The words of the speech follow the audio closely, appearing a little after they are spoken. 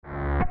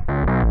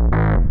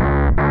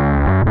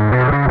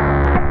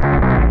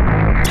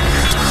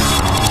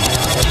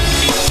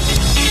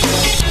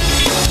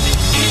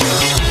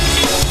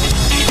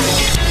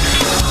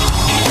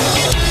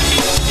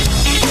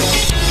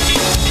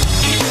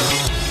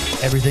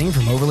Everything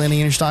from overlanding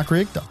in your stock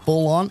rig to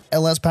full-on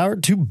LS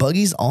powered to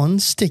buggies on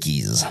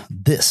stickies.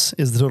 This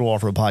is the Total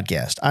Off-Road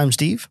Podcast. I'm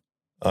Steve.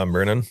 I'm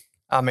Brennan.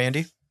 I'm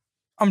Andy.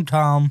 I'm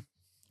Tom.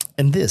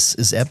 And this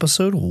is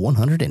episode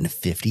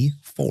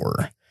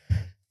 154.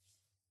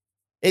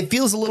 It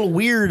feels a little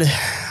weird.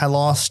 I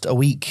lost a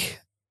week.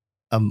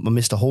 I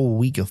missed a whole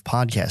week of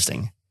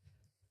podcasting.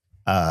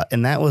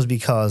 And that was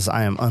because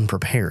I am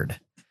unprepared.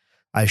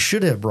 I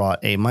should have brought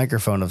a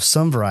microphone of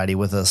some variety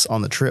with us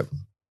on the trip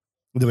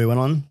that we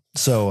went on.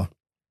 So,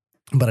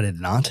 but I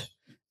did not.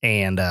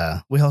 And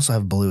we also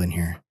have Blue in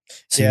here.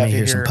 So you may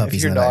hear some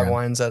puppies if in your the dog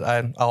background.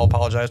 whines, I'll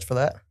apologize for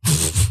that.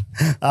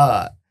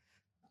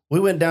 We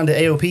went down to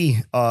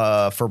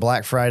AOP for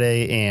Black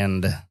Friday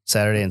and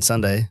Saturday and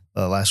Sunday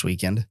last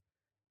weekend.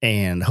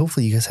 And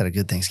hopefully you guys had a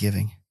good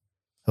Thanksgiving.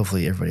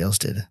 Hopefully everybody else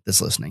did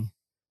that's listening.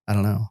 I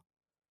don't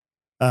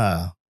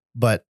know.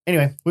 But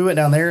anyway, we went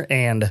down there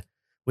and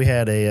we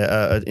had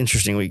an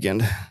interesting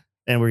weekend.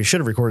 And we should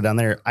have recorded down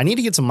there. I need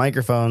to get some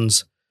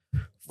microphones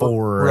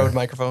for road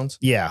microphones.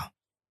 Yeah,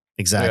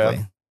 exactly.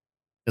 Yeah.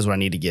 Is what I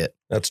need to get.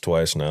 That's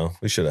twice now.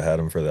 We should have had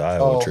them for the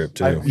Iowa trip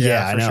too. I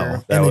know.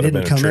 Sure. And they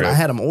didn't come in. I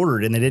had them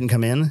ordered and they didn't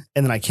come in.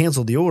 And then I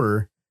canceled the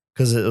order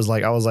because it was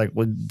like, I was like,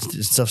 well,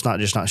 stuff's not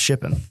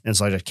shipping. And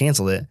so I just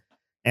canceled it.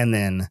 And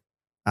then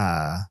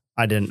I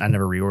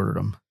never reordered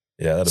them.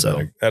 Yeah,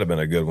 that'd have been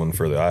a good one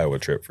for the Iowa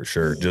trip for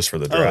sure. Just for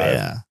the drive. Oh,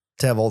 yeah.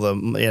 To have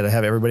to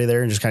have everybody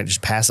there and just kind of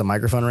just pass the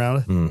microphone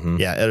around. Mm-hmm.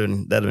 Yeah,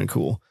 that'd have been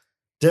cool.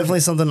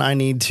 Definitely something I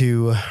need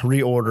to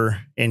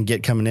reorder and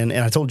get coming in.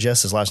 And I told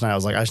Jess this last night. I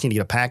was like, I just need to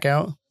get a pack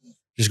out.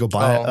 Just go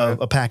buy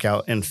a pack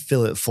out and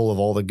fill it full of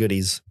all the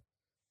goodies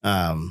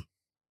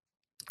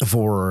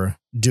for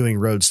doing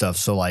road stuff.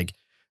 So like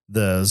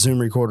the Zoom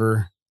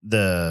recorder,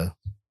 the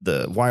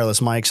wireless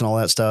mics and all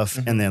that stuff.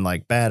 Mm-hmm. And then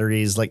like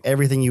batteries, like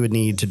everything you would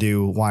need to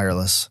do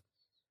wireless.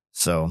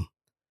 So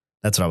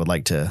that's what I would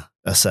like to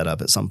set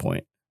up at some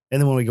point.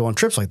 And then when we go on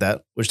trips like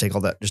that, we'll just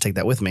take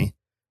that with me.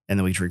 And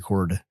then we can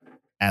record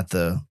at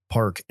the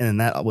park. And then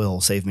that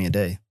will save me a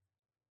day.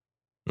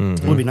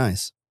 Mm-hmm. It would be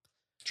nice.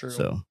 True.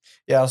 So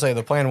yeah, I'll say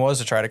the plan was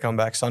to try to come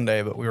back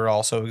Sunday, but we were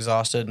all so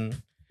exhausted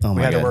and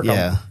we had to work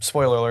on,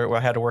 spoiler alert, I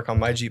had to work on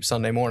my Jeep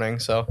Sunday morning.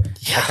 So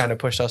that kind of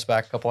pushed us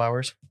back a couple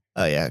hours.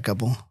 Oh yeah, a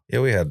couple. Yeah,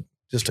 we had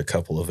just a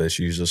couple of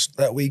issues just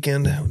that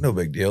weekend. No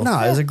big deal. No,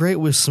 it was it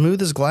was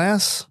smooth as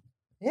glass.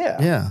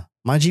 Yeah. Yeah.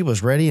 My Jeep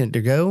was ready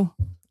to go.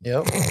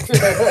 Yep.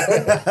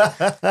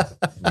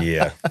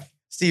 Yeah.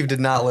 Steve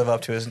did not live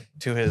up to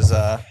his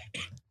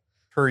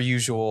per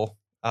usual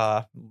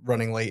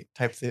running late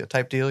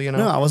type deal, you know?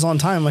 No, I was on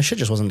time. My shit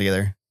just wasn't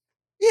together.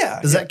 Yeah.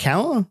 Does that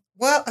count?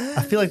 Well,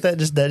 I feel like that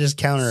just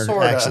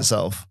counteracts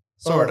itself.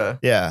 Sorta.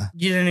 Yeah.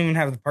 You didn't even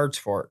have the parts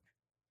for it.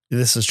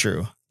 This is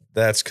true.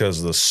 That's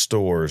because the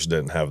stores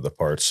didn't have the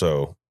parts.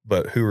 So,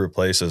 but who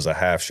replaces a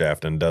half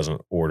shaft and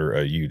doesn't order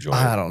a U joint?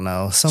 I don't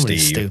know.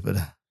 Somebody's Steve.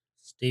 stupid.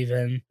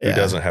 Steven. Who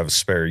doesn't have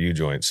spare U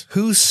joints?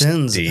 Who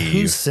sends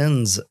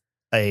Steve.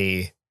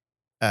 a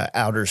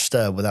outer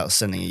stub without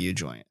sending a U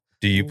joint?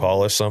 Do you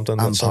polish something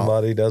that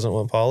somebody doesn't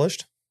want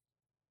polished?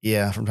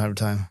 Yeah, from time to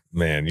time.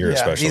 Man, you're a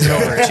special he's guy.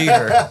 an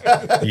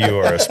overachiever. You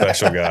are a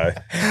special guy.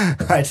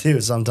 I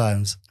do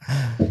sometimes.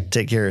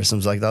 Take care of some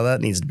like, oh, that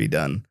needs to be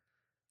done.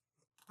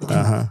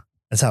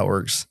 That's how it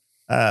works.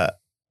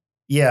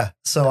 Yeah.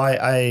 So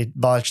I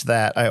botched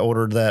that. I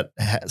ordered that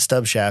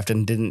stub shaft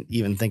and didn't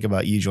even think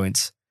about U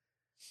joints,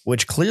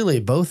 which clearly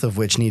both of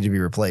which need to be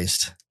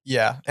replaced.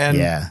 Yeah.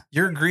 And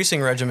your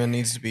greasing regimen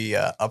needs to be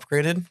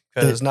upgraded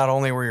because not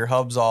only were your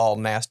hubs all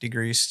nasty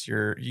greased,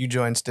 your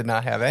U-joints did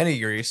not have any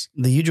grease.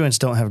 The U-joints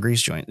don't have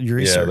grease joints.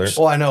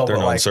 Well, I know, they're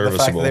but like the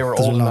fact that they were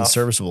old enough.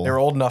 They were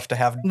old enough to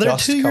have They're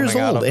dust 2 years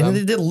coming out old of them.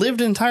 and they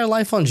lived an entire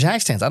life on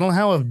jack stands. I don't know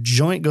how a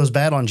joint goes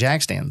bad on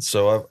jack stands.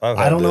 So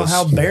I don't know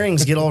how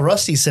bearings get all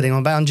rusty sitting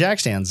on jack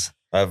stands.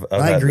 I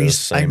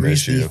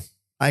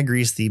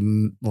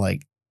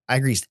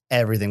greased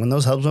everything. When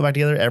those hubs went back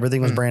together,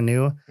 everything was brand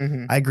new.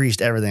 Mm-hmm. I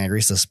greased everything. I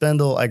greased the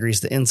spindle. I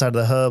greased the inside of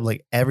the hub,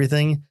 like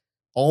everything,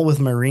 all with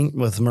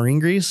marine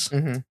grease,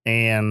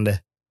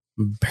 and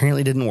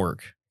apparently didn't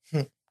work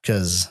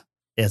because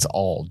it's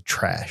all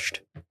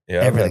trashed. Yeah,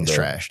 everything's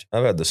trashed.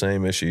 I've had the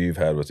same issue you've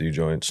had with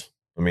U-joints.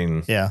 I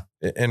mean, yeah.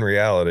 In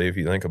reality, if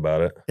you think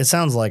about it, it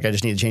sounds like I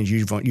just need to change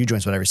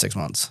U-joints about every 6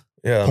 months.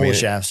 Yeah, pull the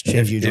shafts,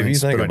 change U-joints. If you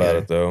think about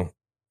it, though,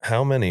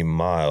 how many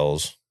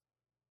miles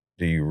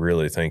do you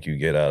really think you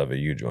get out of a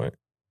U-joint?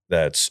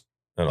 That's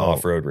an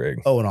off-road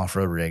rig. Oh, an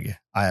off-road rig.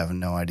 I have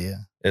no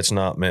idea. It's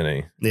not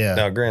many. Yeah.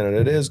 Now, granted,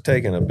 it is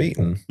taking a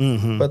beating,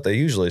 but they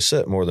usually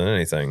sit more than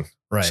anything.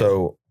 Right.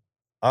 So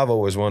I've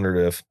always wondered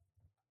if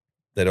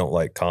they don't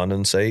like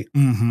condensate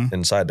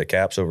inside the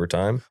caps over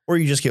time, or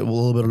you just get a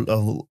little bit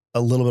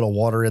of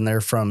water in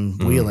there from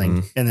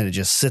wheeling, and then it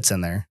just sits in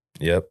there.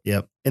 Yep.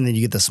 And then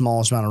you get the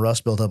smallest amount of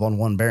rust built up on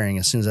one bearing.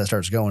 As soon as that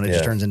starts going, it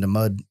just turns into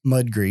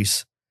mud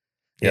grease.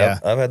 Yeah,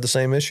 I've had the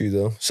same issue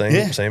though.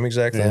 Same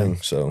exact thing.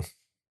 So,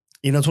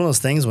 you know, it's one of those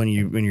things when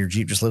your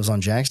Jeep just lives on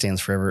jack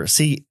stands forever.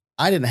 See,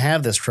 I didn't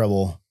have this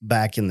trouble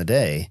back in the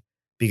day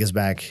because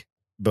back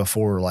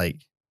before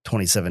like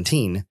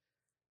 2017,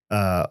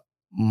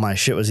 my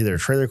shit was either a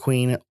Trailer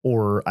Queen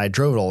or I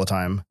drove it all the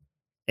time.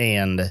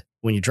 And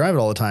when you drive it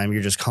all the time,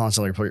 you're just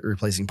constantly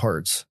replacing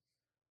parts.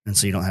 And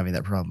so you don't have any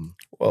of that problem.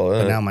 Well,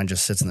 but now mine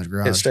just sits in the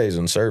garage. It stays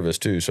in service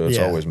too, so it's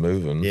always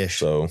moving. Ish.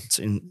 So it's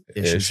in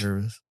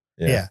service.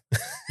 Yeah.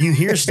 You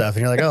hear stuff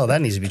and you're like, oh,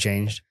 that needs to be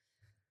changed.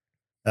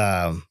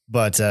 So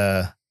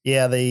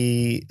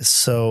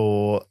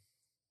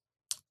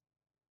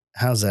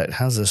how's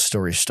this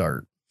story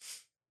start?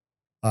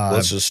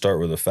 Let's just start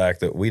with the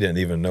fact that we didn't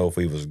even know if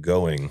we was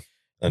going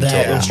until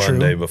the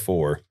Monday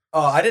before.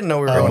 Oh, I didn't know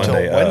we were going until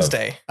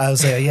Wednesday. I was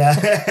saying, yeah.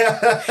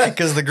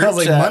 Because the group chat. I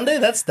was like, Monday?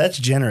 That's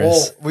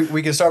generous. Well,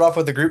 we can start off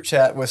with the group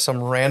chat with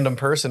some random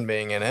person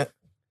being in it.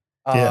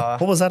 Yeah.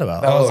 What was that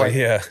about? That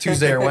was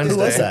Tuesday or Wednesday.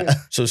 Who was that?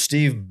 So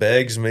Steve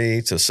begs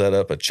me to set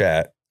up a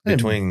chat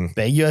between.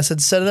 Beg you? I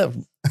said set it up.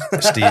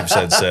 Steve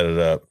said set it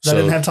up. I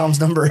didn't have Tom's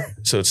number.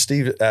 So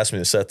Steve asked me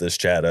to set this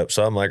chat up.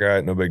 So I'm like, all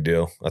right, no big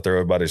deal. I throw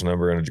everybody's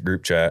number in a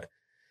group chat,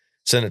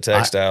 send a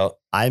text out.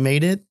 I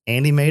made it.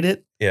 Andy made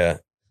it. Yeah.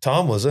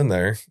 Tom was in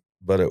there,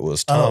 but it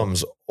was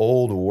Tom's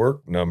old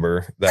work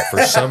number that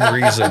for some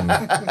reason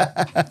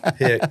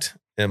picked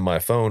in my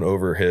phone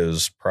over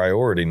his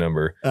priority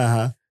number.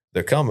 Uh-huh.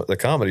 The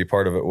comedy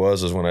part of it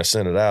is when I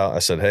sent it out, I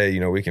said,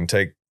 hey, we can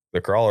take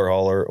the crawler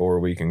hauler or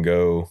we can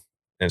go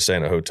and stay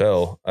in a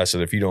hotel. I said,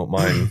 if you don't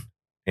mind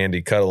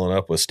Andy cuddling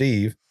up with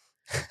Steve,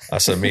 I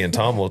said, me and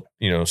Tom will,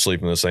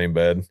 sleep in the same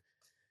bed.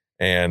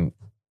 And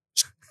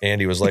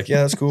Andy was like,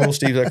 yeah, that's cool.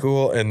 Steve's that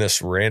cool. And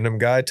this random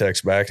guy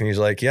texts back and he's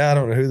like, yeah, I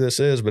don't know who this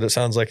is, but it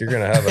sounds like you're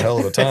going to have a hell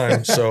of a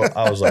time. So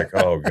I was like,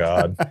 oh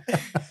God,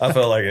 I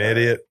felt like an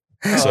idiot.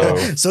 So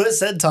it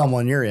said Tom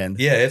on your end.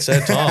 Yeah, it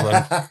said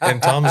Tom.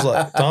 And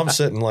Tom's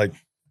sitting like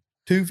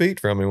 2 feet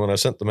from me when I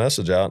sent the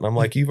message out. And I'm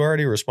like, you've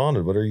already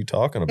responded. What are you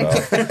talking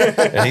about?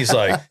 And he's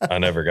like, I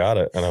never got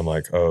it. And I'm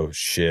like, oh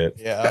shit.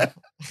 Yeah.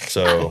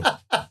 So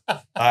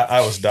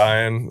I was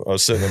dying. I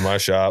was sitting in my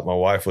shop. My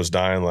wife was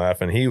dying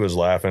laughing. He was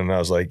laughing. And I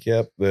was like,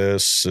 yep,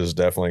 this is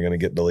definitely going to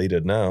get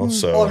deleted now.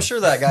 So well, I'm sure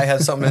that guy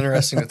had something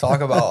interesting to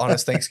talk about on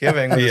his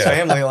Thanksgiving with his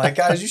family. Like,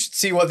 guys, you should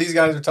see what these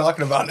guys are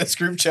talking about in this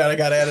group chat I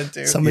got added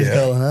to. Somebody's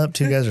going up.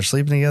 2 guys are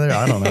sleeping together.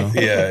 I don't know.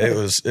 Yeah, it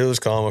was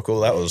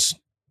comical. That was,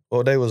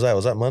 what day was that?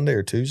 Was that Monday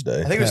or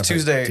Tuesday? I think it was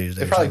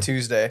Tuesday. Probably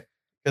Tuesday.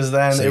 Because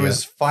then it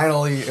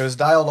was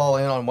dialed all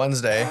in on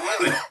Wednesday.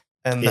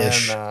 And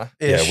then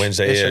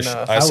Wednesday-ish.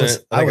 I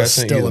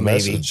sent you the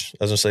message.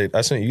 I was gonna say I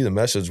sent you the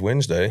message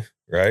Wednesday,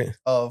 right?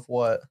 Of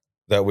what?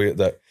 That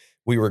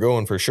we were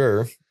going for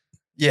sure.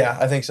 Yeah,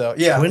 I think so.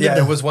 Yeah,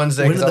 it was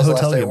Wednesday because that was the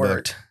last day it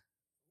worked.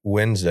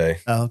 Wednesday.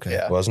 Oh, okay.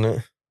 Yeah. Wasn't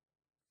it?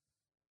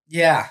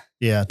 Yeah.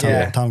 Yeah,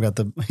 Tom got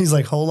he's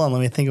like, hold on,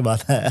 let me think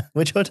about that.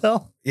 Which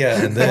hotel?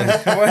 Yeah, and then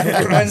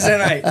Wednesday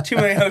night, too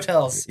many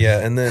hotels. Yeah,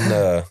 and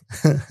then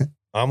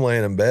I'm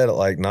laying in bed at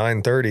like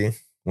 9:30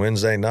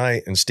 Wednesday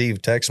night, and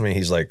Steve texts me.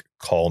 He's like,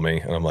 call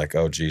me. And I'm like,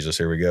 oh, Jesus,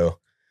 here we go.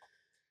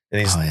 And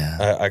he's,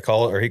 I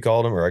call it, or he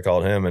called him, or I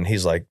called him, and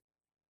he's like,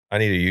 I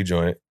need a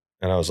U-joint.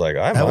 And I was like,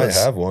 I might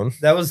have one.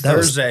 That was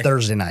Thursday.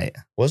 Thursday night.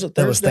 Was it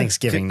Thursday? That was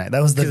Thanksgiving night.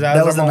 That was the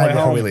night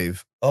before we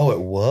leave. Oh, it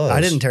was.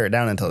 I didn't tear it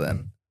down until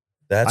then.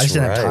 That's I just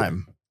didn't have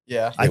time.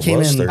 Yeah. I came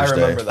in. Thursday. I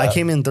remember that. I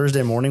came in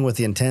Thursday morning with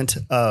the intent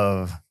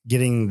of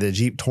getting the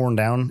Jeep torn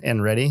down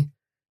and ready.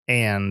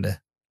 And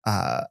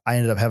I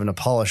ended up having to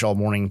polish all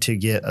morning to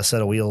get a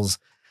set of wheels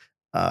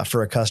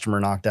for a customer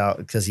knocked out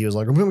because he was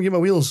like, I'm going to get my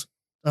wheels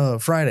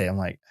Friday. I'm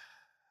like,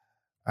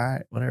 all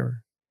right,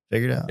 whatever.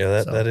 Figured out.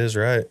 Yeah, that is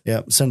right.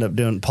 Yeah. So ended up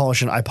doing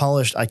polishing. I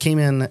came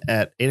in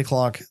at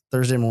 8:00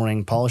 Thursday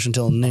morning, polished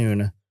until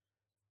noon,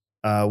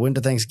 went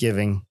to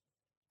Thanksgiving,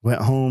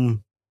 went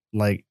home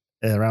like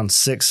around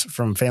 6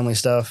 from family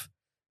stuff,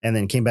 and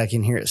then came back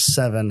in here at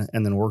 7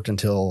 and then worked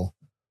until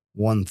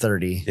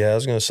 1:30. Yeah, I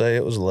was going to say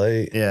it was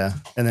late. Yeah.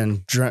 And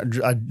then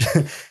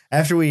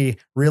after we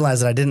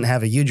realized that I didn't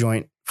have a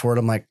U-joint for it,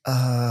 I'm like,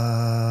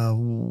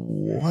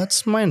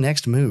 what's my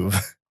next move?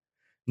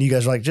 And you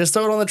guys are like, just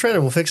throw it on the trailer.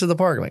 We'll fix it at the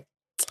park. I'm like,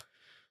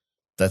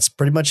 that's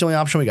pretty much the only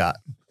option we got.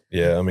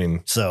 Yeah. I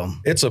mean, so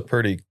it's a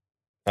pretty,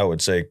 I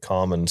would say,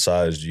 common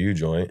sized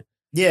U-joint.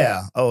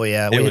 Yeah. Oh,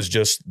 yeah. It was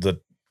just the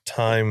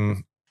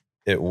time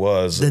it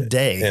was. The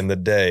day. And the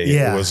day.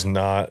 Yeah. It was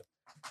not.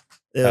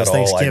 It was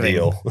Thanksgiving,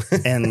 ideal.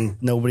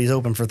 and nobody's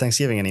open for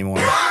Thanksgiving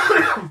anymore.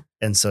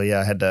 And so, yeah,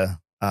 I had to,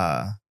 so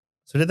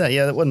I did that.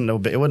 Yeah, it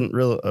wasn't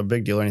real a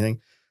big deal or anything.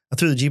 I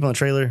threw the Jeep on the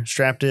trailer,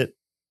 strapped it,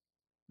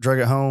 drug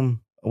it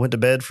home. I went to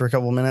bed for a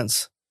couple of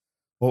minutes,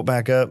 woke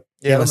back up.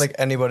 Yeah, I don't think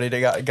anybody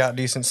got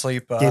decent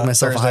sleep. Gave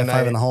myself Thursday a high five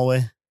night. In the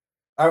hallway.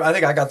 I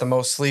think I got the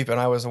most sleep, and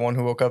I was the one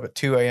who woke up at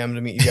 2 a.m.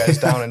 to meet you guys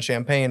down in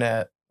Champaign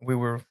I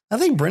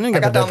think Brendan got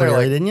to bed pretty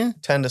early, didn't you?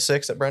 10 to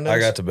 6 at Brendan's. I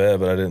got to bed,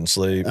 but I didn't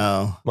sleep.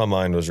 Oh. My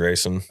mind was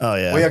racing. Oh,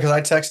 yeah. Well, yeah,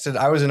 because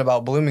I was in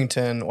about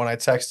Bloomington when I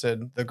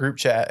texted the group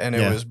chat, and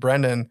it was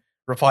Brendan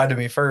replied to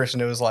me first,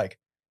 and it was like,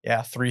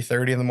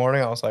 3:30 in the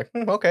morning. I was like,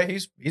 okay,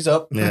 he's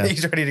up. Yeah.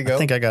 He's ready to go. I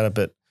think I got up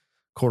at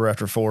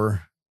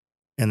 4:15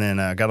 and then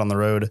got on the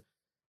road.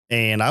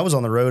 And I was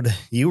on the road.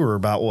 You were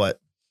about,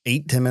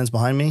 8-10 minutes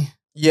behind me?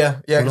 Yeah,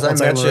 because I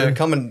met you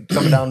coming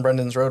down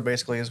Brendan's road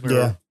basically as we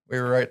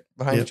were right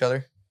behind each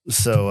other.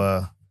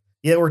 So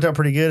it worked out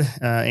pretty good.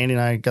 Andy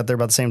and I got there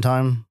about the same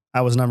time.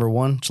 I was number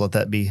one. Just let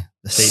that be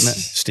the statement.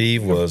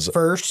 Steve was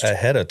first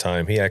ahead of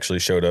time. He actually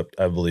showed up,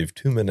 I believe,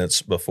 2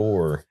 minutes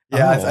before.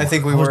 Yeah, I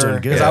think we were doing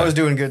good because I was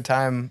doing good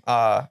time.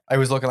 I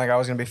was looking like I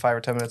was going to be 5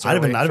 or 10 minutes. I'd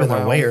have been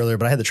there way earlier,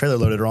 but I had the trailer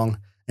loaded wrong,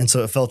 and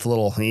so it felt a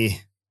little.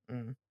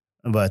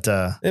 But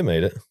it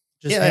made it.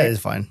 It's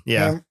fine.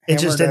 Yeah, it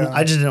just didn't.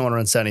 I just didn't want to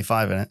run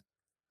 75 in it.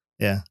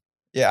 Yeah.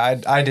 Yeah,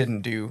 I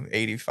didn't do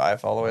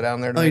 85 all the way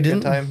down there to make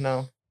good time.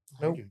 No.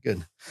 Nope.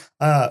 Good.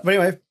 But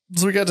anyway,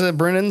 so we got to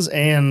Brennan's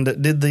and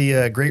did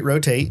the Great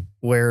Rotate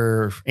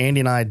where Andy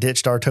and I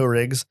ditched our tow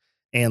rigs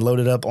and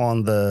loaded up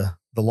on the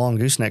long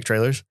gooseneck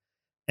trailers.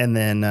 And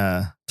then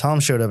Tom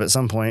showed up at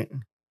some point.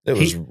 It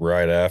was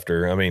right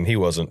after. I mean, he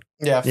wasn't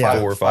 4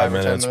 or 5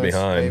 minutes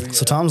behind. Maybe,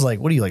 so Tom's like,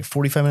 what are you, like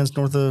 45 minutes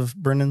north of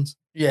Brennan's?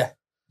 Yeah.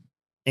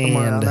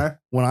 And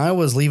when I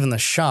was leaving the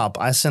shop,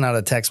 I sent out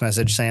a text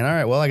message saying, all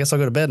right, well, I guess I'll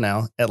go to bed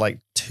now at like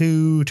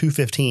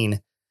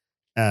 2:15.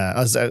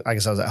 I guess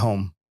I was at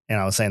home and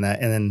I was saying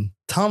that. And then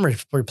Tom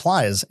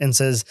replies and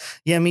says,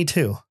 yeah, me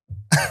too.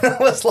 I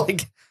was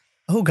like,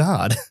 oh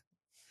God.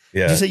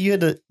 Yeah. Did you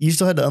say you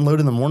still had to unload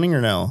in the morning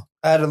or no?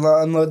 I had to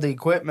unload the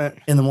equipment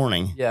in the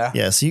morning. Yeah.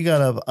 Yeah. So you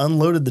got up,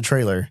 unloaded the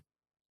trailer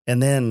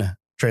and then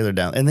trailered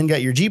down and then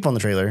got your Jeep on the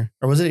trailer,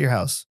 or was it at your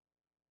house?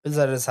 It was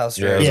at his house.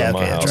 Yeah, it was at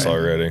my house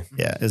already.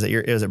 Yeah.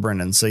 It was at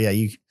Brendan's. So yeah,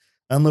 you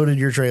unloaded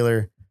your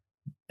trailer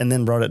and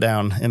then brought it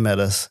down and met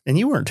us. And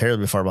you weren't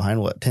terribly far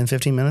behind, what, 10,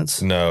 15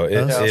 minutes? No,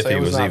 if he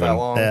was even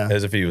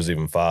as if he was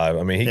even 5.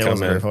 I mean, he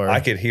come in. I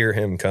could hear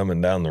him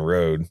coming down the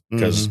road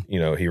because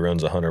he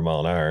runs 100 mile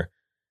an hour,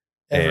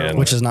 and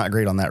which is not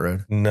great on that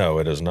road. No,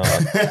 it is not.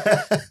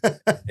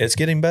 It's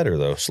getting better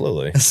though,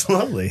 slowly.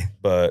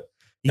 But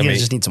you guys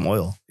just need some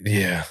oil.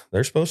 Yeah,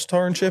 they're supposed to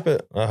tar and chip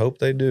it. I hope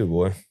they do,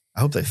 boy. I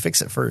hope they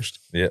fix it first.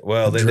 Yeah,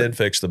 well, they did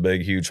fix the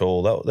big, huge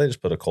hole. They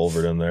just put a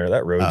culvert in there.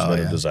 That road's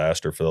been a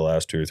disaster for the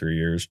last 2 or 3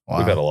 years. Wow.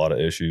 We've had a lot of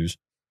issues.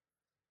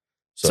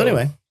 So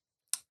anyway,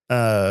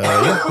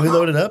 we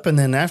loaded up, and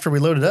then after we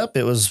loaded up,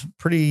 it was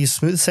pretty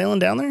smooth sailing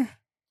down there.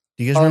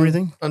 Do you guys remember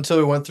anything? Until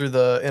we went through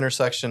the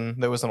intersection,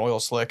 there was an oil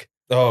slick.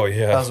 Oh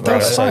yeah, that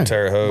was fine.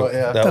 Terre Haute.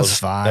 That was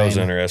fine. That was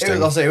interesting. It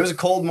was a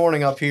cold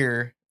morning up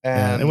here.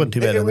 And it wasn't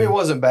too bad. It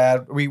wasn't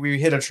bad. We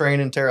hit a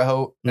train in Terre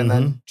Haute, and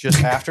then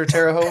just after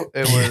Terre Haute,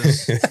 it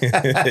was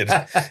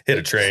hit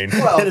a train.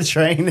 Well, hit a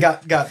train.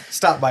 Got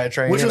stopped by a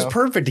train, which was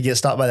perfect to get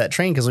stopped by that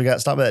train because we got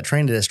stopped by that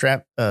train to a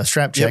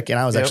strap check, and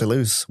I was actually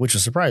loose, which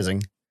was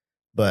surprising.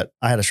 But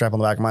I had a strap on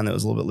the back of mine that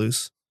was a little bit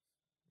loose.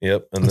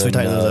 Yep, and then we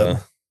tightened those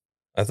up.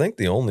 I think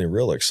the only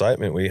real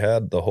excitement we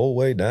had the whole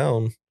way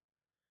down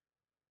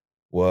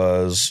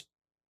was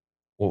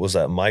what was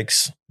that?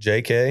 Mike's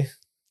JK.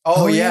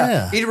 Oh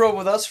yeah. He rode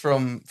with us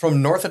from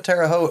north of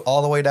Terre Haute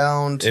all the way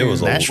down to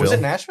Nashville. Was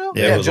it Nashville?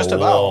 Yeah, it was just a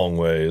long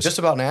ways. Just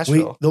about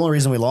Nashville. The only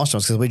reason we lost him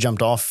was because we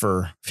jumped off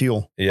for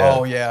fuel. Yeah.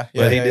 Oh yeah.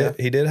 But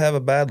he did have a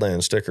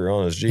Badlands sticker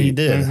on his Jeep. He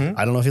did.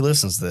 I don't know if he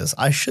listens to this.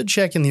 I should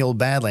check in the old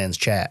Badlands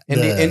chat.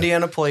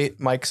 Indiana plate,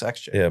 Mike's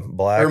XJ. Yeah,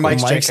 black. Or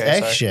Mike's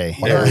XJ.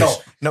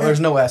 No, there's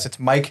no S. It's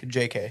Mike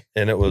JK.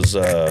 And it was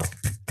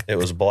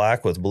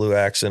black with blue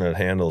accented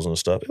handles and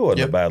stuff. It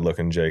wasn't a bad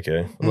looking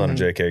JK. I'm not a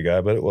JK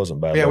guy, but it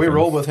wasn't bad. Yeah, we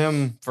rolled with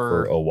him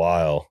for a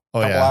while.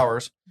 A couple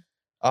hours.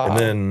 And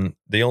then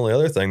the only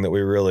other thing that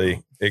we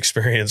really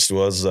experienced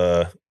was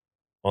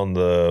on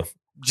the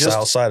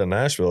south side of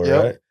Nashville,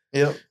 right?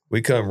 Yep.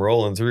 We come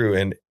rolling through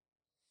and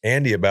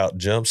Andy about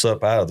jumps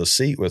up out of the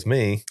seat with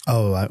me.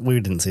 Oh, we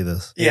didn't see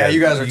this. Yeah, you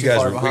guys are too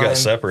far behind. We got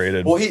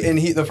separated. Well,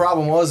 the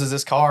problem was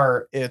this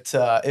car, it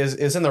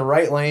is in the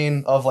right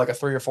lane of like a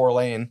 3 or 4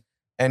 lane.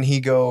 And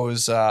he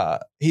goes,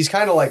 he's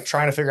kind of like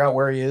trying to figure out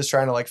where he is,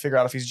 trying to like figure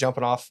out if he's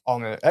jumping off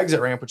on the exit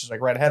ramp, which is like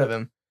right ahead of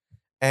him.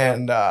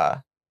 And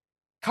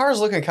car's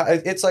looking,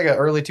 it's like an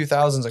early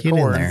 2000s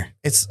Accord.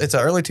 It's an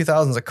early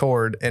 2000s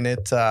Accord, and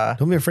it.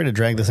 Don't be afraid to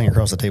drag this thing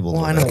across the table.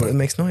 Well, I know it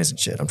makes noise and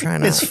shit. I'm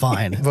trying to. It's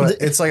fine, but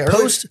it's like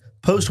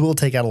post will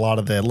take out a lot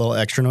of the little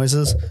extra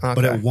noises,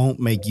 but it won't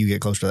make you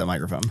get close to that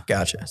microphone.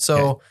 Gotcha.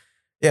 So.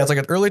 Yeah, it's like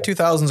an early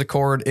 2000s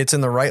Accord. It's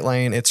in the right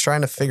lane. It's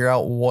trying to figure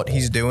out what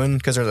he's doing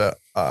because there's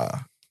a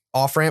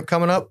off ramp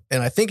coming up,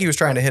 and I think he was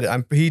trying to hit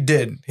it. He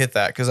did hit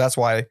that because that's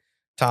why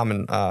Tom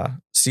and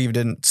Steve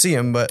didn't see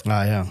him. But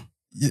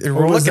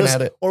we're looking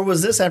at it. Or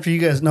was this after you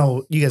guys?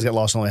 No, you guys got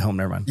lost on the way home.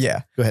 Never mind.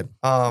 Yeah, go ahead.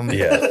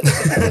 Yeah,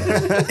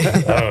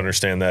 I don't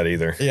understand that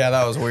either. Yeah,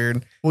 that was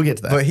weird. We'll get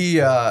to that. But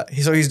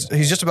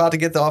he's just about to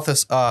get off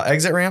this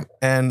exit ramp,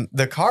 and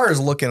the car is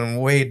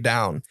looking way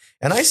down.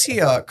 And I see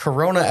a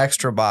Corona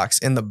Extra box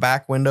in the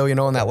back window, in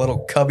that little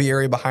cubby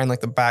area behind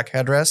like the back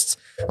headrests.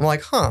 I'm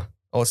like, huh.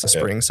 Oh, it's a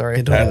spring. Sorry.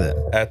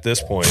 At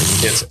this point,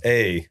 it's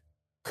a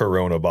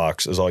Corona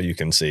box is all you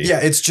can see. Yeah,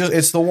 it's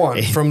the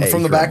one from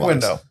the back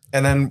window,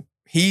 and then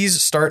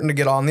he's starting to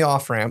get on the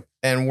off ramp,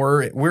 and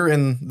we're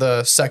in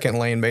the second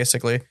lane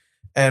basically.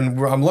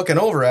 And I'm looking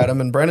over at him,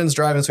 and Brendan's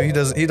driving, so he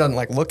doesn't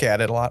like look at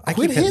it a lot. I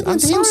keep hitting. I'm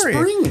sorry.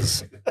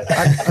 Springs.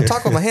 I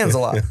talk with my hands a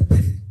lot.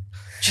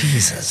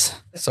 Jesus.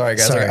 Sorry,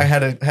 guys. Sorry. I had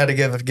to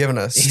give a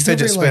He's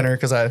fidget over, like- spinner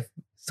because I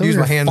So use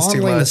you're my hands too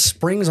fondling the much.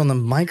 springs on the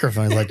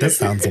microphone. Like, this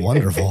sounds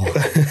wonderful.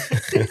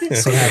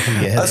 So happy to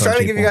get I was trying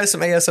to give you people. guys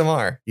some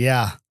ASMR.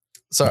 Yeah.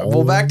 Sorry.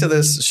 Well, back to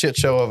this shit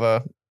show of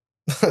a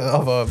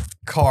of a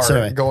car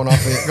Sorry. going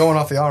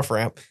off the off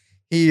ramp.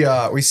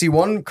 We see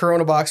one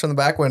Corona box from the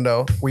back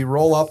window. We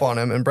roll up on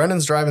him, and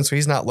Brendan's driving, so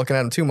he's not looking at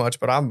him too much.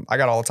 But I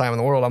got all the time in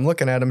the world. I'm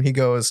looking at him. He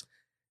goes,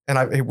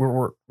 and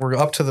we're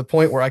up to the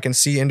point where I can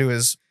see into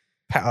his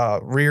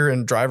rear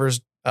and driver's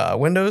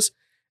windows,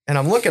 and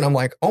I'm looking. I'm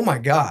like, oh my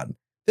god,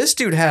 this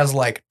dude has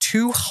like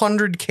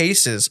 200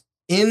 cases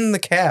in the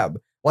cab,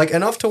 like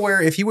enough to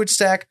where if he would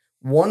stack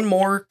one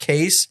more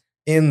case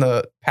in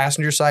the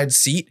passenger side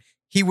seat,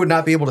 he would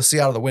not be able to see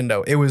out of the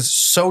window. It was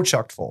so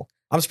chucked full.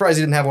 I'm surprised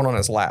he didn't have one on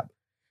his lap.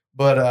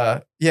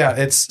 But yeah,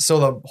 it's so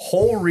the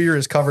whole rear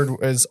is covered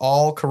is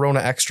all Corona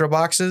Extra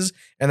boxes,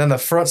 and then the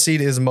front seat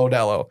is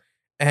Modelo.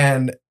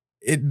 And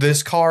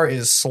this car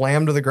is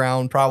slammed to the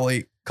ground, probably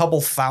a couple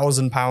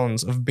 1,000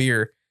 pounds of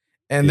beer.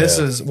 And this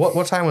Yeah. is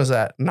what time was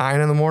that?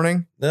 9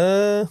 a.m?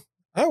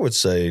 I would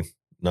say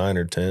 9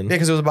 or 10. Yeah,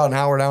 because it was about an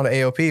hour down to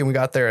AOP, and we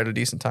got there at a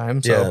decent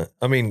time. So Yeah.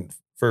 I mean,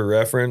 for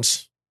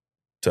reference,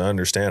 to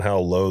understand how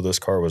low this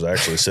car was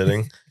actually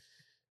sitting,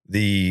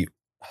 the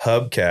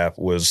hubcap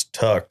was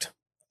tucked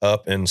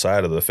up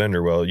inside of the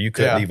fender well. You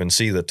couldn't Yeah. even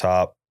see the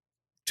top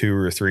 2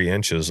 or 3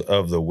 inches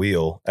of the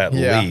wheel at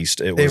Yeah.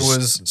 least. It it was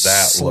was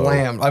that low.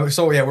 slammed.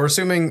 So yeah, we're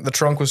assuming the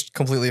trunk was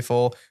completely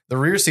full. The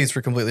rear seats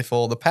were completely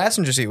full. The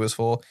passenger seat was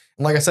full.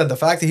 And like I said, the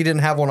fact that he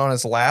didn't have one on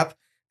his lap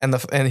and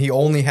he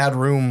only had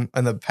room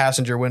in the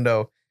passenger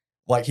window,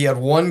 like he had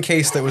one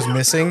case that was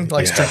missing,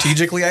 like Yeah.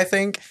 strategically, I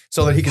think,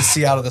 so that he could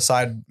see out of the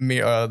side,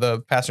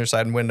 the passenger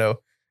side window.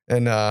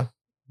 And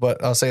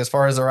but I'll say as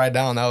far as the ride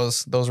down,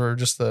 those were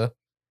just the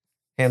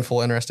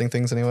handful of interesting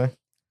things anyway.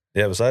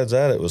 Yeah, besides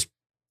that,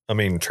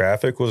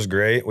 traffic was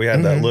great. We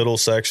had that Mhm. little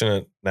section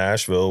at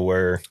Nashville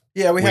where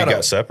Yeah, we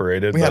got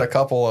separated. we had a but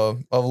couple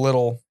of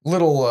little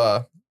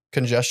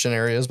congestion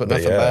areas, but But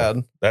nothing yeah.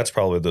 bad. that's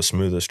probably the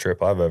smoothest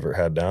trip I've ever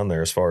had down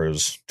there as far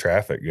as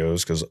traffic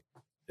goes, because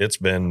it's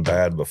been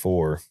bad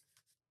before.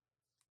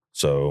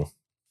 So,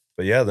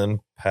 but yeah,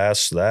 then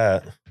past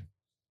that,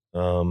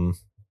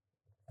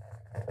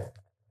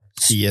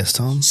 Yes,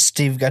 Tom.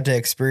 Steve got to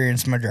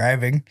experience my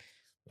driving.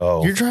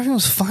 Your driving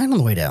was fine on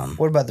the way down.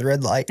 What about the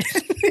red light?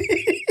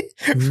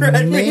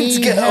 Red means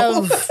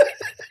go.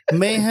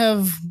 May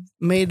have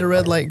made the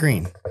red light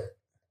green.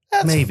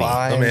 That's Maybe.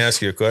 fine. let me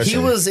ask you a question.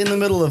 He was in the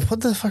middle of, what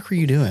the fuck were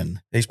you doing?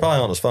 He's probably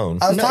on his phone.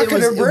 I was No, talking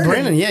it was to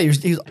Brendan. Yeah, he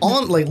was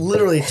on, like,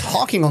 literally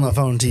talking on the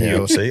phone to you.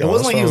 Yeah, see, It on wasn't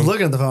his like he was phone.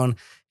 looking at the phone.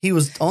 He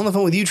was on the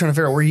phone with you trying to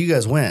figure out where you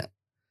guys went.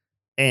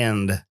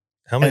 And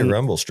How many and-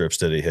 rumble strips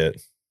did he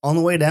hit? on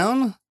the way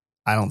down,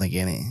 I don't think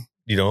any.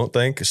 You don't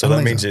think? So I don't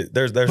that think means so.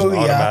 there's an Booyah.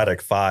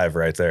 automatic 5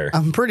 right there.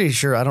 I'm pretty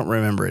sure I don't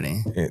remember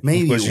any.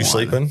 Maybe Was you one.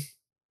 sleeping?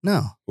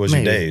 No. Was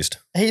maybe. you dazed?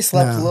 He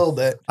slept No. a little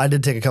bit. I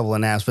did take a couple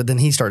of naps, but then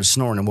he started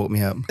snoring and woke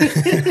me up.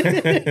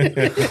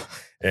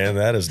 And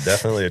that is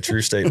definitely a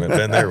true statement.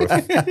 Been there with.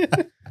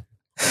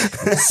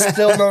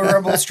 Still no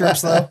rumble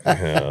strips though.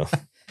 Yeah.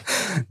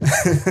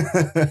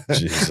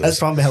 Jesus. That's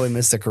probably how we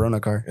missed the Corona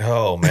car.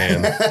 Oh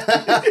man.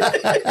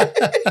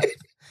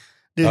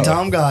 Dude, Uh-oh.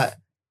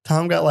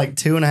 Tom got like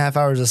 2.5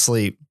 hours of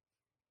sleep,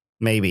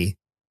 maybe,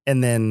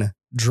 and then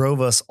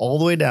drove us all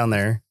the way down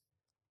there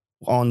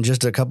on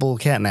just a couple of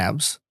cat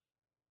naps,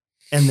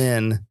 and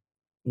then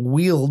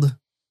wheeled.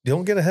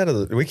 Don't get ahead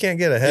of we can't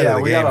get ahead of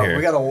the game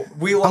here.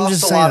 we I'm lost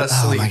just a saying, lot of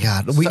oh sleep. my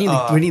god,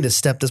 we need to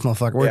step this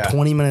motherfucker. We're yeah.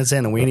 20 minutes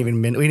in and we ain't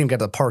even got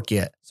to the park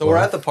yet. So we're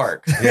at the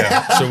park.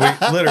 Yeah. So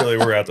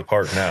we're at the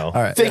park now.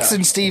 All right.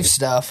 Fixing Steve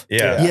stuff.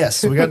 Yeah.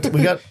 Yes, we got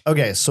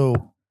okay.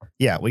 So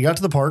yeah, we got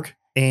to the park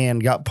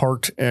and got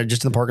parked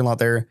just in the parking lot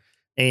there,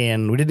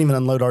 and we didn't even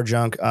unload our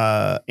junk.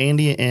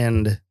 Andy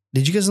and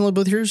did you guys unload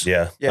both yours?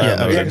 Yeah. Yeah, Yeah,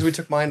 yeah, okay. because we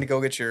took mine to go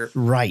get your.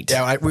 Right.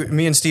 Yeah,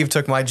 me and Steve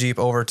took my Jeep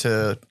over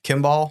to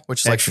Kimball,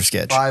 which is like Extra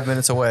sketch. 5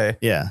 minutes away.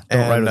 Yeah.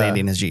 Don't ride And, with Andy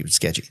in his Jeep. It's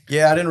sketchy.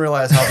 Yeah, I didn't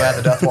realize how bad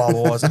the death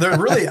wobble was.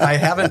 I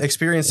haven't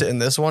experienced it in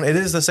this one. It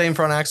is the same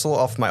front axle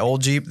off my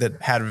old Jeep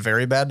that had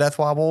very bad death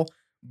wobble,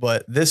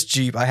 but this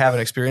Jeep I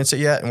haven't experienced it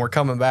yet, and we're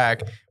coming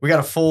back. We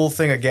got a full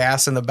thing of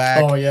gas in the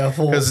back. yeah,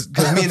 Because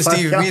me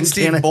and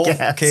Steve both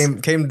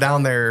came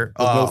down there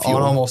With no fuel.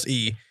 on almost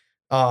E.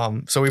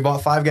 So we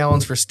bought 5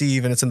 gallons for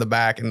Steve, and it's in the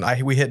back, and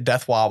we hit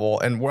death wobble,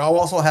 and we'll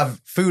also have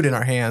food in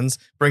our hands,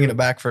 bringing it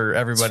back for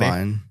everybody.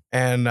 Fine.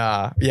 And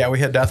yeah, we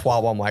hit death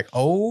wobble. I'm like,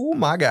 oh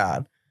my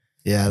god.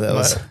 Yeah,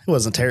 it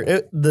wasn't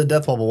terrible. The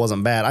death wobble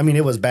wasn't bad. I mean,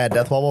 it was bad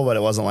death wobble, but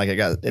it wasn't like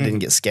it didn't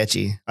get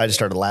sketchy. I just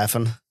started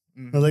laughing.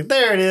 I was like,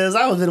 there it is.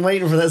 I was been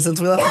waiting for that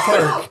since we left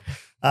the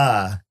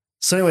park.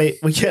 So anyway,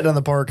 we get down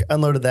the park,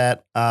 unloaded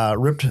that,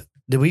 ripped.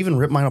 Did we even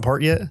rip mine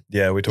apart yet?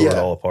 Yeah, we tore it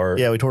all apart.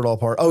 Yeah, we tore it all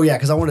apart. Oh yeah,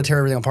 because I wanted to tear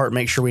everything apart and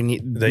make sure we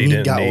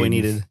got what we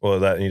needed. Well,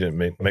 that you didn't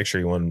make sure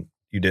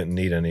you didn't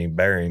need any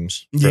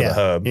bearings for Yeah, the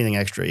hub anything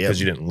extra. Yeah, because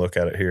you didn't look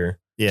at it here.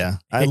 Yeah,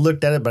 I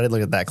looked at it, but I didn't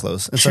look at that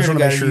close. And so I Should just have want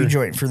to got make a sure.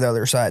 U-joint for the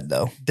other side,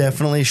 though.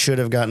 Definitely should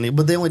have gotten it,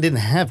 but they only didn't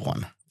have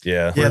one.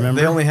 Yeah. Yeah, Remember?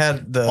 they only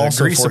had the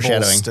Also greasables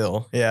foreshadowing.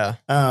 still. Yeah.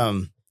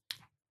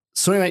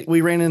 So anyway,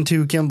 we ran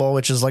into Kimball,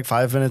 which is like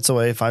 5 minutes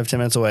away, 5-10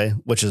 minutes away,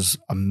 which is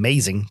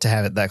amazing to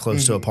have it that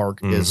close to a park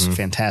is Mhm.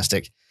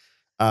 fantastic.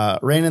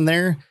 Ran in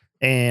there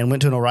and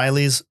went to an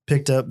O'Reilly's,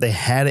 picked up, they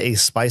had a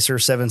Spicer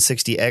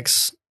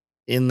 760X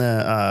in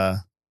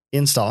the,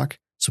 in stock.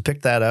 So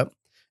picked that up.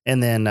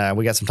 And then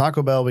we got some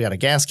Taco Bell, we got a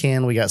gas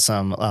can, we got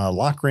some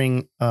lock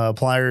ring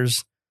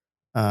pliers,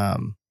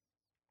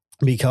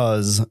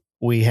 because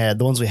we had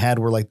the ones we had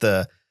were like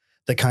the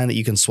kind that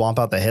you can swap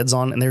out the heads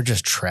on, and they're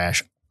just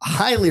trash.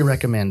 Highly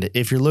recommend it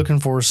if you're looking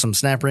for some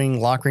snap ring,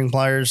 lock ring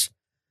pliers.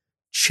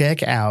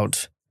 Check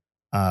out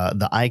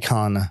the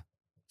Icon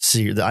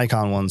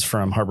ones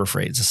from Harbor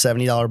Freight. It's a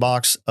 $70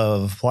 box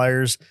of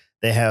pliers.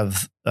 They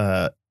have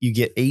you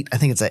get 8. I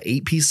think it's an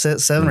 8-piece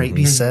set, 7 or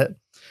 8-piece set,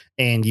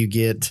 and you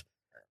get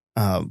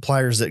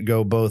pliers that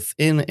go both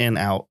in and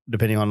out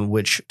depending on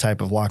which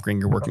type of lock ring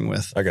you're working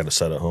with. I got a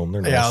set at home.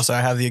 They're nice. Yeah. Also, I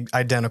have the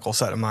identical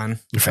set of mine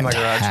in my garage.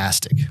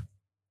 Fantastic.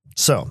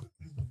 So,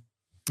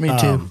 Me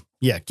too.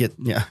 yeah.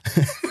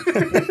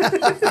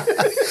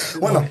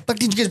 Why the fuck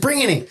did you guys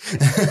bring any?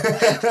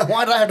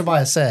 Why did I have to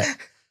buy a set?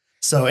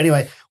 So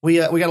anyway, we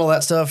got all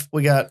that stuff.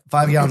 We got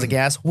 5 gallons of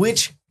gas,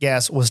 which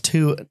gas was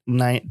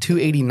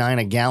 $2.89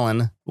 a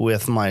gallon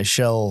with my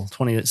Shell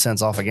 20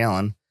 cents off a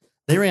gallon.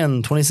 They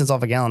ran 20 cents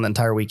off a gallon the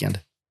entire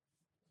weekend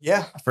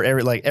Yeah. for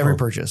every Oh.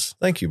 purchase.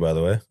 Thank you, by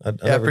the way. I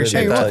never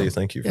appreciate did that. tell you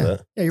thank you for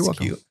that. Yeah, you're It's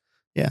welcome. cute.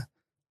 Yeah,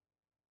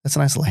 that's a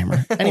nice little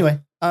hammer. Anyway,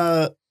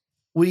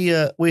 we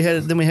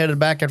headed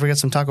back after we got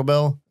some Taco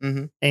Bell,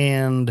 Mhm.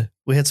 and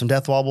we had some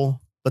Death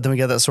Wobble, but then we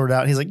got that sorted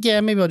out. He's like,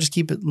 "Yeah, maybe I'll just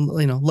keep it,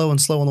 low and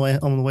slow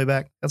on the way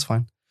back. That's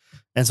fine."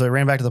 And so we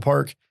ran back to the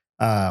park.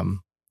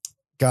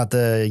 Got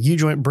the U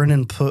joint.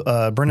 Brennan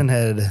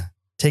had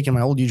taken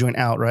my old U joint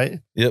out, right?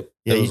 Yep.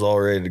 Yeah, it was all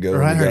ready to go. Or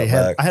when I we already got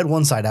had. back. I had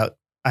one side out.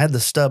 I had the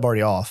stub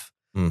already off.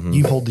 Mhm.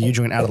 You pulled the U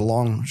joint out of the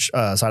long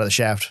side of the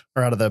shaft,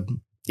 or out of the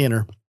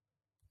inner,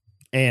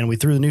 and we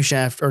threw the new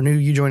shaft or new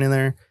U joint in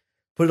there,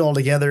 put it all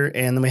together,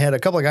 and then we had a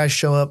couple of guys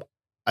show up.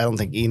 I don't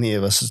think any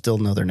of us still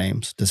know their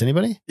names. Does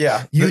anybody?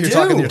 Yeah. You you're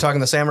do? talking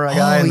the samurai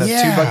guy Oh, and the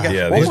yeah. 2-buggy guy.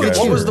 Yeah, what these was, guys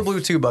what was were- the blue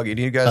 2-buggy?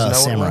 Do you guys know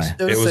Samurai.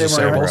 what It was a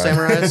They're both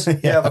samurai.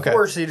 samurais? Yeah. Okay. A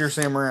 4-seater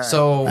samurai.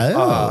 So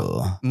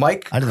Oh,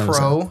 Mike I didn't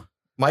know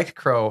Mike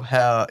Crow,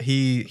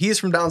 he's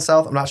from down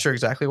south. I'm not sure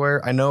exactly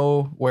where. I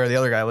know where the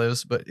other guy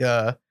lives, but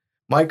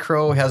Mike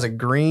Crow has a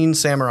green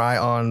samurai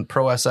on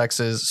Pro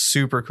SX's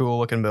super cool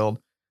looking build.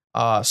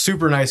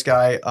 Super nice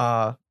guy.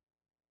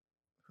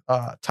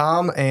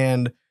 Tom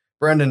and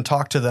Brendan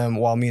talked to them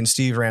while me and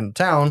Steve ran to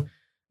town,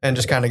 and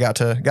just kind of got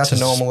to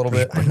know him a little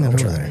bit. Bring that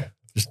over there.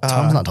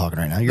 Tom's not talking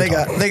right now. You're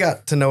talking. They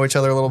got to know each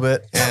other a little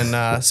bit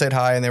and said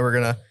hi, and they were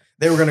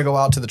gonna go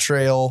out to the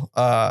trail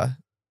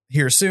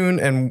here soon,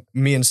 and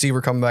me and Steve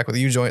were coming back with a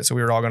U-joint, so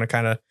we were all gonna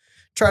kind of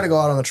try to go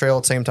out on the trail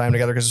at the same time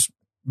together because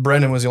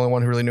Brendan was the only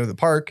one who really knew the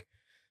park.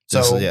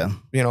 So yeah,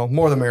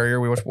 more the merrier.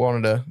 We just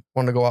wanted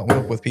to go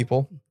out with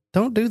people.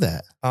 don't do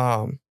that.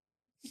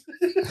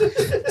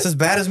 It's as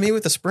bad as me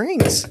with the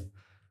springs.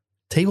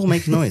 Table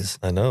make noise.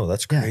 I know.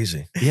 That's Yeah.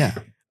 crazy. Yeah.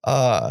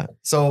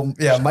 So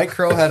yeah, Mike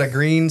Crow had a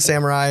green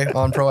samurai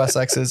on Pro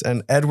SXs,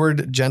 and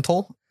Edward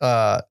Gentle,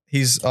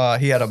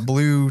 he had a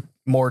blue,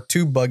 more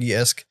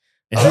 2-buggy-esque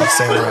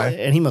samurai.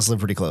 And he must live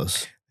pretty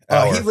close.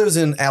 Hour. He lives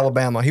in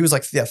Alabama. He was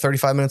like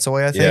 35 minutes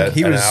away, I think. Yeah,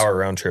 he an was hour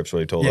round trip's what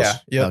he told Yeah, us.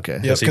 yep, Okay.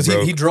 yep. 'Cause he Because he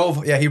broke-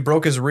 drove. Yeah, he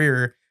broke his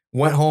rear,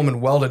 went home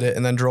and welded it,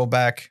 and then drove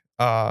back.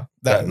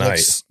 That night.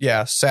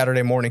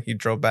 Saturday morning he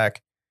drove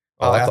back.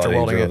 Oh, I after thought he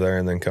welding drove it. there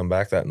and then come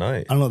back that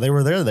night. I don't know. They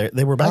were there.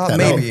 They were back that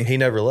maybe. night. He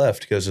never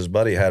left because his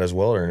buddy had his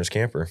welder in his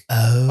camper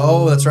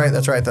Oh, that's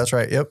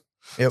right.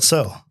 Yep.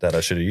 So that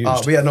I should have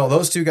used. But yeah, no,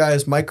 those two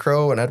guys, Mike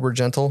Crow and Edward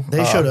Gentle,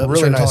 they showed up. Really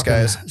started nice talking,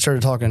 guys.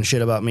 Started talking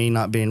shit about me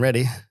not being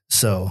ready.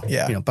 So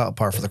Yeah. about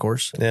par for the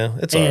course. yeah,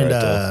 it's all right. And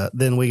though.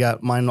 then we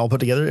got mine all put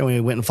together, and we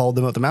went and followed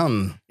them up the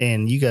mountain.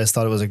 And you guys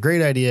thought it was a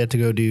great idea to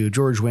go do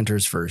George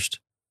Winters first.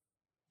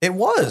 It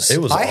was.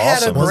 It was I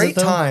had a awesome. Was it great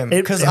though? time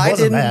It because wasn't I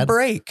didn't bad.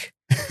 break.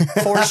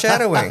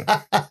 Foreshadowing.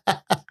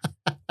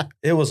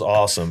 It was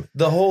awesome.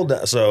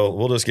 So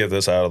we'll just get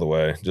this out of the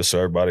way, just so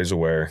everybody's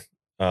aware.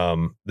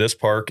 This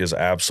park is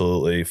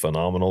absolutely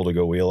phenomenal to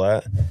go wheel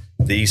at.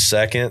 The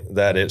second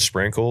that it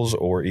sprinkles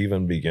or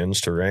even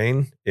begins to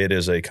rain, it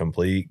is a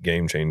complete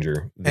game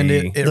changer. And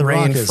it The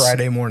rock rained is-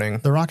 Friday morning.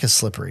 The rock is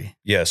slippery.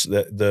 Yes,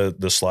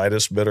 the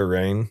slightest bit of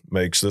rain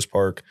makes this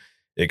park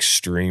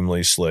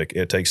extremely slick.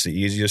 It takes the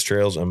easiest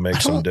trails and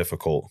makes them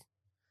difficult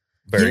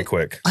very You-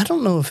 quick. I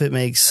don't know if it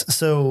makes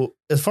so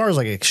as far as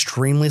like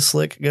extremely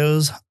slick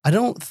goes. I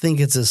don't think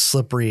it's as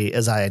slippery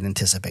as I had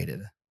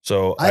anticipated.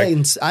 So I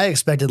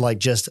expected like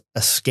just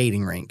a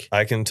skating rink.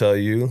 I can tell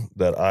you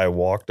that I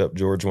walked up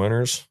George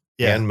Winters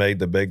Yeah. and made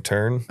the big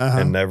turn Uh-huh.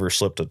 and never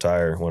slipped a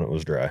tire when it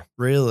was dry.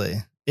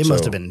 Really, it must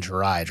So- have been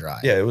dry.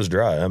 Yeah, it was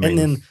dry. I mean,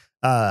 and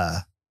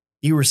then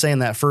you were saying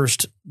that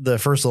the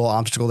first little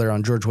obstacle there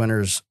on George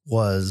Winters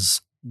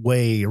was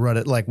way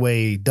rutted, like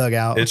way dug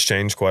out. It's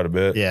changed quite a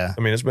bit. Yeah.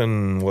 I mean, it's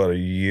been what, a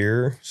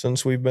year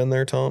since we've been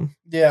there, Tom?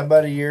 Yeah,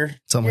 about a year,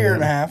 Something year like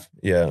and a that. half.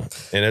 Yeah,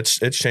 and it's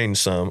changed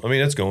some. I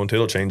mean, it's going to.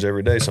 It'll change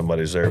every day.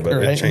 Somebody's there, but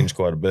Right. it changed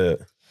quite a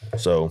bit.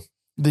 So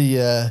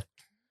The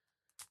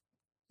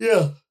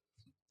yeah,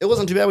 it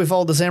wasn't too bad. We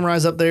followed the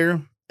samurais up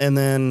there, and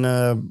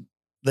then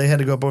they had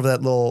to go up over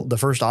the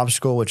first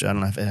obstacle, which I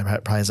don't know if it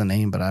probably has a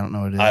name, but I don't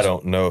know what it is. I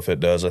don't know if it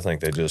does. I think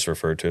they just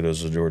refer to it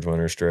as the George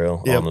Winters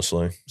Trail. Yep.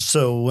 Honestly,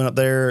 So went up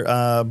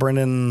there.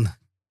 Brendan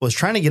was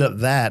trying to get up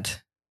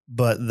that,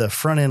 but the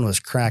front end was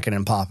cracking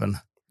and popping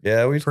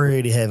yeah. We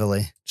pretty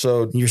heavily.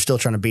 so You're still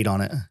trying to beat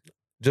on it.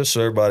 just so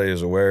everybody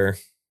is aware,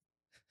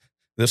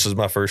 this is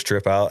my first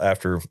trip out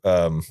after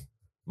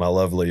my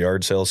lovely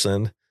yard sale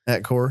send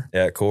At core.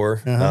 at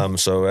Core. Uh-huh.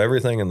 So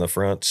everything in the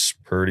front's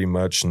pretty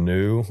much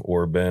new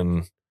or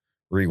been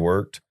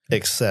reworked,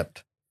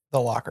 Except. The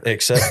locker.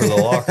 except for the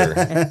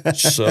locker.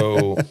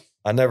 So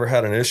I never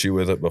had an issue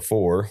with it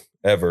before,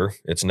 ever.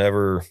 It's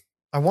never,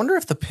 I wonder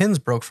if the pins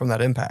broke from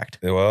that impact.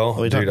 well,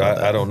 We talked dude, about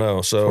that. I don't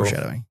know. So,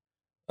 Foreshadowing.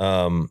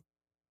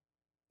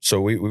 so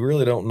we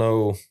really don't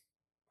know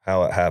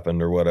how it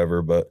happened or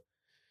whatever, but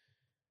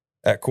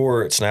at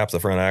Core, it snapped the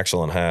front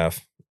axle in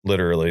half.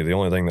 Literally, the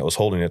only thing that was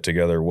holding it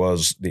together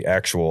was the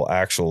actual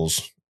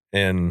axles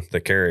in the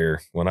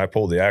carrier. When I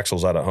pulled the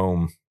axles out at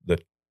home, the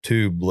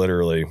tube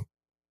literally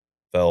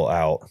fell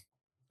out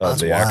of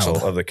That's the axle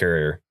wild. of the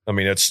carrier. I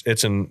mean,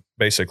 it's in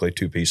basically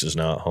two pieces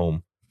now at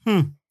home. Hmm.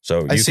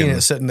 So I you seen can,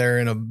 it sitting there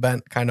in a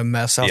bent kind of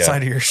mess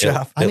outside of your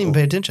shop. I didn't even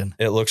pay attention.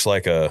 it looks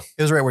like a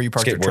It was right where you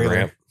parked your skateboard trailer.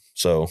 ramp.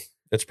 So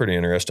it's pretty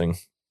interesting.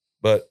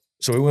 But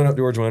so we went up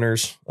George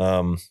Winters.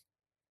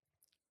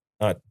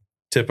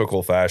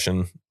 Typical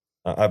fashion.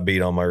 I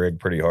beat on my rig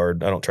pretty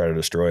hard. I don't try to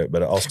destroy it,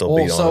 but I'll still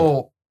Well, beat on it.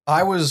 so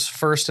I was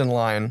first in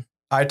line.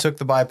 I took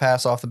the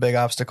bypass off the big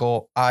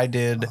obstacle. I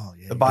did Oh,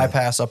 yeah, the you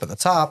bypass up at the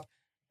top.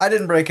 I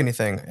didn't break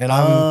anything, and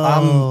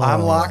Oh.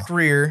 I'm locked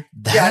rear.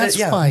 That's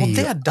why. Well,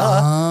 you,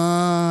 duh.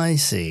 I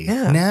see.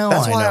 Yeah, Now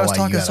that's I why know I was you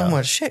talking so gotta-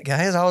 much shit,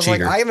 guys. I was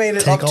Cheater. like, I made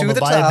it Take up all to the the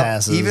top,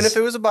 bypasses. even if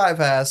it was a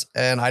bypass,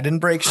 and I didn't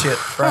break shit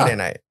Friday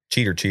night.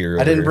 Cheater.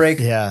 I didn't over break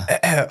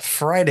Yeah.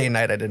 Friday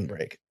night. I didn't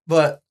break,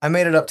 but I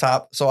made it up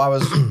top. So I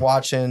was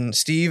watching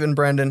Steve and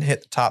Brendan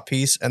hit the top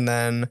piece, and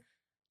then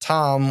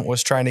Tom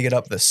was trying to get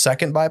up the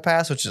second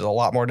bypass, which is a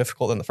lot more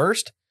difficult than the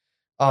first.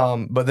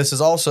 But this is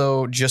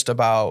also just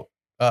about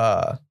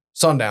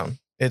sundown.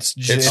 It's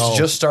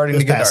just starting It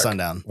was to get past dark.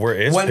 sundown. Where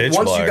it's pitch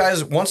Once black. you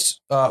guys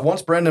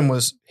once Brendan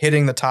was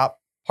hitting the top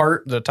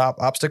part, the top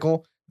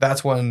obstacle,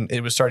 that's when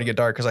it was starting to get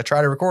dark because I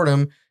tried to record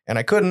him and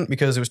I couldn't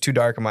because it was too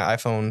dark and my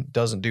iPhone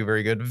doesn't do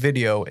very good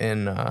video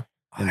in the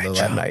at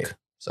light. night.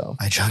 So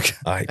I chunk.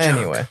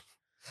 anyway,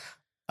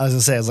 I was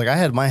gonna say, I was like, I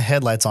had my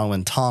headlights on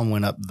when Tom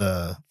went up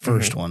the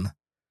first one,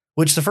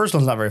 which the first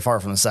one's not very far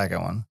from the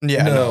second one.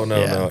 yeah, no.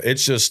 Yeah.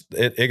 It's just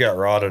it got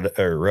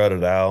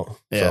rutted out. So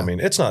Yeah. I mean,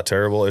 it's not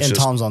terrible. It's And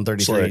just Tom's on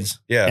 33s slick.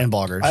 Yeah. and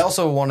bloggers. I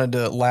also wanted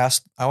to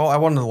last. I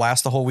wanted to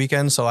last the whole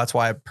weekend, so that's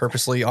why I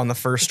purposely on the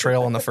first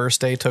trail on the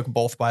first day took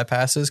both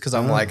bypasses because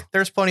I'm Oh. like,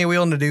 there's plenty of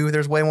wheeling to do.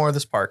 There's way more of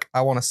this park.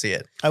 I want to see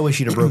it. I wish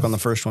you'd have broke on the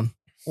first one.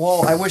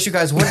 Well, I wish you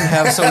guys wouldn't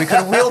have, so we could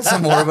have wheeled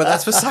some more. But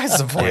that's besides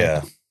the point.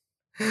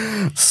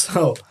 Yeah.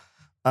 So,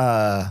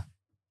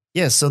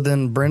 yeah. So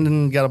then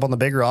Brendan got up on the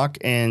big rock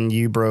and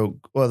you broke.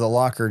 Well, the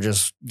locker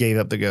just gave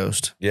up the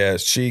ghost. Yeah.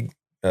 She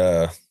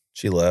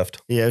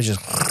left. Yeah, it was just.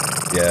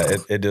 Yeah.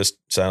 It just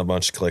sounded a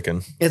bunch of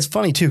clicking. It's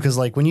funny too because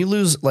like when you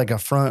lose like a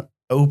front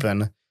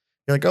open,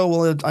 you're like, oh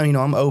well,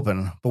 I'm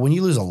open. But when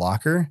you lose a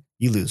locker,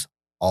 you lose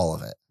all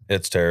of it.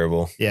 It's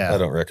terrible. Yeah. I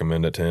don't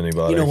recommend it to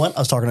anybody. You know what? I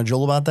was talking to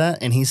Joel about that,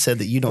 and he said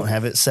that you don't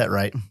have it set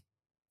right.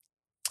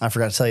 I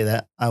forgot to tell you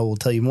that. I will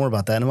tell you more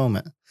about that in a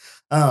moment.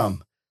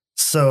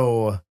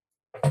 So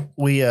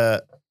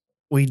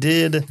we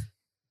did.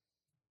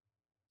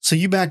 So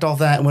you backed off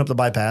that and went up the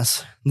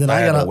bypass. Then I I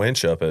had got to up.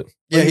 winch up it.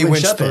 Yeah, Oh, you he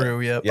winched went up it.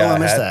 through. Yep. Yeah, I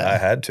missed that. I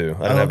had to. I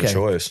didn't have a Okay.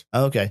 choice.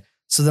 Okay.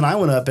 So then I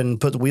went up and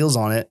put the wheels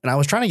on it, and I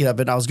was trying to get up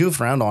it. And I was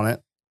goofing around on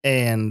it,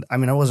 and I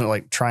mean, I wasn't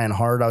like trying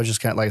hard. I was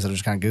just kind of, like I said,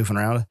 just kind of goofing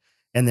around.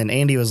 And then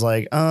Andy was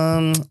like,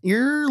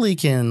 "You're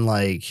leaking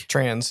like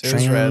Trans. It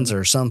was red. trans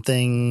or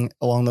something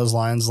along those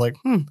lines." Like,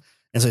 And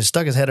so he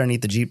stuck his head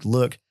underneath the Jeep to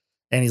look,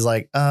 and he's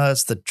like,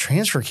 "It's the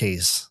transfer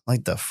case,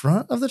 like the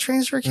front of the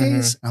transfer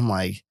case." I'm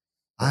like,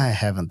 I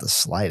haven't the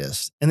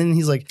slightest. And then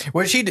he's like,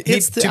 Which he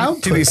It's the to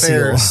output be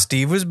fair, seal.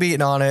 Steve was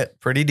beating on it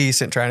pretty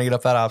decent trying to get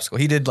up that obstacle.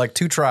 He did like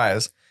 2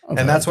 tries. okay,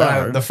 And that's when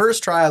hard. the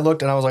first try I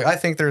looked and I was like, I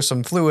think there's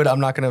some fluid. I'm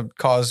not going to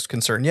cause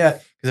concern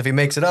yet because if he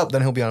makes it up,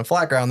 then he'll be on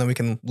flat ground. Then we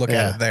can look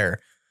Yeah. at it there.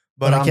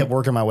 But I I'm- kept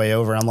working my way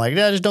over. I'm like,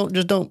 yeah, just don't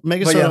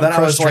make it. But so yeah, don't then I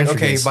crush was the like, transfer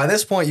okay, case. by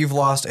this point you've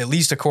lost at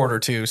least a quarter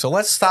too. So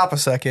let's stop a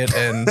second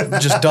and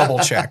just double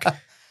check.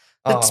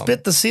 Then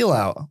spit the seal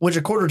out, which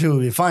a quarter two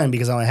would be fine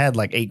because I only had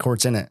like 8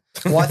 quarts in it.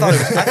 Well, I thought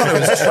it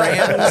was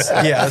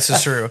trans. Yeah, this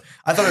is true.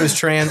 I thought it was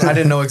trans. I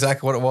didn't know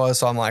exactly what it was,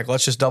 so I'm like,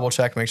 let's just double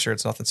check, make sure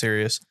it's nothing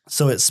serious.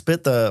 So it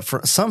spit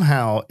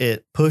somehow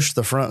it pushed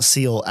the front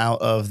seal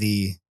out of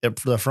the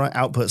front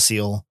output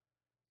seal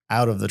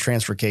out of the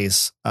transfer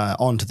case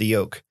onto the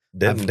yoke.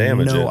 Didn't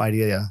damage no it.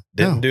 idea.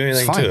 Didn't No, do it's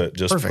anything fine. to it.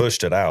 Just Perfect.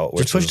 pushed it out.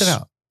 Just pushed it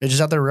out. It's just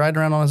out there riding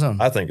around on its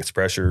own. I think it's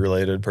pressure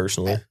related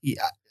personally.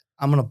 Yeah,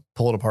 I'm gonna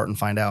pull it apart and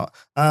find out.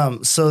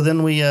 So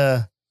then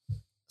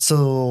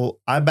so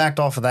I backed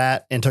off of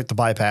that and took the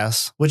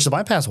bypass, which the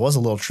bypass was a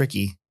little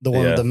tricky. The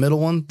one, Yeah. the middle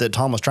one that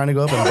Tom was trying to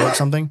go up and broke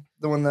something.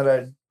 The one that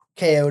I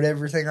KO'd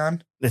everything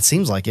on. It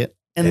seems like it.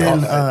 And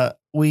Yeah.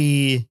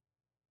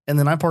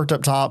 then I parked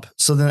up top.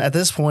 So then at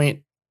this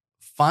point,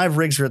 5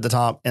 rigs are at the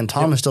top, and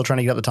Tom is still trying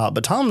to get up the top.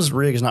 But Tom's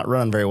rig is not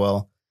running very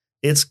well.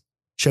 It's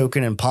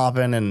choking and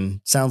popping and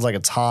sounds like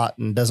it's hot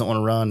and doesn't want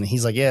to run. And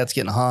he's like, yeah, it's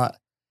getting hot.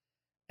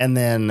 And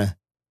then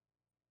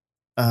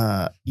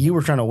you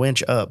were trying to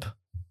winch up.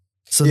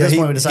 So Yeah, this he-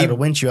 point we decided he- to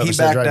winch you up. He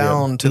instead of backed drive you up.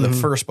 down to the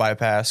Mhm. first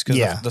bypass because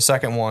Yeah. the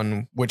second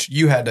one, which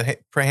you had to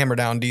hammer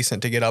down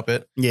decent to get up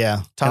it. Yeah.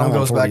 And Tom I'm on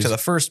goes back to 40s. the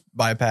first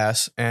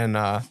bypass and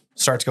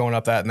starts going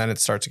up that, and then it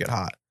starts to get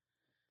hot.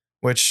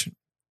 Which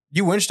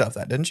you winched up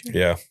that, didn't you?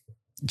 Yeah.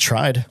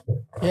 Tried.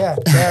 Yeah.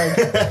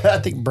 I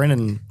think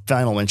Brendan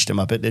final winched him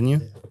up it, didn't you?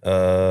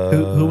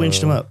 Who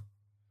winched him up?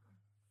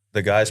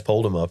 The guys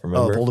pulled him up, Oh,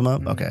 remember? pulled him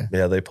up? Okay.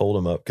 Yeah, they pulled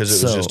him up because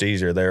it was So- just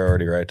easier. They're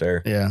already right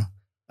there. Yeah.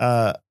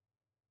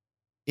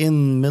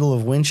 In the middle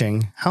of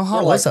winching, how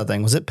hot We're was like- that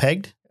thing? Was it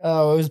pegged?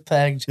 Oh, it was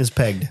pegged. It was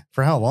pegged.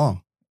 For how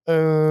long?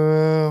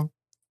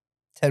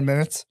 10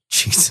 minutes.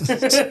 Jesus.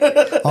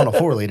 On a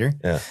 4-liter.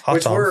 Yeah. Hot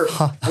Which Tom. we're-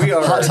 Hot, We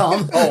are- hot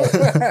Tom.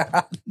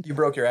 Oh. You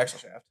broke your axle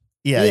shaft.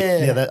 Yeah,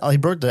 Yeah. he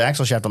broke the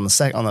axle shaft on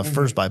the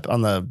first bypass,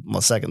 on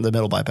the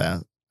middle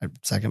bypass,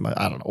 second,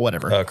 I don't know,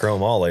 whatever.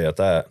 Chrome Ollie at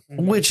that.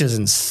 Which is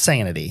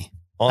insanity.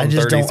 On I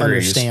just 33s. don't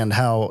understand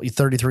how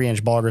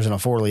 33-inch boggers in a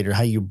 4-liter,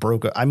 how you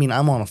broke it. I mean,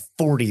 I'm on a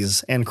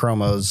 40s and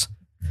chromos,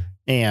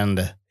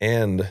 and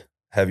And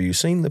have you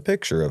seen the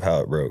picture of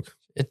how it broke?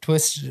 It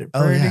twisted it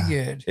Oh, pretty yeah.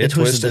 good. it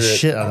twisted the it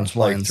shit out of its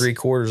like splines.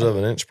 3/4 of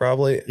an inch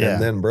probably, Yeah.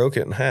 and then broke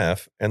it in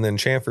half, and then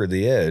chamfered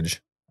the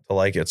edge to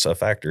like it's a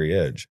factory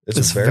edge.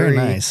 It's very, very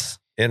nice.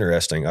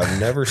 interesting. I've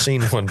never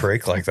seen one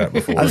break like that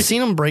before. I've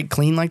seen them break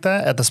clean like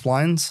that at the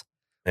splines,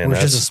 and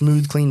which is a that's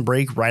smooth, clean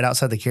break right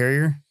outside the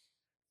carrier.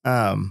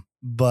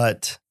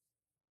 But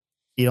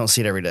you don't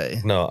see it every day.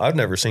 no, I've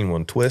never seen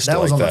one twist That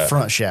was like on that. the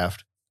front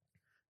shaft.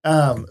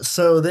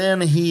 So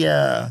then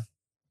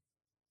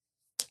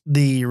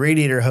the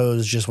radiator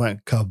hose just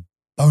went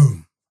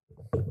kaboom,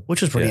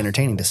 which was pretty Yeah.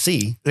 entertaining to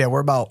see. Yeah, we're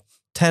about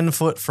 10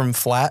 foot from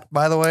flat,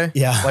 by the way.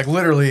 Yeah. Like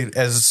literally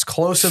as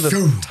close to the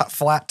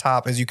flat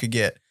top as you could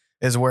get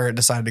is where it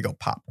decided to go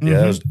pop.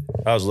 Yeah,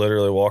 I was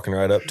literally walking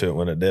right up to it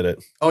when it did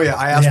it. Oh yeah,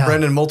 I asked Yeah.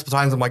 Brendan multiple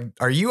times. I'm like,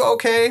 "Are you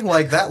okay?"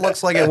 Like that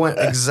looks like it went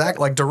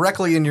like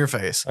directly in your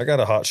face. I got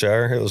a hot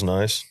shower. It was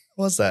nice.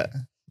 What's that?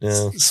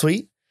 Yeah,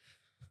 Sweet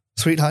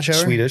hot shower?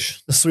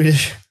 Swedish. The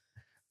Swedish.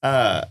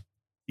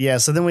 Yeah.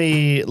 So then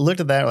we looked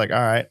at that. Like, all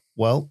right,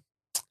 well,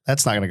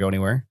 that's not going to go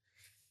anywhere.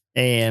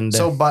 And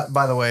So,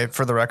 by the way,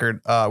 for the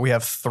record, we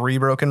have 3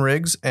 broken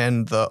rigs,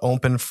 and the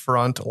open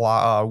front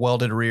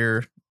welded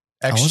rear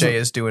wasn't- XJ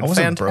is doing I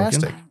wasn't broken.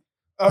 fantastic.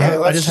 Okay, Yeah, I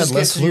let's just just had get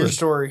less to your fluid.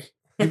 story.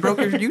 You broke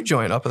your U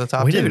joint up at the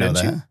top. we too, didn't know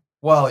didn't that. you?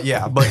 Well,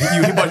 yeah, but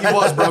he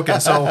was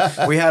broken. So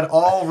we had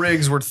all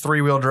rigs were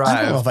 3-wheel I don't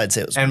know drive, if I'd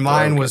say it was. and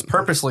mine broken. was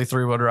purposely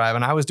 3-wheel drive,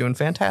 and I was doing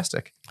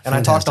fantastic. And I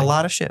talked a Fantastic.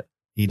 lot of shit.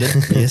 He did.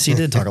 Yes, he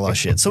did talk a lot of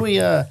shit. So we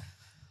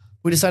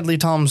decided to leave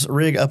Tom's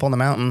rig up on the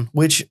mountain,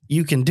 which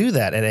you can do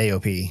that at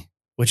AOP,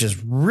 which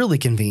is really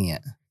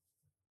convenient.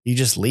 You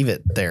just leave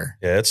it there.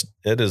 Yeah,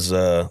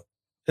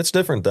 it's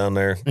different down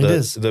there. It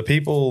is. The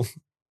people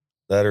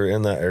that are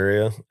in that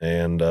area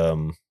and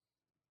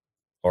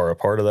are a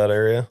part of that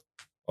area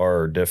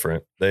are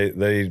different.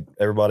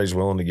 Everybody's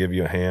willing to give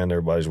you a hand.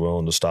 Everybody's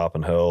willing to stop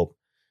and help.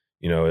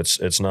 You know,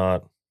 it's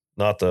not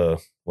the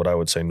what I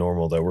would say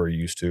normal that we're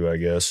used to, I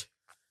guess,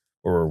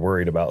 or we're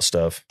worried about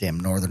stuff. Damn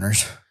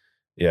Northerners.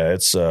 Yeah,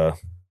 it's Yeah.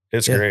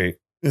 great.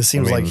 It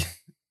seems I mean-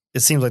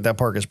 like that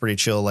park is pretty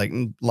chill. Like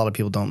a lot of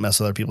people don't mess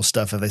with other people's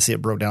stuff. If they see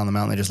it broke down on the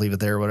mountain, they just leave it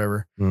there or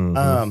whatever.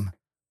 Mhm.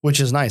 Which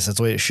is nice. That's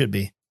the way it should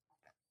be.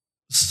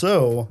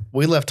 So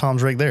we left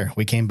Tom's rig there.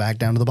 We came back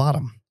down to the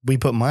bottom. We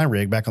put my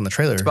rig back on the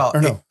trailer. It's about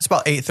Or no, it's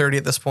about 8:30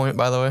 at this point.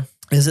 By the way,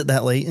 is it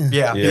that late?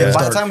 yeah. Yeah.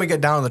 By the time we get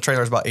down to the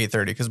trailer, it's about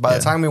 8:30. Because by Yeah.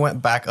 the time we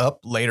went back up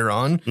later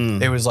on,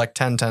 Mm. it was like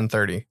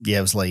 10:30. Yeah,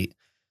 it was late.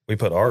 We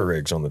put our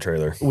rigs on the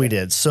trailer. We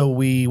did. So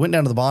we went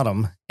down to the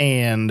bottom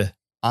and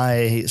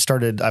I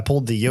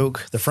pulled the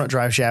yoke, the front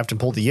drive shaft, and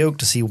pulled the yoke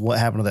to see what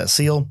happened to that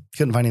seal.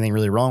 Couldn't find anything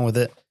really wrong with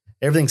it.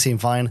 Everything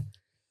seemed fine.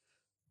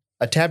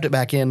 I tapped it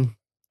back in.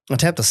 I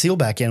tapped the seal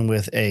back in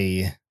with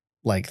a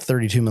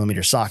 32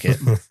 millimeter socket.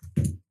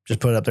 Just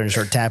put it up there and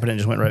started tapping it and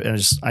just went right. And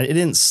it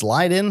didn't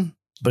slide in,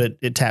 but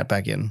it tapped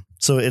back in.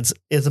 So it's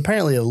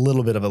apparently a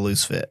little bit of a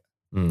loose fit.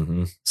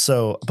 Mm-hmm.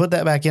 So I put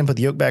that back in, put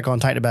the yoke back on,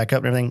 tighten it back up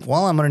and everything.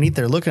 While I'm underneath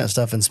there looking at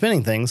stuff and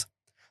spinning things,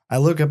 I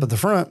look up at the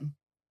front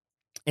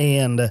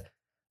and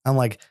I'm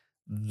like,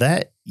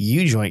 that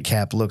U-joint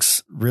cap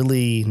looks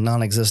really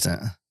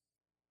non-existent.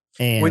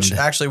 And Which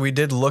actually we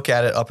did look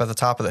at it up at the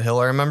top of the hill,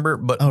 I remember,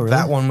 but Oh, really?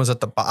 that one was at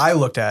the I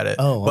looked at it,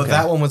 Oh, but okay.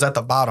 that one was at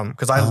the bottom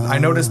because I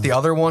noticed the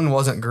other one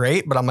wasn't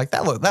great, but I'm like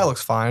that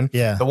looks fine.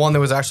 yeah. The one that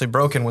was actually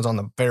broken was on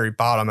the very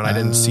bottom, and I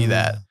didn't see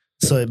that.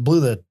 So it blew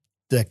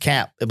the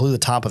cap. It blew the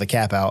top of the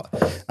cap out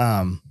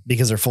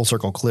because they're full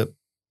circle clip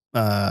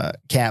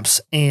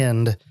caps,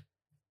 and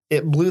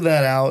it blew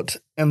that out,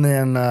 and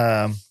then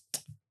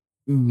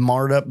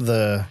marred up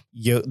the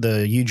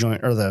U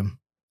joint or the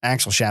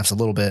axle shafts a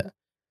little bit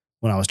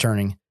when I was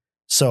turning.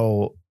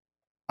 So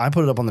I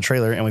put it up on the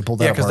trailer and we pulled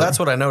that Yeah, because apart. that's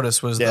what I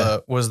noticed was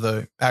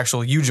the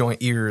actual U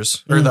joint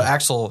ears or the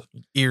axle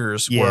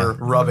ears were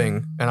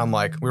rubbing, and I'm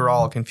like, we were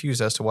all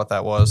confused as to what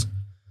that was.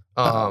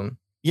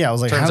 Yeah, I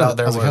was like, Turns how out did-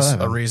 there I like, how did was that a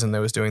happen? reason they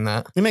was doing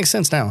that. It makes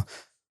sense now.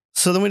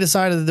 So then we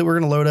decided that we're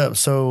going to load up.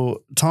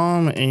 So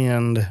Tom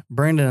and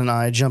Brandon and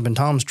I jump in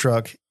Tom's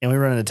truck and we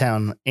run into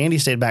town. Andy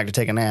stayed back to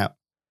take a nap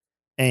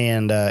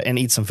and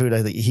eat some food.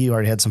 I think he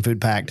already had some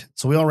food packed.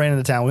 So we all ran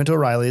into town, went to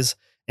O'Reilly's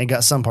and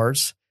got some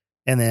parts.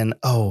 And then,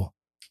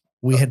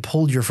 we had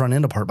pulled your front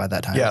end apart by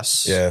that time.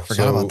 Yes. Yeah.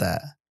 Forgot about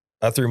that.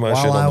 I threw my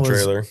shit on the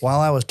trailer. While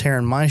I was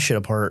tearing my shit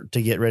apart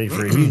to get ready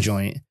for a U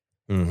joint,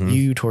 Mhm.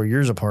 you tore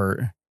yours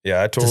apart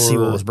Yeah, I to see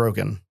what tore was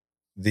broken.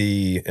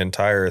 the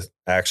entire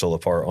axle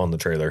apart on the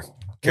trailer.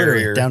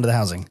 Literally, Carrier. down to the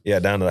housing. Yeah,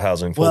 down to the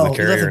housing. Pulled Well, the you left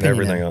carrier the and pinion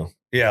everything in. out.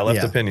 Yeah, I left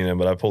Yeah. the pinion in,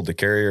 but I pulled the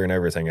carrier and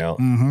everything out,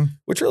 Mm-hmm.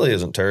 which really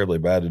isn't terribly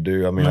bad to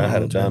do. I mean, No, I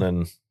had it it's done good.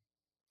 in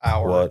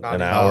Hour, What, not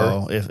an even- hour?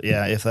 Oh, if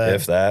that.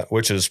 if that,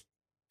 which is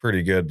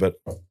pretty good, but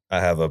I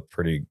have a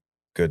pretty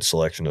good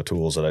selection of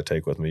tools that I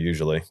take with me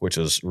usually, which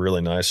is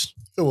really nice.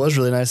 It was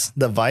really nice.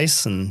 The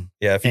vise and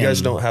Yeah, if you guys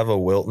And- don't have a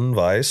Wilton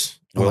vise,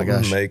 Oh my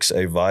Wilton gosh. makes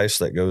a vise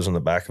that goes in the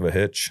back of a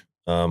hitch,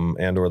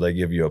 and or they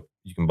give you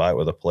you can buy it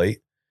with a plate,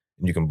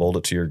 and you can bolt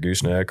it to your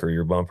gooseneck or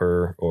your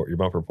bumper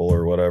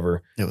puller or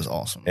whatever, it was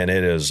awesome. and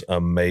it is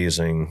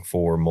amazing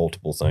for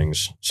multiple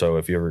things. So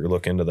if you ever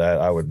look into that,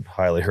 I would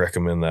highly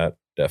recommend that,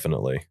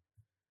 definitely.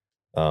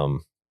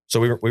 So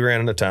we ran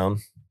into town,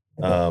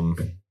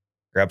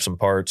 grabbed some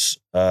parts.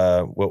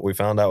 What we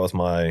found out with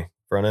my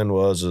front end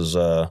is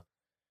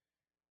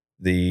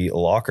the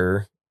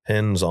locker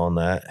pins on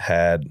that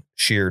had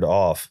sheared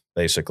off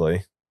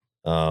basically.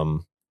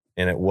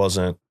 And it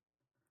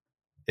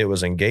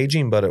was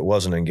engaging, but it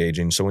wasn't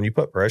engaging. So when you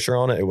put pressure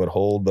on it, it would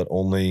hold, but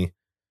only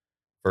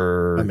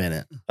for A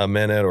minute. a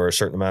minute or a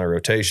certain amount of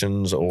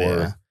rotations or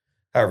Yeah.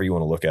 however you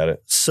want to look at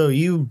it. So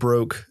you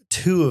broke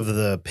 2 of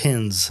the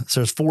pins.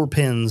 So there's 4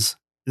 pins.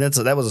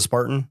 That was a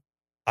Spartan.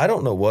 I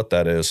don't know what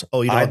that is.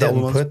 Oh, you know I what that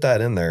didn't one was? put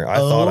that in there. I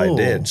thought I Oh.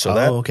 did. So Oh,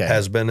 that okay.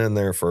 has been in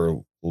there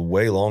for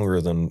way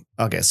longer than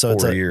Okay, so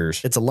 4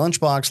 years. it's a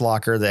lunchbox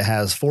locker that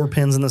has 4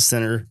 pins in the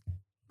center.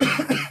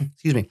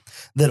 Excuse me,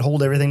 that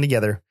hold everything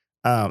together.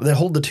 That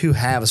hold the 2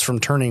 halves from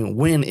turning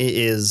when it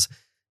is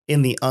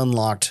in the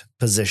unlocked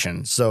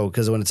position. So,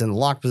 because when it's in the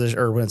locked position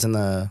or when it's in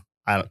the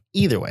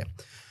either way,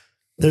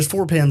 there's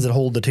 4 pins that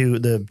hold the two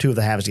of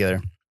the halves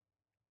together,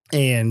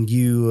 and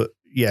you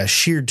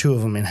sheared 2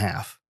 of them in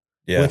half.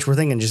 Yeah. Which we're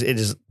thinking it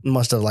just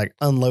must have like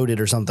unloaded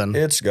or something.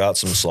 It's got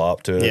some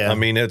slop to it. Yeah. I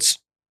mean, that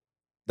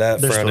They're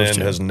front supposed end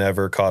to. has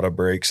never caught a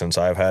break since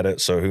I've had it.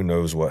 So who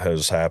knows what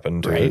has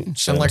happened to Right. it And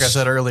since. And like I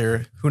said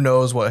earlier, who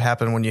knows what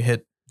happened when you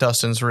hit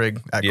Dustin's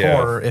rig at Yeah.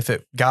 core? If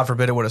it, God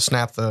forbid, it would have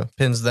snapped the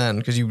pins then,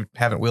 because you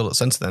haven't wheeled it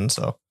since then.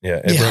 So yeah,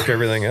 it Yeah. broke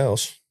everything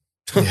else.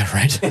 Yeah,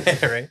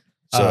 right. right.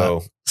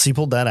 So So you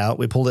pulled that out.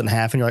 We pulled it in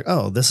half, and you're like,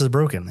 "Oh, this is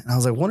broken." And I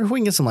was like, "Wonder if we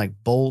can get some like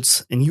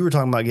bolts." And you were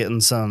talking about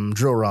getting some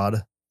drill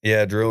rod.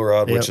 yeah, drill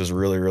rod, Yep. which is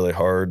really, really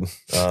hard.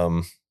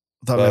 Thought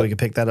But- maybe we could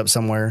pick that up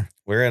somewhere.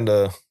 We're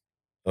into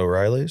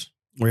O'Reilly's.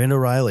 We're into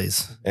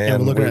O'Reilly's, and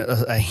And we're looking we-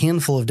 at a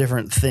handful of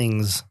different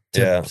things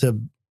Yeah.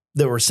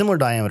 that were similar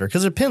diameter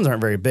because their pins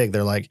aren't very big.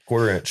 They're like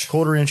 1/4 inch.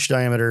 1/4 inch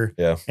diameter.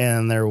 Yeah.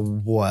 And they're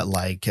what,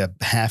 like a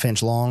 1/2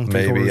 inch long,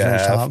 Maybe 3/4 a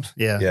inch half. tops.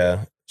 Yeah.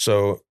 Yeah.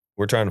 So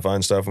we're trying to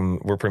find stuff, and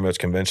we're pretty much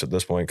convinced at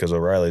this point because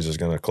O'Reilly's is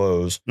going to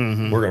close.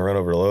 Mhm. We're going to run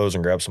over to Lowe's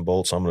and grab some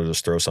bolts. I'm going to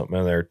just throw something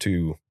in there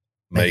to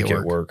make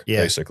it work, Yeah.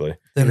 basically.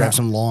 They Then, grab I,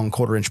 some long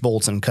 1/4 inch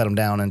bolts and cut them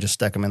down and just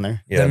stick them in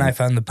there. Yeah. then I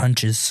found the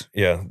punches.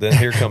 Yeah. Then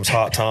here comes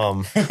Hot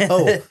Tom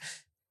Oh,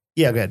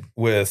 yeah, good.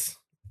 with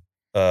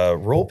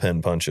roll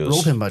pin punches.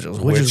 Roll pin budgets,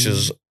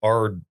 which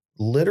are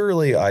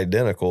literally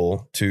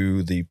identical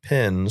to the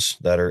pins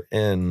that are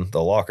in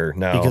the locker.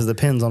 Now, because the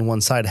pins on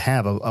one side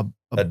have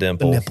a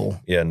dimple. nipple.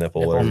 Yeah,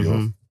 nipple, whatever you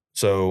want. Mhm.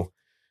 So,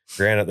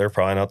 granted, they're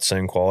probably not the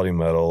same quality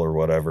metal or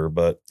whatever,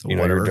 but you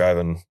know, Whatever. you're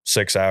driving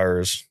 6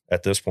 hours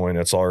at this point.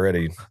 It's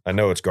already, I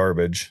know it's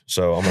garbage.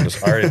 So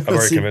I've already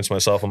Let's see- convinced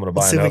myself I'm going to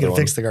buy Let's see if we another can one.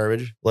 fix the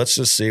garbage. Let's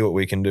just see what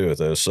we can do with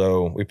this.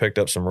 So we picked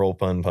up some roll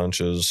pin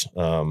punches.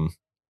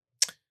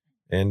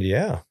 And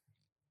yeah,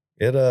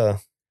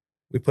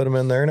 we put them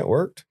in there and it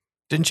worked.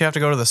 Didn't you have to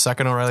go to the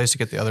second O'Reilly's to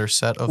get the other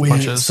set of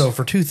punches? So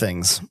for 2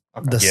 things,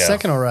 Okay. the Yeah.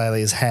 second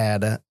O'Reilly's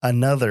had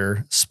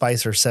another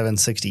Spicer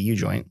 760 U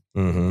joint,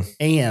 Mm-hmm.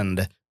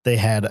 and they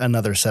had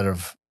another set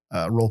of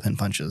roll pin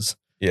punches.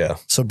 Yeah.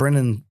 So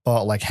Brendan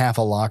bought like half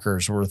a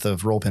locker's worth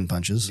of roll pin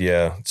punches.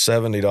 Yeah.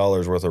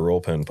 $70 worth of roll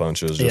pin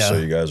punches, just so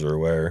Yeah. you guys are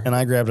aware. And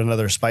I grabbed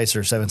another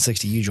Spicer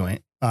 760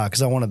 U-joint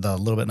because I wanted the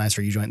little bit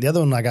nicer U-joint. The other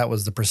one I got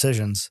was the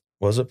Precisions.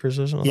 Was it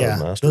Precision? I thought it Yeah,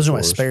 was Master those are my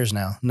Force. spares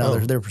now. No, Oh,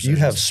 they're Precisions.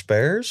 You have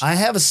spares? I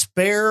have a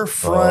spare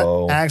front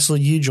Oh. axle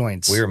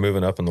U-joints. We are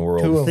moving up in the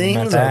world. Two of them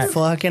Things at are that.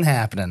 fucking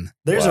happening.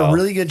 There's Wow. a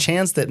really good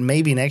chance that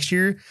maybe next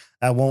year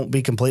I won't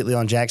be completely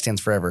on jack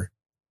stands forever.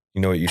 You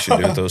know what you should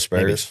do with those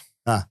Maybe. spares?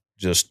 Huh.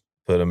 Just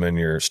put them in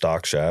your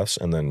stock shafts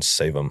and then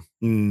save them.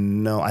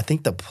 No, I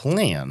think the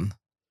plan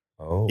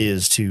Oh.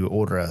 is to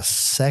order a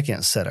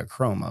second set of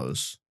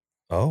chromos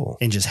Oh.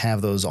 and just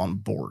have those on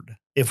board.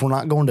 If we're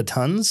not going to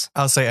tons,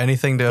 I'll say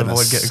anything to In a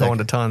avoid going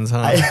to tons,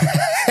 huh?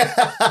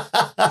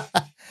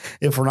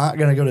 if we're not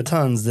going to go to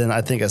tons, then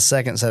I think a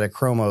second set of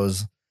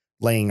chromos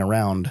laying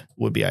around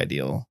would be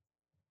ideal.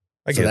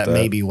 I So get that that.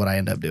 may be what I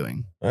end up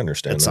doing I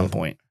understand at some that.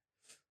 point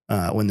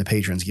when the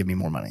patrons give me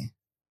more money.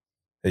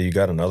 Hey, you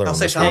got another I'll one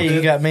say this Tom week. Hey,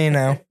 you got me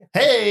now.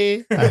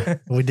 Hey,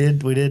 we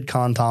did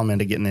con Tom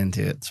into getting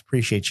into it. So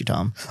appreciate you,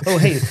 Tom. Oh,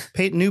 hey,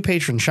 new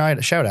patron shout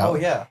out. Oh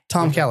yeah,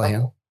 Tom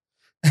Callahan.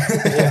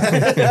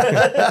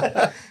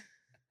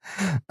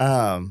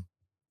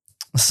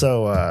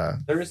 So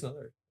There is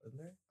another. Isn't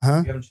there? huh?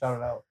 You haven't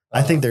shouted out.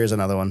 I think there is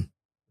another one.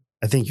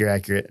 I think you're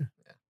accurate.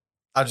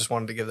 I just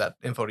wanted to give that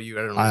info to you.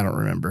 I don't know. I don't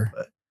remember.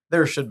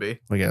 There should be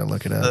We gotta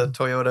look it up. the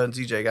Toyota and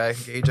ZJ guy,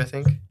 Gage. I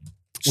think.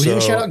 We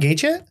didn't So- shout out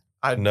Gage yet?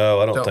 I No,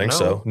 I don't Don't think know.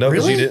 so. No,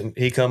 because Really? you didn't.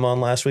 He come on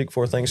last week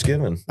for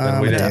Thanksgiving,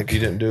 and we I'm a didn't. dick. You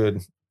didn't do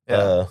it.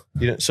 Yeah.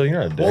 You didn't. So you're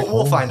not a dick. we'll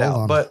Hold- find hold out.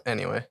 on. But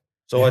anyway,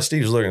 so while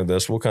Steve's looking at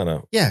this, we'll kind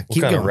of Yeah,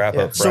 keep going. wrap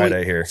Yeah. up So we-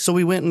 Friday here. So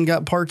we went and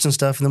got parts and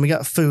stuff, and then we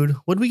got food.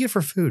 What did we get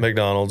for food?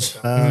 McDonald's.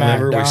 Uh,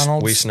 Remember,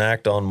 McDonald's. we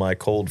snacked on my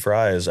cold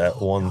fries at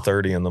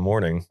 1:30 in the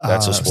morning.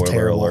 That's a that was spoiler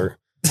terrible. alert.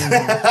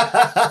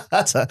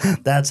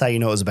 that's how you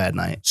know it was a bad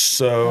night.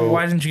 So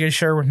Why didn't you get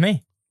share with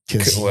me?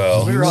 'Cause-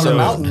 well, We were on so, the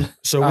mountain.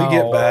 So we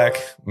get Oh. back.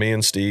 Me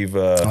and Steve.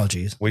 oh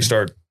geez, We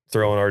start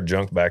throwing our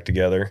junk back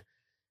together,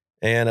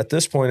 and at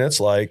this point, it's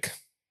like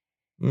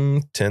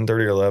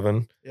 10:30 or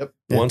 11. Yep.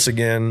 Once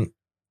again,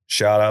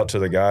 shout out to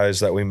the guys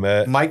that we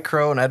met. Mike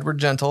Crow and Edward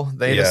Gentle,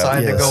 they Yeah.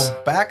 decided Yes. to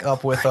go back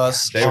up with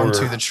us They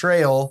onto were- the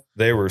trail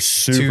They were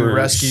super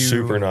rescue-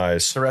 super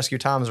nice to rescue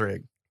Tom's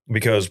rig.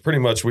 because pretty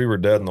much we were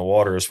dead in the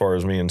water as far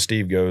as me and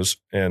Steve goes,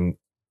 and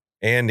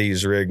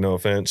Andy's rig, no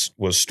offense,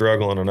 was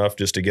struggling enough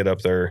just to get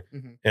up there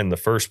Mhm. in the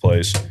first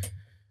place.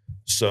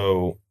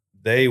 So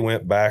they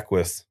went back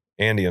with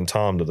Andy and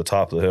Tom to the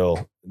top of the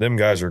hill. Them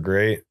guys are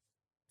great,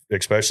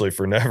 especially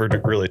for never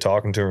really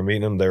talking to them or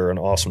meeting them. They were an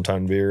awesome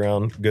time to be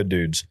around. Good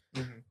dudes.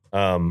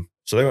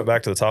 So they went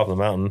back to the top of the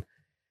mountain,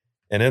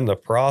 and in the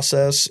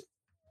process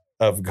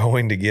of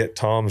going to get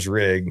Tom's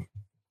rig,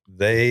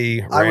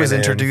 they I was ran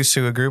in- introduced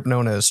to a group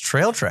known as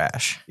Trail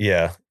Trash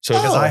Yeah. So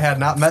because Oh. I had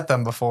not met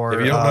them before. if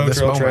you don't know this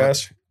Trail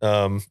moment.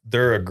 Trash,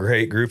 they're a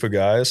great group of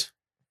guys,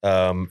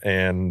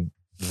 and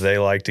they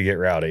like to get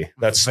rowdy.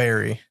 That's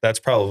very.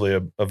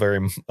 probably a very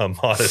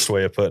modest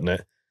way of putting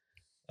it.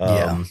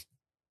 Yeah.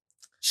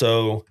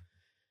 So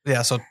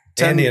Yeah. So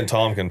Andy and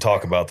Tom can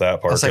talk about that I'll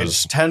part say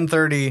because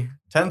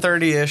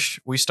 10:30 ish.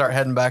 We start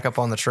heading back up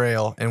on the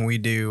trail, and we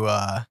do.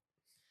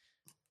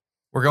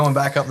 We're going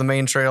back up the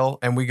main trail,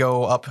 and we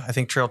go up. I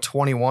think trail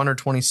 21 or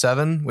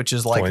 27, which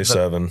is like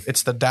 27.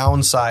 it's the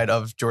downside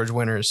of George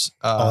Winters.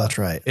 oh that's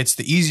right. It's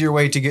the easier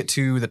way to get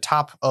to the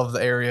top of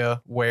the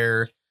area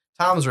where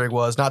Tom's rig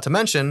was. Not to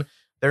mention,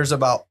 there's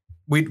about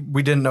we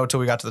didn't know till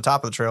we got to the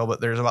top of the trail,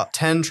 but there's about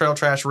 10 Trail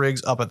Trash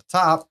rigs up at the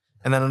top,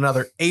 and then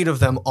another 8 of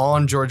them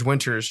on George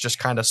Winters, just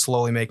kind of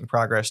slowly making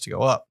progress to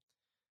go up.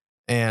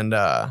 And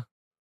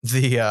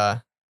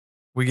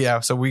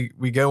so we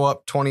go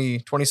up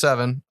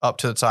 27 up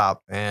to the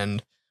top,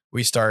 and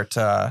we start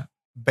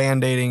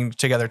band-aiding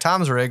together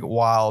Tom's rig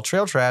while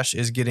Trail Trash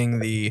is getting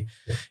the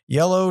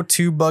yellow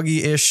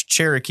 2-buggy-ish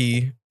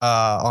Cherokee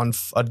on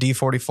a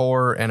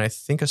D44 and I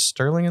think a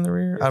Sterling in the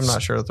rear. I'm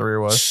not sure what the rear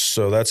was.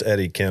 So that's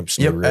Eddie Kemp's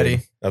new Yep, rig.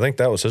 Eddie. I think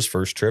that was his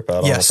first trip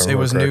out. Yes, I don't know it if I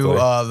was remember new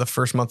correctly. the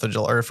first month of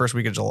July or first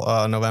week of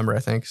July, November, I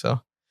think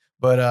so.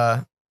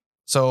 But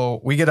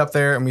so we get up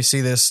there and we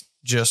see this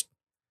just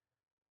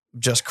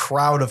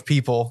crowd of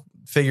people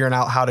figuring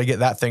out how to get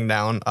that thing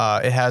down.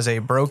 It has a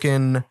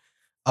broken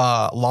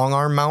long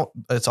arm mount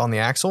that's on the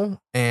axle,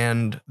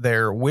 and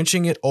they're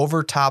winching it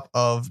over top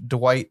of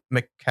Dwight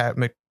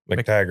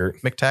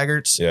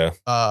McTaggart's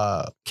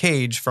Yeah.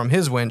 cage from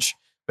his winch,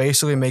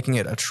 basically making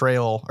it a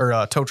trail or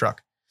a tow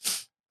truck.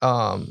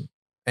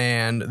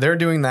 And they're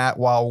doing that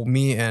while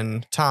me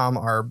and Tom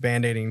are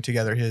band-aiding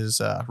together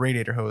his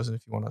radiator hose. And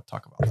if you want to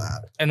talk about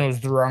that. And it was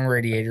the wrong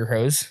radiator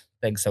hose.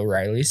 Thanks,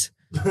 O'Reilly's.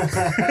 That's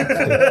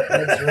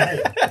right.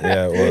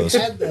 Yeah, it was.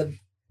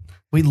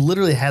 We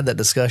literally had that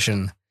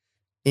discussion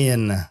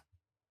in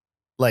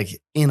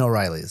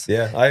O'Reilly's.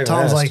 Yeah. I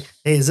Tom's asked. like,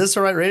 "Hey, is this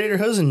the right radiator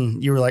hose?"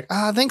 And you were like,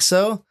 "I think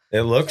so."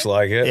 It looks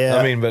like it. Yeah,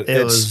 I mean, but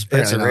it was it's a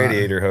apparently not.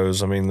 radiator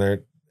hose. I mean,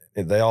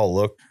 they all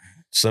look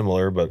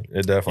similar, but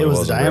it definitely It was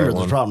the wasn't diameter that was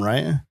one. the problem,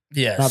 right?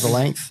 Yes. Not the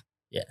length.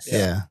 Yes.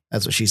 Yeah,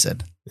 that's what she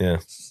said. Yeah.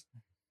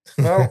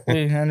 Well,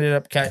 we ended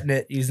up cutting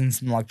it using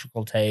some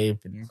electrical tape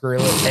and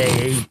Gorilla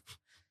tape,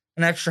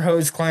 an extra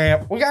hose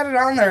clamp. We got it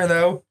on there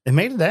though. It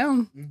made it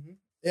down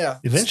Yeah.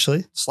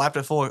 eventually. Slapped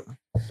it full of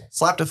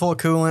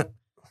coolant.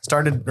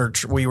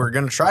 We were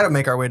going to try to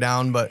make our way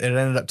down, but it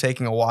ended up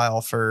taking a while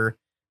for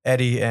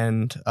Eddie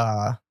and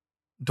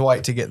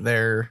Dwight to get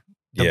their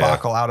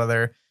debacle out of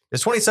there.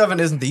 This 27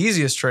 isn't the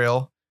easiest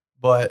trail,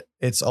 but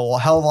it's a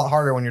hell of a lot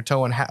harder when you're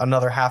towing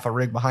another half a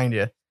rig behind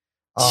you.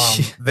 They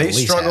At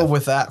least struggled half.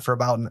 with that for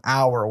about an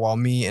hour while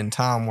me and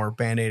Tom were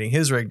band-aiding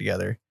his rig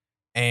together.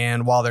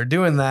 And while they're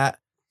doing that,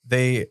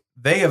 they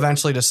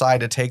eventually decide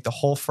to take the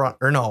whole front,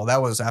 or no,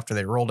 that was after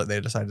they rolled it. They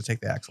decided to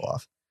take the axle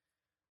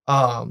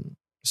off.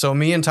 So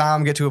me and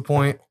Tom get to a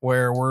point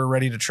where we're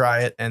ready to try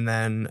it. And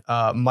then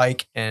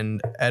Mike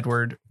and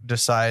Edward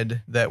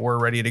decide that we're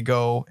ready to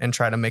go and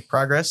try to make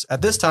progress.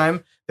 At this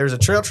time, there's a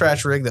trail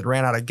trash rig that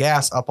ran out of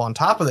gas up on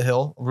top of the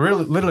hill,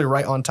 really, literally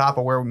right on top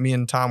of where me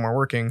and Tom were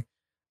working.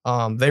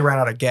 They ran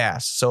out of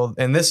gas. So,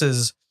 and this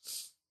is,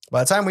 by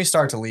the time we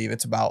start to leave,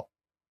 it's about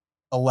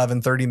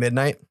 11:30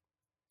 midnight.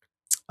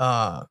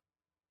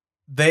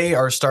 They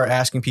start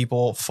asking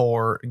people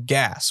for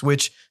gas,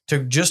 which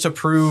to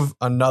prove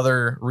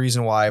another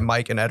reason why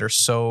Mike and Ed are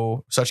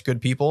such good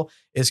people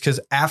is because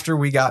after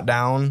we got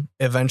down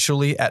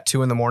eventually at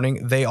 2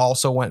 a.m, they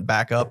also went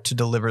back up to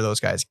deliver those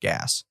guys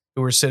gas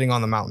who were sitting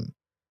on the mountain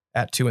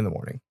at 2 a.m.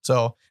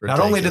 So not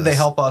only did they Ridiculous.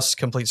 help us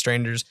complete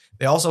strangers,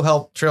 they also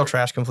help Trail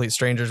Trash complete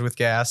strangers with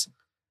gas.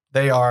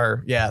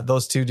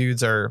 Those two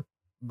dudes are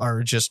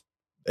just,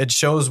 it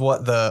shows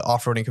what the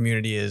off-roading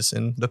community is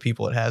and the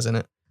people it has in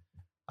it,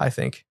 I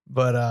think.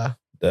 But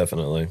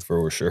Definitely,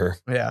 for sure.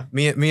 yeah,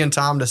 me and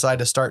Tom decide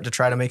to start to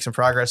try to make some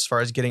progress as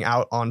far as getting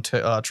out onto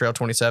Trail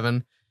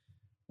 27,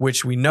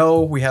 which we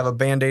know we have a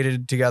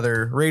band-aided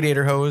together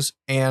radiator hose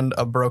and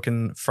a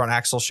broken front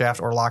axle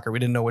shaft or locker. We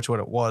didn't know which one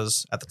it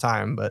was at the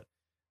time, but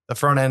the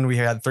front end we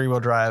had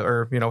three-wheel drive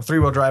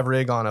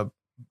rig on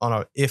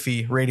a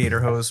iffy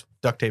radiator hose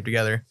duct taped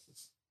together.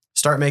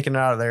 Start making it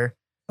out of there.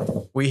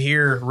 We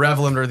hear rev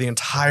limiter the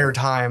entire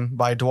time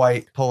by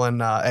Dwight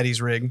pulling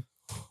Eddie's rig.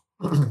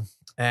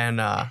 And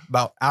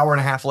about hour and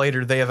a half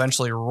later, they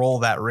eventually roll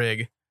that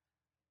rig.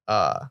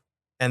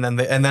 And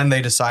then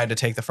they decide to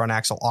take the front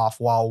axle off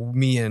while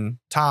me and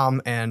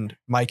Tom and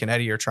Mike and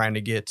Eddie are trying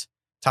to get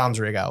Tom's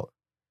rig out.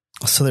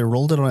 So they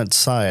rolled it on its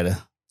side.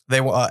 They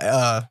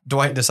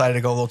Dwight decided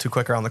to go a little too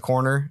quick around the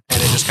corner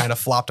and it just kind of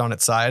flopped on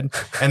its side.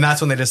 And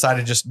that's when they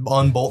decided to just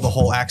unbolt the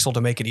whole axle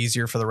to make it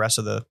easier for the rest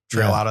of the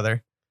trail Yeah. out of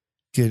there.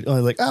 Good.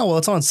 Like, oh well,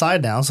 it's on its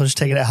side now, so just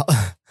take it out.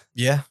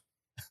 Yeah.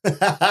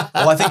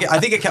 Well, I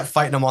think it kept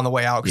fighting them on the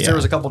way out because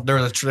Yeah.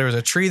 there was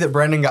a tree that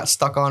Brendan got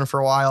stuck on for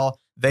a while.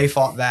 They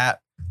fought that.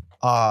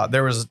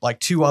 There was like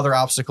two other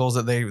obstacles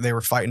that they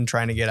were fighting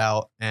trying to get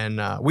out, and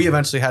we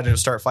eventually had to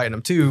start fighting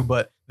them too.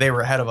 But they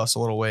were ahead of us a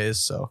little ways,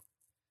 so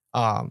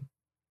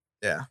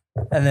yeah.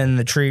 And then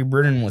the tree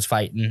Brennan was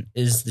fighting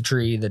is the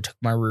tree that took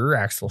my rear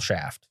axle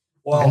shaft.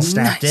 Well, And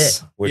snapped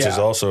nice. it. Which is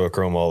Yeah. also a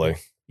chromoly.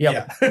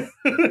 Yep. Yeah.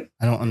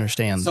 I don't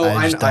understand. So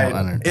I just don't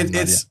understand.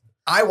 it's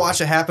I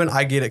watch it happen.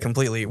 I get it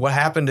completely. What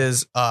happened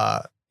is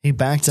He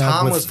backed up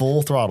Tom with was-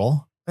 full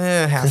throttle.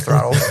 half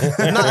throttle.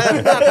 not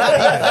even.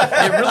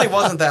 It really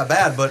wasn't that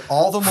bad, but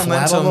all the Flat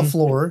on the momentum.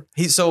 floor.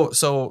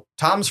 So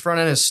Tom's front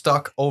end is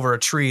stuck over a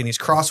tree and he's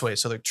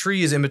crossways. So the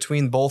tree is in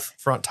between both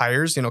front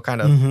tires,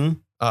 kind of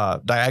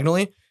Mm-hmm.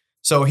 diagonally.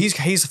 So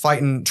he's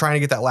fighting, trying to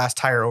get that last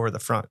tire over the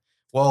front.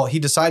 Well, he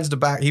decides to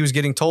back. He was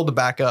getting told to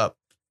back up.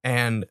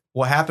 And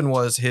what happened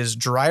was his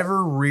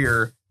driver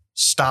rear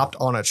stopped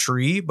on a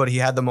tree, but he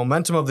had the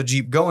momentum of the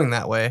Jeep going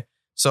that way.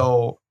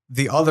 So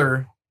the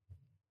other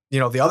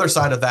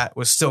side of that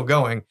was still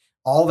going.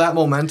 All that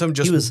momentum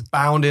just He was-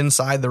 bound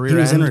inside the rear He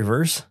was end. in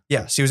reverse.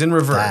 Yes, he was in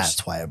reverse.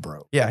 That's why it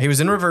broke. Yeah, he was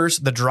in reverse.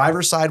 The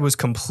driver's side was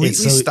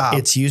completely stopped.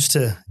 It's used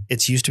to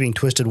being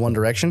twisted one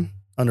direction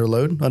under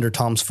load under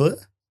Tom's foot.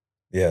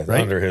 Yeah,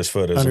 Right? under his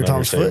foot is Under an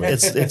Tom's foot,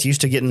 understatement. it's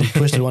used to getting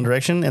twisted one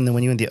direction, and then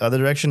when you went the other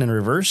direction in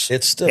reverse,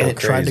 It's still and it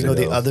tried to crazy, go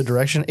the though. other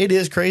direction. It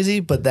is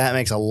crazy, but that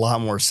makes a lot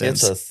more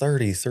sense. It's a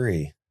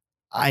 33.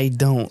 I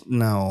don't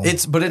know.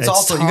 It's It's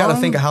also you got to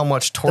Tom? think of how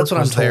much torque That's what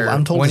I'm was told. there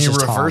I'm told when it's you're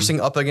just Tom.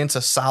 reversing up against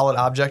a solid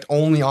object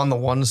only on the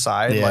one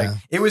side. Yeah. Like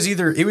it was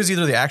either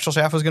the axle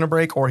shaft was going to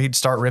break or he'd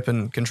start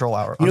ripping control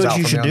out. You know what out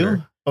you from should do?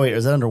 under. Oh wait,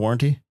 is that under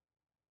warranty?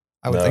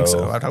 I would think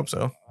so. No. I'd hope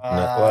so.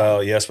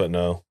 Well, yes, but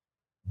no.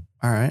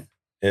 All right.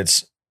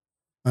 It's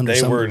Under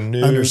they were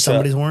new under to-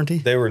 somebody's warranty.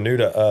 they were new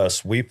to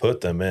us. We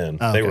put them in.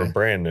 Oh, They were okay.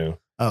 brand new.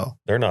 Oh,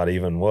 They're not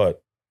even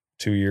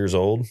 2 years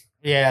old.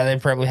 Yeah, they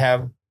probably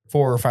have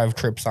 4 or 5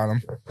 trips on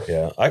them.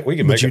 Yeah, we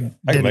can But make you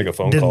I can make didn't- a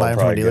phone didn't call buy and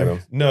them from a probably get dealer?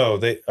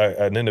 them.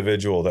 No, an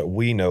individual that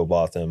we know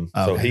bought them,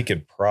 so Okay. he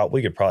could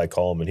we could probably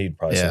call him and he'd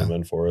probably Yeah. send them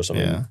in for us. I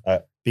mean, Yeah.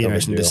 be No big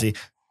interesting to deal. see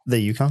the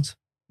Yukons.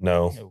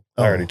 no, Nope.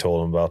 I already Oh.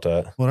 told him about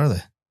that. What are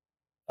they?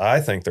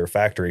 I think they're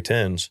factory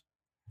 10s.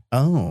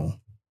 Oh,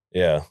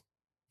 Yeah,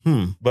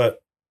 but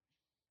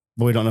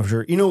but we don't know for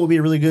sure. You know what would be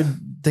a really good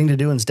thing to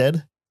do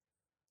instead?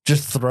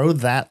 Just throw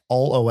that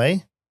all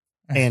away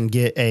and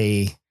get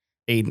a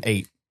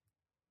 8-8.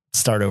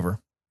 Start over.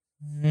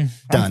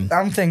 Done.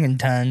 I'm thinking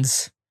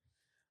tons.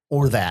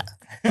 Or that.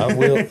 I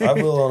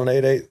will on an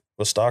 8.8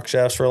 with stock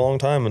shafts for a long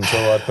time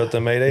until I put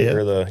them 8.8 Yep.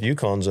 or the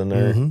Yukons in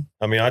there. Mhm.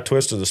 I mean, I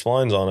twisted the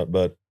splines on it,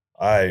 but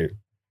I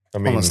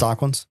On mean, the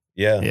stock ones.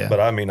 yeah, Yeah. but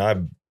I mean, I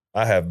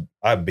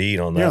beat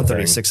on You're on that thing,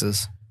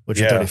 36s, which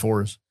Yeah. are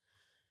 34s.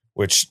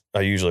 which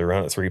I usually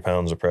run at 3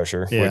 pounds of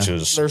pressure, Yeah. which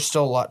is They're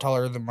still a lot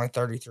taller than my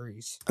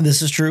 33s.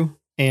 This is true.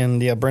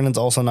 And yeah, Brendan's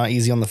also not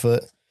easy on the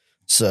foot.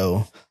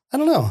 So I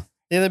don't know.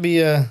 Yeah, that'd be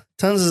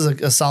Tons is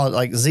a solid,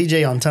 like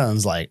ZJ on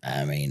Tons. Like,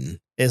 I mean,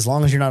 as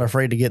long as you're not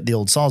afraid to get the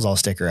old Sawzall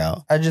sticker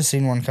out, I just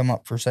seen one come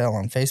up for sale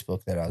on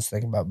Facebook that I was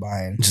thinking about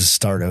buying. just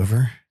start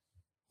over.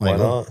 why Like,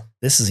 not?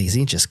 this is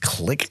easy. Just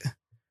click.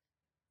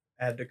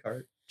 Add to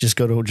cart. Just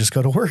go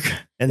to work.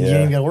 And you Yeah.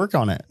 ain't even got to work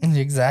on it.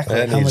 Exactly.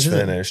 That How needs much is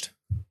it? finished.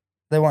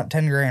 They want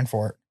 10 grand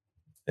for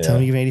it. Tell me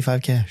Yeah. you give me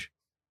 85 cash.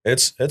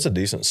 It's a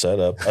decent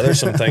setup. There's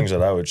some things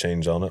that I would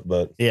change on it,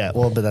 but Yeah.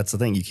 Well, but that's the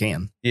thing. You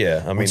can.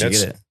 yeah, I mean, Once you it's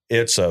get it.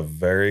 it's a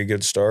very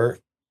good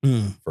start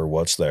Mm. for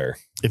what's there.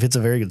 If it's a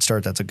very good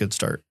start, that's a good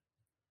start.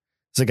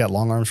 Has it got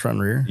long arms front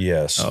and rear?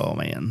 Yes. Oh,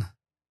 man.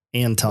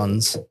 And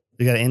Tons.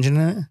 You got an engine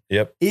in it?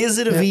 Yep. Is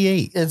it a Yep.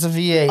 V8? It's a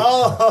V8,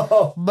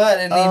 Oh, but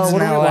it needs an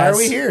what are we- LS. why are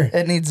we here?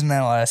 It needs an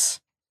LS.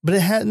 But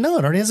it had no.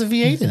 It already has a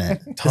V8 in it.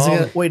 Does Tom- it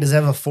got, wait, does it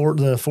have a four?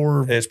 The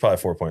four? It's probably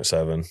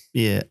 4.7.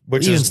 Yeah,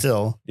 Which even is-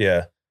 still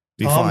Yeah.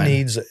 be Tom fine.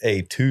 needs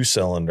a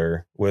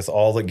 2-cylinder with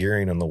all the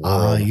gearing in the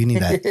world. You need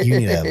that. You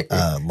need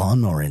a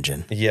lawnmower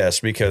engine. Yes,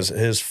 because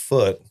his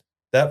foot,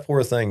 that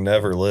poor thing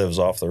never lives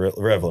off the rev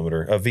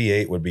limiter. A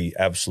V8 would be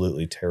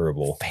absolutely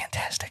terrible.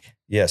 Fantastic.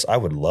 Yes, I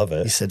would love You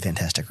it. said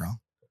fantastic wrong.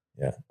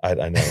 Yeah,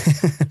 I know.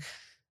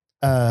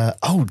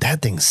 Oh,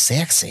 that thing's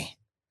sexy.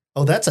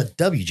 Oh, that's a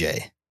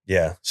WJ.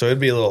 Yeah, so it'd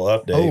be a little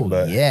update, Oh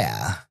but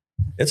yeah.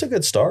 it's a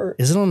good start.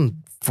 Is it on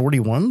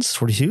 41s,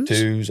 42s?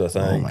 2s, I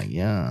think. Oh my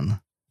god.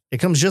 It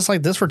comes just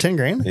like this for 10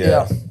 grand.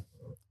 Yeah.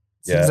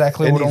 It's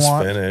exactly it what I needs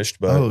want. finished,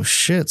 but Oh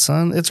shit,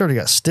 son! It's already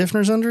got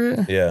stiffeners under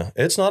it. yeah,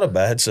 it's not a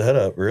bad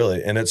setup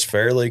really, and it's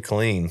fairly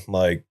clean.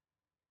 Like,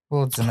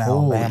 Well, it's in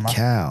Holy Alabama.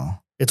 cow!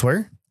 It's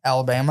where?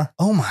 Alabama.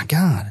 Oh my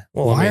god!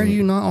 Well, I Why are mean-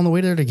 you not on the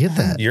way there to get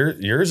that?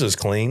 yours is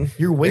clean.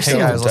 You're Hey wasting.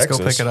 Hey, guys, let's go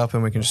Texas. pick it up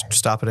and we can just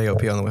stop at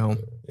AOP on the way home.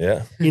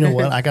 Yeah. You know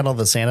what? I got all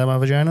the sand out of my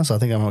vagina, so I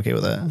think I'm okay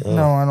with that. Oh.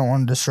 No, I don't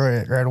want to destroy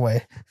it right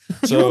away.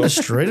 So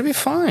Straight to be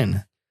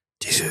fine,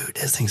 dude.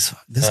 This thing's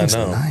I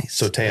know. nice.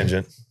 So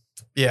tangent.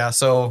 Yeah.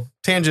 So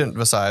tangent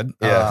aside.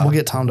 Yeah. We'll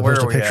get Tom to where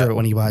post a are we picture at? of it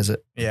when he buys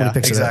it. when Yeah. he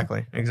picks Exactly.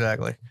 It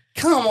Exactly. up.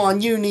 Come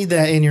on, you need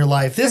that in your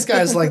life. This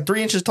guy's like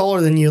 3 inches taller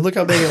than you. Look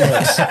how big it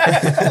looks.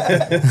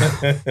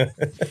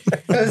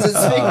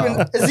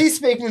 Is he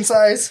Speakman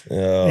size?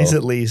 Oh, He's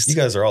at least. you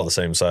guys are all the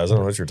same size. I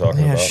don't know what you're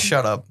talking Yeah. about.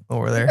 Shut up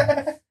over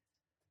there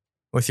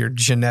with your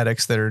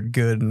genetics that are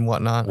good and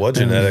whatnot. What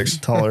genetics?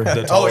 taller.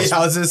 The Oh tallest- yeah,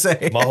 I was gonna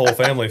say. My whole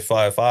family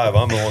 5'5".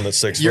 I'm the one that's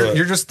 6 You're foot.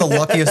 you're just the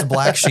luckiest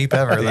black sheep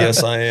ever. Then.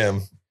 Yes, I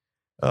am.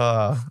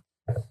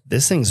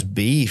 This thing's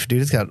beef,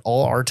 dude. It's got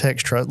all Artex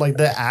truss. Like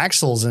the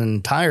axles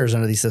and tires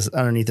underneath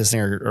this thing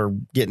are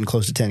getting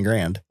close to 10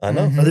 grand. I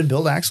know. Mhm. Are they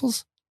built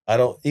axles? I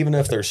don't. Even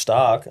if they're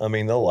stock, I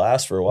mean, they'll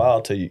last for a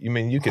while. Till you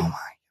mean, you could. Oh my!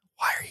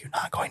 Why are you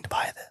not going to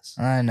buy this?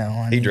 I know.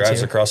 I He need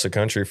drives to. across the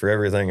country for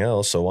everything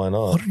else, so why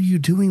not? What are you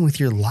doing with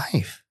your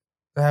life,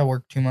 I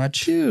work too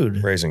much.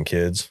 dude? Raising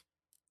kids,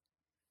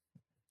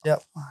 Oh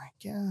my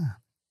god!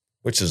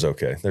 which is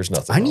okay. There's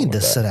nothing. I wrong need with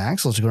this that. set of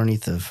axles to go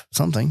underneath of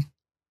something.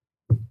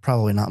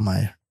 Probably not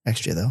my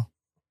XJ though.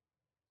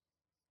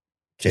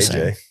 Just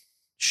saying. JJ.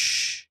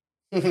 Shh.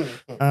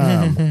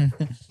 I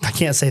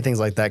can't say things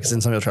like that because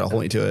then somebody will try to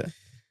hold me to it.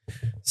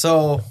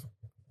 So,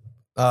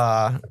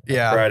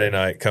 yeah. Friday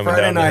night coming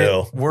Friday down night, the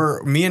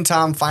hill. me and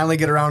Tom finally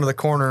get around to the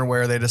corner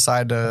where they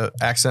decide to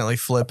accidentally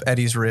flip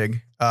Eddie's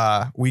rig.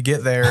 We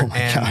get there Oh my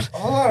and God.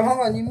 Hold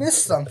on. You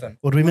missed something.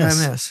 What did we what did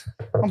miss? I miss?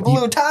 A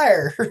blue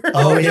tire.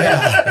 Oh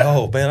yeah.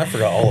 Oh man, I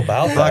forgot all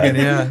about that. Fucking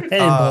yeah. It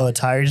didn't blow a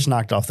tire. Just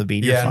knocked off the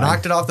bead. You're Yeah, fine.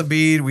 knocked it off the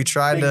bead. We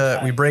tried Big to,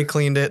 time. we brake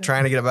cleaned it,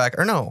 trying to get it back.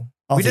 Or no,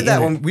 Off we the did that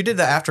inner- when we did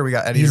that after we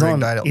got Eddie's He's rig on.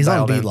 dialed. He's on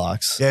dialed in. bead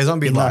locks. Yeah, he's on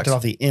He bead knocked locks. it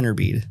off the inner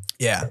bead.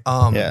 Yeah.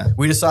 Yeah.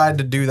 We decided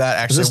to do that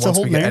Is actually it still once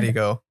we holding get there? Eddie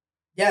go.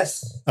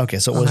 Yes. Okay,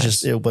 so it Oh, was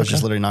nice. just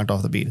just literally knocked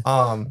off the bead.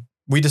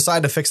 We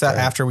decided to fix that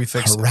Okay. after we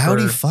fixed A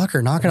rowdy or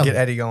fucker not get gonna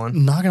Eddie going.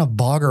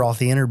 bogger off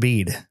the inner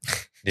bead.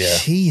 Yeah.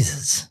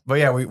 Jesus. But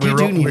yeah, we You roll,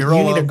 do need, we you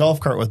roll need a up. golf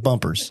cart with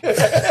bumpers.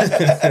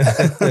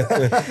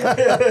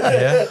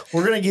 Yeah.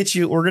 We're gonna get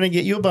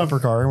you a bumper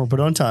car and we'll put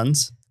it on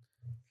tons.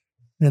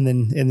 And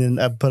then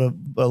put a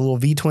little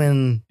V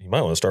twin You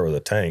might want to start with a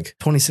tank.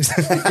 26.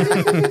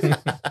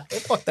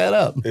 Fuck that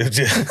up.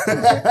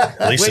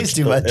 At least Ways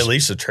too much. At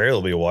least the trail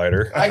will be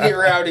wider. I get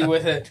rowdy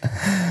with it.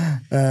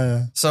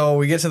 So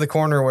we get to the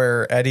corner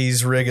where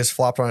Eddie's rig is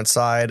flopped on its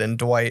side and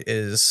Dwight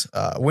is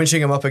winching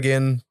him up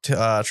again,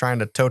 to, trying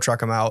to tow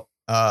truck him out.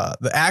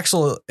 The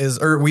axle is,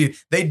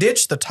 they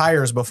ditched the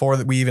tires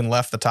before we even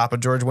left the top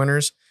of George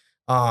Winters.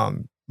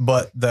 But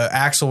but the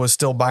axle was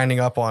still binding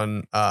up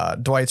on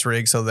Dwight's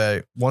rig. So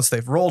that once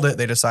they've rolled it,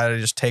 they decided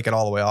to just take it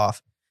all the way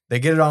off. They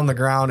get it on the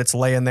ground. It's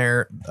laying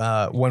there.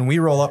 When we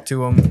roll up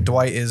to him,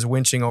 Dwight is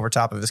winching over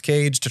top of his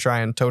cage to try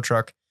and tow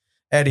truck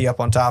Eddie up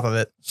on top of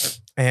it.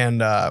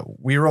 And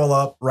we roll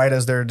up right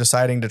as they're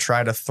deciding to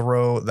try to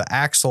throw the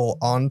axle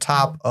on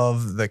top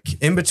of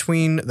in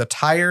between the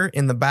tire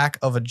in the back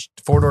of a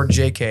 4-door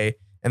JK.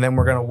 And then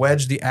we're going to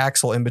wedge the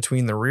axle in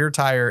between the rear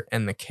tire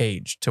and the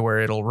cage to where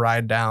it'll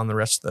ride down the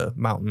rest of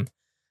the mountain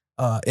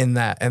in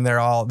that. And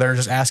they're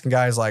just asking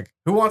guys like,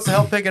 who wants to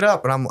help pick it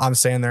up? And I'm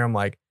standing there. I'm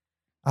like,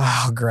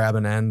 I'll grab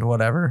an end,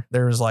 whatever.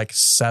 There was like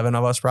 7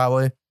 of us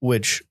probably.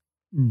 Which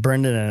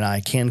Brendan and I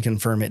can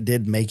confirm it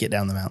did make it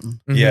down the mountain.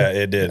 Mhm. Yeah,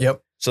 it did.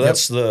 Yep. So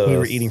that's the We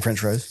were eating French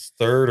fries.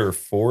 3rd or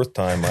 4th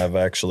time I've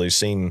actually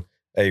seen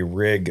a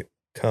rig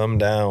come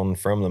down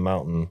from the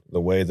mountain the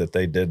way that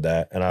they did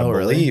that. And I Oh,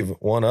 really? believe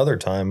one other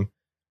time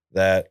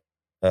that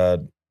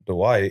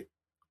Dwight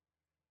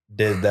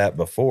did that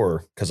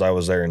before, because I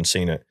was there and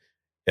seen it.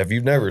 If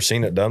you've never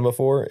seen it done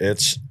before,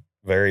 it's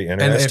very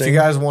And interesting. if you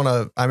guys want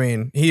to, I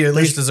mean, he at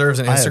least deserves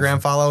an I have-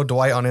 Instagram follow.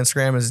 Dwight on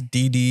Instagram is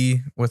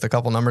DD with a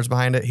couple numbers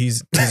behind it.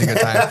 He's a good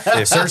time.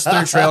 If- Search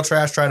through Trail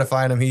Trash, try to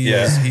find him.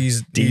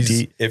 He's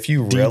DD. if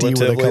you DD with a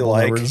relatively couple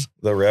like numbers.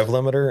 the rev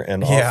limiter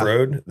and Yeah.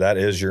 off-road, that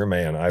is your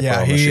man. I yeah,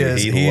 promise he you.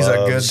 is. He He's a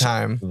good loves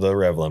time. the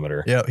rev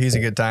limiter. Yep, he's a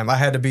good time. I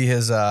had to be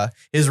his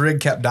rig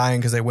kept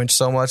dying because they winched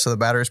so much, so the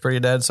battery's pretty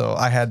dead. So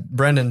I had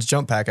Brendan's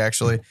jump pack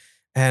actually,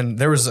 and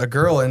there was a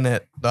girl in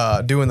it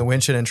doing the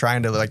winching and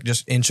trying to like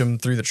just inch him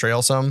through the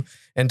trail some.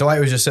 And Dwight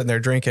was just sitting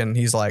there drinking.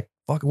 He's like,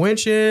 "Fucking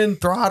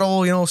winching,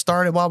 throttle,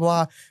 start it, blah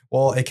blah."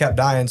 Well, it kept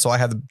dying, so I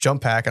had the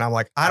jump pack, and I'm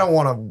like, I don't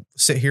want to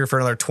sit here for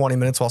another 20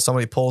 minutes while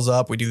somebody pulls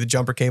up. We do the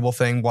jumper cable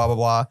thing, blah blah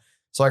blah.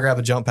 So I grabbed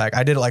the jump pack.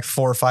 I did it like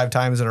 4 or 5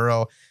 times in a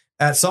row.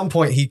 At some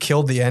point, he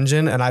killed the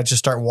engine, and I just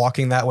start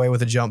walking that way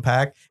with a jump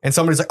pack. And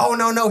somebody's like, "Oh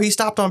no, he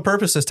stopped on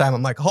purpose this time."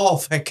 I'm like, "Oh,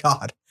 thank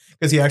God,"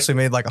 because he actually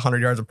made like 100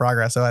 yards of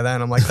progress. So by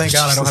then, I'm like, "Thank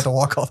God, I don't have to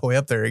walk all the way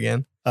up there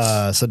again."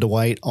 So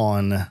Dwight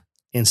on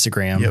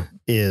Instagram Yep.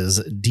 is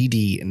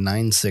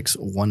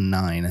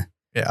DD9619.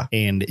 Yeah,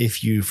 And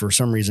if you, for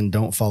some reason,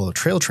 don't follow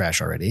Trail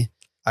Trash already,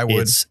 I would.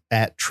 it's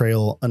at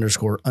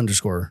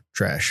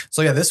trail__trash.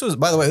 So yeah, this was,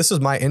 by the way, this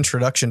was my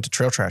introduction to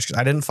Trail Trash because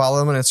I didn't follow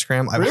them on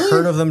Instagram. I've Really?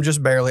 heard of them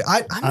just barely.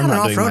 I'm not an not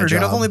doing my off-roader, dude.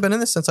 I've job. only been in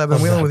this since I've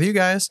been wheeling with you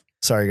guys.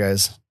 Sorry,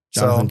 guys.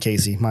 So- Jonathan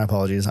Casey, my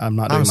apologies. I'm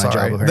not doing I'm my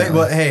sorry. job apparently.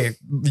 But hey,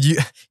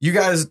 you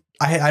guys,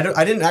 I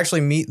didn't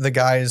actually meet the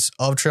guys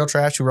of Trail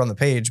Trash who were on the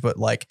page, but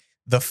like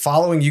the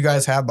following you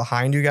guys have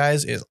behind you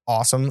guys is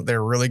awesome.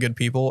 They're really good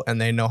people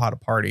and they know how to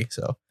party.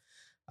 So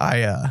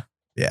Mhm.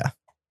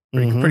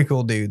 pretty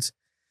cool dudes.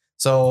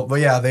 So, but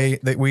yeah,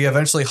 we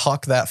eventually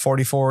huck that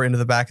 44 into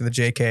the back of the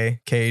JK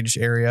cage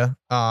area.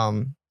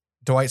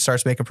 Dwight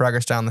starts making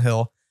progress down the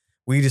hill.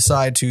 We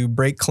decide to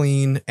brake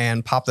clean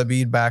and pop the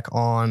bead back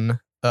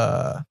on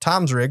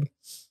Tom's rig.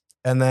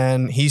 And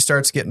then he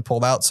starts getting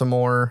pulled out some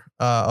more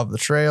of the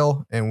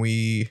trail, and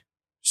we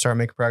start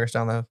making progress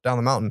down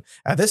the mountain.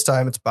 At this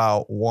time, it's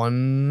about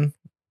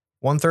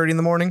 1:30 in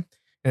the morning,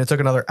 and it took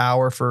another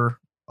hour for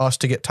us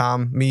to get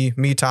Tom, me,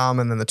 Tom,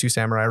 and then the 2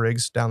 samurai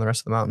rigs down the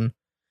rest of the mountain.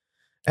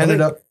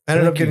 Ended up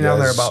think getting you down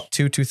there guys- about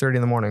 2:30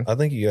 in the morning. I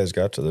think you guys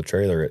got to the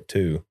trailer at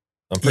 2.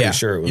 I'm pretty Yeah.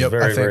 sure it was Yep, I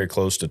very, think- very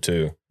close to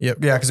 2. Yep,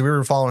 yeah, because we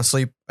were falling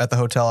asleep at the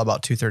hotel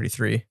about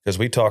 2:33. Because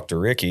we talked to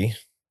Ricky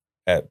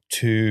at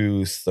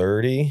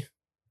 2:30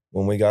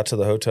 when we got to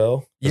the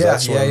hotel. Yeah.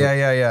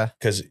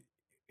 Because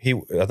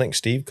I think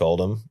Steve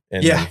called him.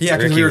 And Yeah,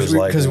 because Ricky was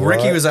like, Ricky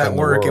 "What was at in the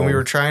work and we were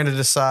world?" trying to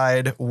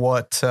decide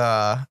what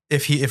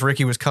if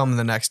Ricky was coming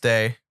the next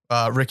day.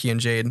 Ricky and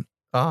Jade.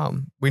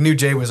 We knew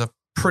Jade was a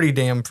pretty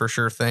damn for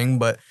sure thing,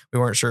 but we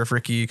weren't sure if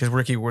Ricky, because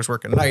Ricky was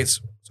working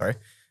nights. Sorry,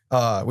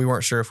 we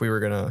weren't sure if we were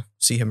gonna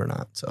see him or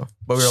not. So,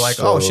 but we were like,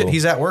 oh shit,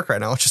 he's at work right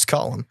now. Let's just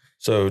call him.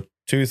 So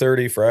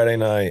 2:30 Friday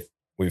night,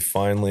 we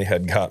finally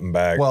had gotten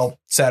back. Well,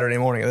 Saturday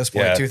morning at this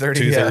point,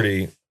 2:30.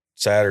 2:30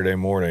 Saturday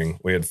morning,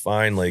 we had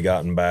finally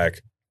gotten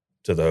back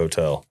to the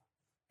hotel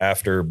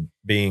after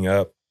being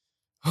up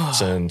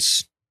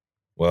since,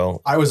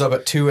 well, I was up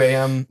at 2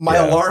 a.m. My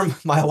Yeah.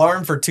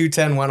 alarm for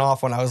 2:10 went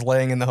off when I was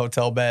laying in the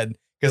hotel bed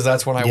because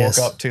that's when I Yes,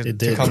 woke up to it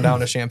did. come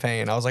down to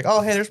Champaign. I was like,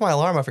 oh, hey, there's my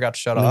alarm. I forgot to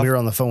shut And off. we were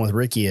on the phone with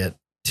Ricky at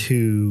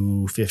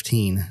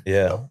 2:15.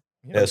 yeah.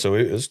 Yeah. So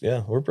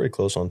we're pretty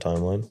close on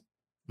timeline.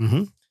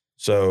 Mm-hmm.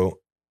 So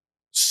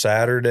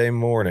Saturday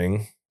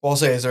morning, Well, I'll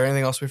say, is there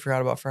anything else we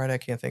forgot about Friday? I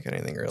can't think of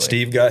anything really.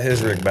 Steve got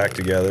his rig back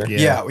together.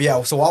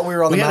 Yeah. So while we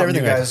were on the mountain,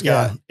 you guys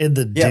got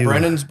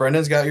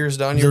Brendan's got yours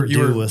done. The You were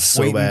dew was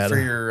so waiting bad. for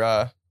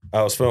your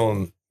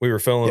We were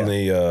filling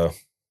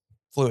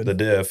fluid. the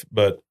diff,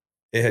 but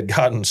it had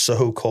gotten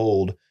so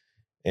cold,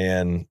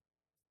 and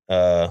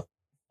I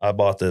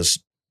bought this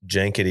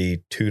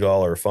jankety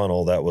 $2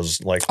 funnel that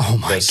was like Oh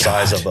my the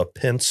size God. of a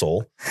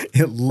pencil.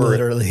 It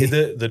literally.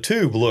 The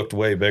tube looked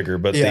way bigger,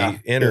 but Yeah, the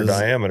inner it was-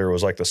 diameter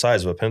was like the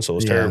size of a pencil. It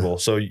was Yeah. terrible.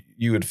 So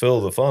you would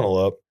fill the funnel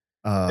up,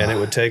 and it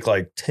would take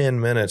like 10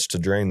 minutes to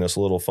drain this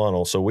little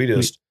funnel. So we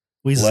just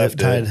We Left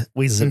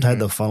zip tied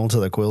the funnel to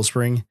the coil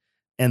spring,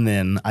 and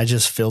then I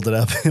just filled it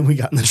up and we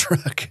got in the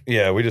truck.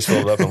 Yeah, we just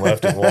filled it up and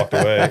left it and walked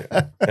away.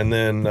 And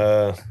then,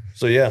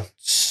 so yeah,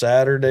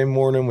 Saturday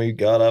morning we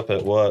got up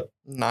at what?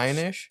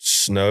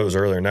 9-ish. No, it was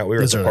earlier than that. We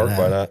were It was at the earlier park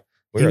than by that. that.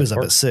 We He were was at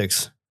up the at park.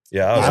 6.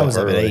 Yeah, I was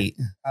up at early. 8.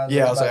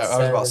 Yeah, I was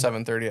about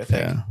 7:30, I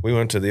think. Yeah. We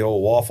went to the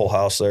old Waffle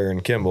House there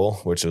in Kimball,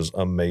 which is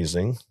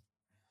amazing.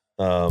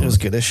 It was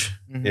goodish.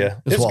 Mhm. Yeah, It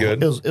was it's Waffle-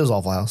 good. It was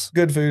Waffle House.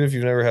 Good food. If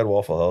you've never had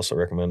Waffle House, I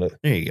recommend it.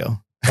 There you go.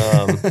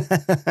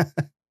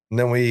 And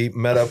then we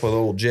met up with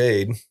old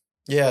Jade.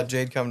 Yeah,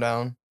 Jade come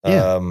down.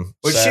 Yeah.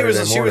 But Saturday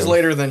she was morning.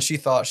 later than she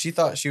thought. She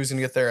thought she was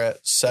gonna get there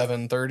at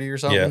 7:30 or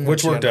something. Yeah, and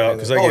which she worked ended up out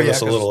because being they there. gave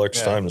us a 'cause- little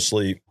extra yeah. time to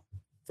sleep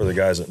for the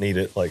guys that need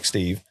it, like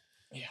Steve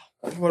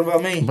What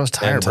about me? I was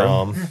tired, and bro.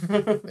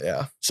 Tom.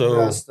 Yeah.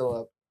 So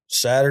Still up.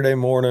 Saturday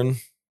morning,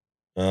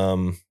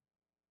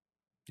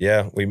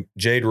 yeah,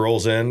 Jade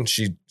rolls in.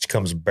 She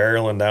comes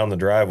barreling down the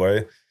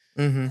driveway,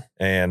 Mm-hmm.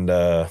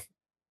 and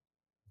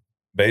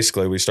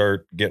basically we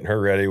start getting her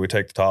ready. We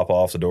take the top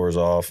off, the doors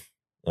off,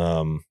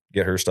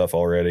 get her stuff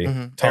all ready.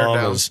 Mhm. Tear it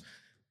down.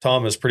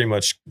 Tom is pretty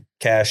much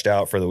cashed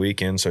out for the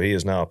weekend, so he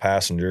is now a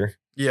passenger.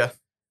 Yeah.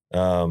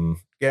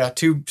 Yeah.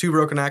 Two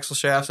broken axle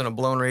shafts and a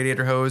blown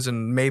radiator hose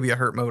and maybe a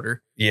hurt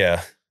motor.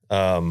 Yeah.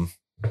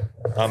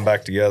 I'm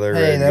back together.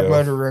 Hey, ready to that go.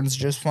 motor runs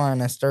just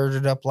fine. I started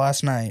it up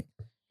last night.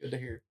 Good to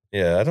hear.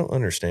 Yeah, I don't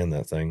understand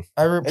that thing.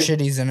 I ripped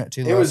shitties in it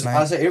too It last was. night.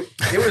 I say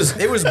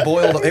it was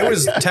boiled. It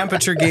was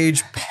temperature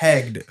gauge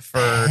pegged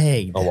for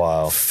Pegged. A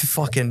while.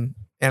 fucking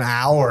an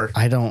hour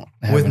I don't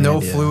have with any no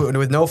idea. fluid.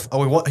 With no.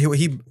 Oh,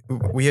 he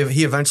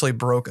eventually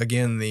broke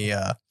again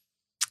the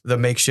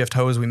makeshift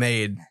hose we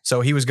made.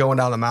 So he was going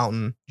down the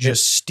mountain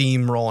just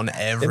steamrolling It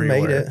everywhere.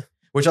 made it.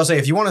 Which I'll say,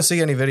 if you want to see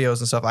any videos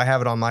and stuff, I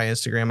have it on my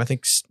Instagram. I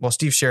think, well,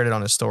 Steve shared it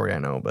on his story, I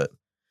know, but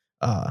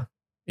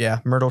yeah,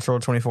 Myrtle Turtle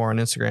 24 on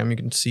Instagram. You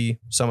can see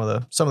some of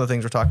the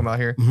things we're talking about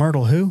here.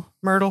 Myrtle who?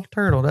 Myrtle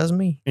Turtle, that's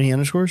me. Any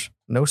underscores?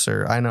 No,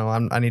 sir. I know.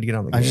 I need to get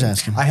on the I'm just game.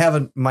 asking. I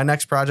have my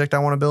next project I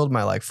want to build,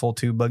 my like full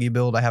tube buggy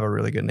build. I have a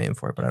really good name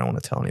for it, but I don't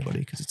want to tell anybody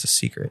because it's a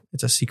secret.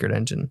 It's a secret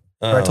engine.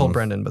 Or I told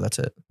Brendan, but that's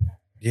it.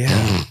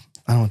 Yeah.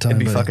 I don't tell It'd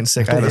be anybody. fucking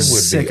sick. I have a It would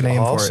be sick name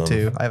awesome. for it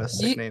too. I have a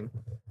sick You- name.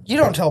 You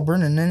don't tell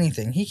Brennan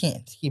anything. He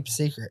can't keep a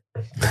secret.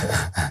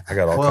 I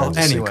got all Well, kinds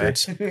of anyway,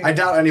 secrets. I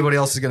doubt anybody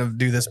else is gonna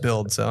do this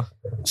build. So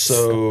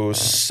So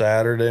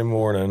Saturday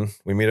morning,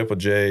 we meet up with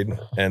Jade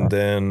and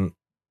then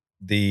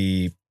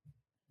the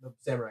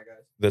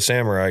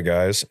Samurai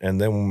guys, and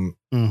then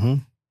Mm-hmm.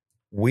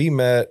 we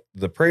met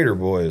the Prater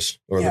boys,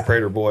 or the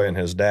Prater boy and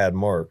his dad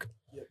Mark.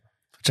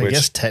 Which I Which-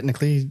 guess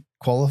technically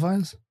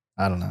qualifies.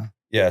 I don't know.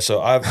 Yeah,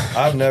 so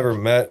I've never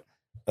met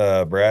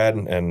Brad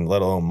and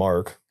let alone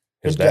Mark,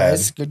 his Good dad.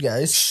 guys. Good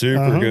guys.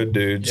 Super Uh-huh. good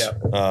dudes.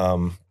 Yeah.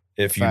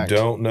 If you Fact.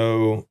 don't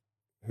know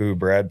who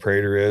Brad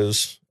Prater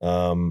is,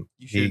 You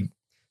should.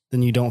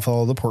 Then you don't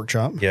follow the pork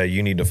chop.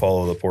 you need to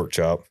follow the Pork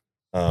Chop.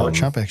 Pork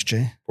chop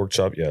XJ. Pork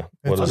Chop, yeah.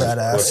 That's What is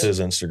badass. what's his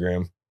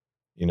Instagram?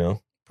 You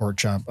know, Pork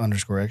chop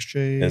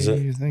 _XJ. Is it?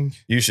 You think?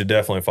 you should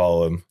definitely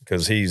follow him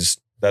because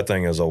that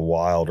thing is a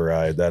wild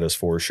ride. That is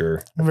for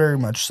sure. Very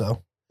much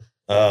so.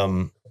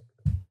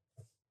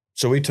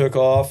 So we took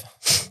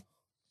off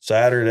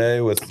Saturday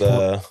with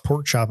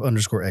Pork chop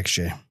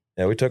 _XJ.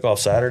 we took off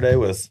Saturday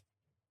with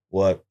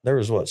what? There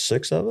was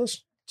 6 of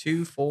us?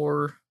 2,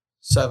 4,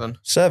 7.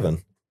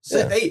 7.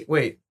 Yeah. 8.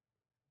 Wait.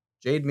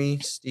 Jade, me,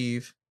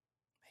 Steve,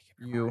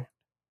 you,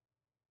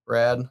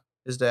 Brad,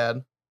 his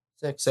dad,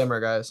 6 Samurai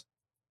guys.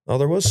 Oh,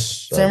 there was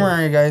 7.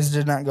 Samurai guys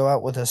did not go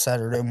out with us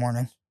Saturday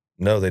morning.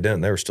 No, they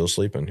didn't. They were still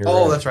sleeping. You're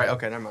Oh, right. that's right.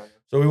 Okay, never mind.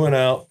 So we went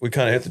out. We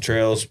kind of hit the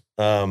trails.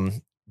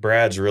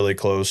 Brad's really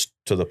close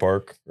to the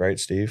park, right,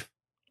 Steve?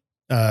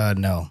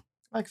 No.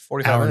 Like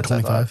 45 Hour and minutes.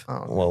 I thought. 25.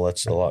 Oh. Well,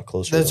 that's a lot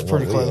closer. That's than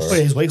pretty what we close. are.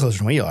 Wait, he's way closer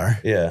than we are.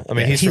 Yeah, I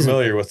mean, Yeah, he's he's-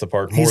 familiar with the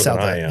park more he's than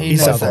south I of- am. He He's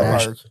knows south that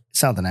of park.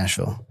 South of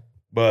Nashville.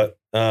 But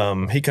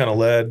he kind of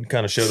led,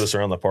 kind of showed us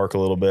around the park a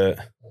little bit.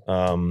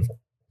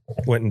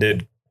 Went and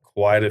did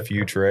quite a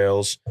few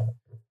trails.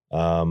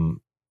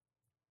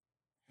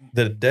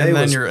 The day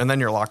And then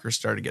your lockers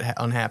started to get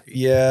unhappy.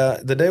 yeah,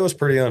 the day was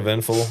pretty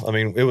uneventful. I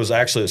mean, it was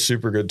actually a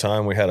super good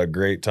time. We had a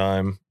great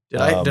time. Did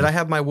I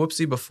have my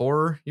whoopsie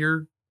before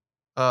your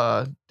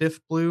diff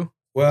blew?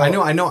 Well, I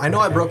know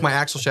I broke my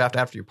axle shaft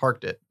after you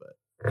parked it,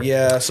 but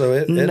Yeah, so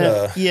it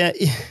Yeah,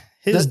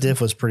 his The- diff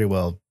was pretty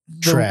well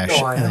trash.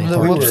 No, I and know. he The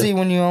we parked were- it. whoopsie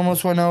when you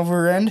almost went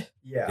over end.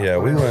 Yeah,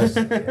 we went.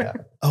 Yeah.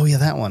 Oh yeah,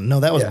 that one. No,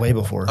 that was Yeah. way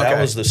before. Okay.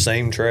 That was the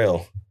same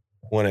trail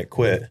when it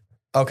quit,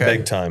 Okay.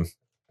 big time,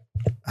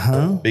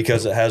 Huh?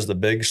 because it has the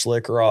big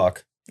slick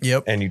rock,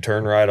 Yep. and you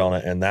turn right on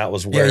it, and that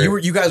was Yeah, where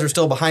you guys were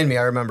still behind me.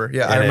 I remember.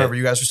 Yeah, I And remember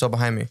you guys were still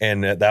behind me.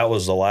 and that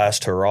was the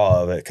last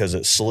hurrah of it because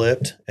it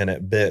slipped and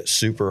it bit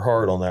super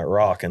hard on that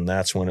rock, and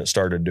that's when it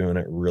started doing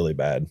it really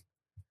bad.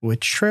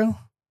 Which trail?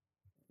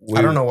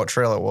 I don't know what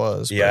trail it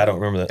was. Yeah, but I don't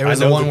remember that. It was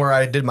I know the one where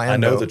I did my I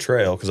endo. know the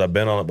trail because I've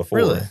been on it before.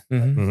 Really?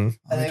 Mhm. hmm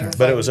I think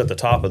But it was at the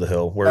top of the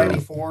hill where,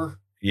 94.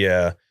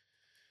 yeah.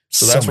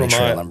 So that's many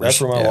trail where numbers.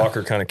 that's where my Yeah.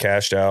 locker kind of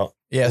cashed out.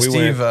 Yeah,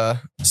 We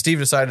Steve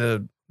decided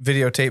to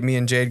videotape me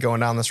and Jade going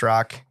down this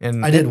rock.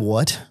 And I did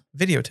what?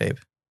 videotape.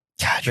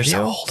 God, you're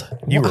so old.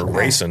 You were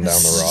racing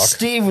down the rock.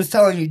 Steve was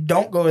telling you,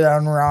 don't go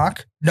down the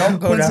rock. Don't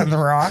go down the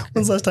rock.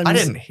 When's the last time I you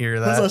didn't hear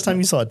When's the that. last time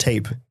you saw a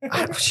tape?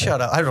 Shut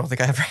up. I don't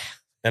think I ever.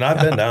 And I've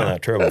been down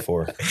that trail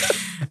before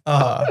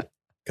Uh,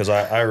 because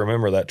I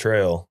remember that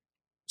trail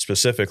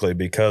specifically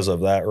because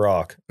of that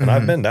rock. And Mhm.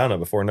 I've been down it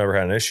before, never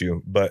had an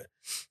issue. But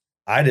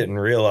I didn't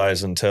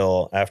realize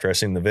until after I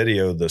seen the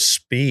video the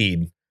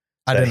speed.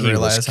 I That didn't he was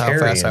realize how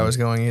fast I carrying. was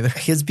going either.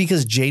 It's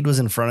because Jade was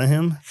in front of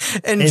him.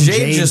 And And Jade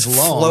Jade's just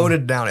long.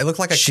 floated down. It looked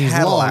like a She's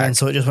Cadillac. long, and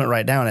so it just went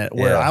right down it.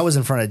 Where Yeah. I was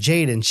in front of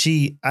Jade, and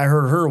I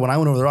heard her when I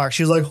went over the rock.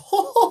 She was like,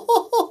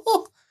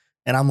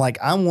 and I'm like,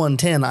 I'm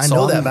 110. I So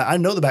know I'm- that. I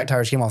know the back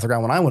tires came off the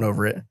ground when I went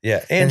over it.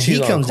 Yeah. And she's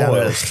he on comes down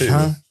coils too,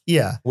 Huh?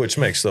 Yeah. which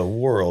makes the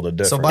world of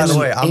difference. So by the And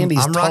way,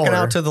 Andy's I'm rocking taller.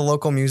 out to the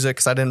local music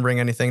because I didn't bring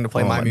anything to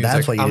play Oh, my music.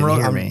 that's why you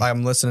didn't hear me.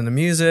 I'm listening to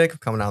music. I'm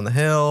coming down the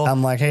hill.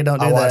 I'm like, hey, don't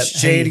do I that. watched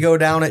Jade Hey, go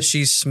down it.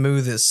 She's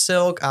smooth as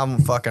silk. I'm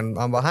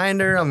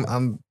behind her.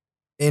 I'm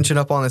inching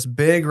up on this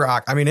big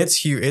rock. I mean,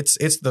 it's huge.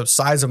 It's the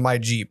size of my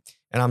Jeep,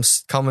 and I'm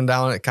coming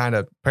down it kind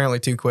of apparently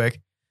too quick.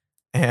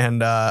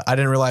 And I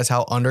didn't realize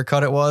how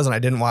undercut it was, and I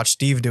didn't watch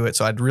Steve do it,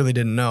 so I really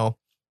didn't know.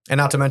 And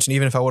not to mention,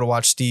 even if I would have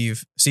watched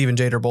Steve and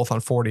Jade are both on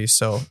 40s,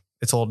 so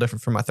it's a little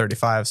different from my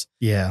 35s.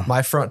 Yeah.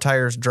 My front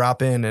tires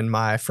drop in and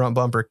my front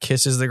bumper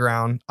kisses the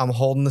ground. I'm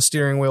holding the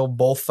steering wheel,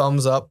 both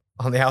thumbs up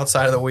on the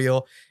outside of the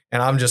wheel,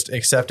 and I'm just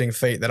accepting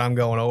fate that I'm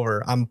going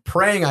over. I'm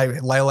praying I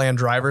land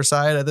driver's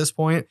side at this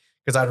point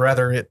because I'd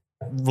rather it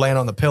land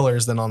on the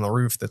pillars than on the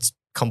roof that's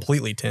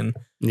completely tin.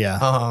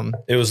 Yeah.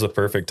 It was the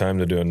perfect time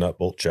to do a nut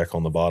bolt check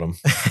on the bottom.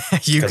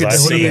 You 'Cause could I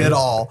see seen it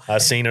all. I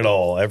seen it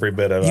all, every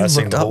bit of it. You I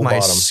seen looked the up whole my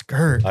bottom.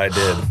 skirt. I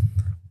did.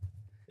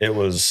 It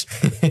was.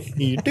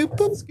 You do boop,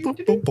 boop,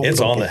 boop, boop,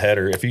 It's boop. on the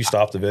header. If you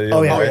stop the video,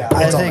 Oh, yeah. Oh, yeah.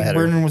 I It's on the think header.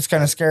 Brendan was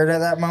kind of scared at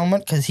that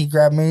moment because he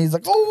grabbed me. He's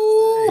like,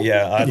 oh.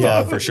 Yeah, I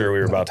Yeah. thought for sure we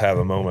were about to have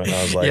a moment. And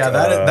I was like, yeah,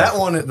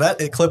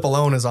 that clip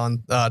alone is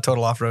on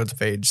Total Off Road's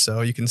page,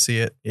 so you can see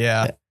it.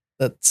 Yeah.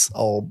 That's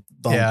all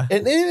bump. Yeah.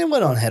 It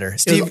went on header. It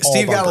Steve was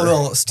all got bumper.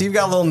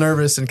 a little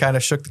nervous and kind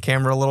of shook the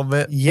camera a little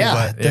bit.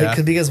 Yeah, but, yeah.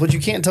 because what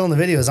you can't tell in the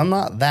video is I'm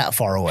not that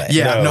far away.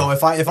 Yeah, No. no.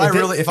 If I would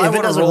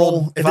have doesn't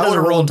rolled, if it doesn't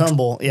roll and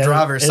tumble, yeah,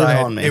 driver's it'd been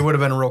side, on me. it would have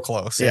been real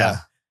close. Yeah,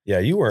 yeah,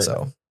 you weren't.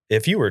 So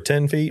If you were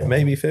 10 feet,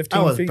 maybe 15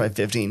 I was feet. probably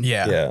 15.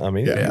 yeah. Yeah, I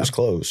mean, Yeah. it was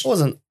close. It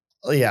wasn't.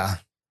 Yeah.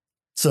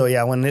 So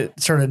yeah, when it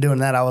started doing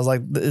that, I was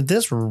like, if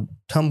this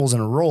tumbles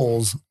and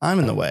rolls, I'm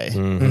in the way,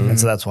 Mhm. and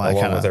so that's why I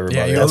Along kind with of everybody.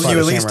 Yeah, you, That's why you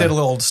the at least camera- did a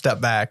little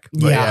step back.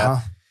 But yeah.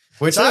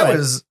 Which So I anyway.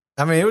 was.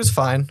 I mean, it was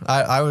fine.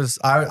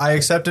 I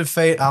accepted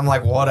fate. I'm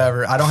like,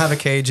 whatever. I don't have a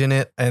cage in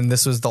it, and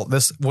this was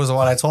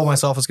what I told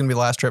myself was going to be the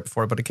last trip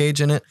before I put a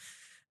cage in it.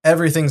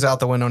 Everything's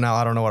out the window now.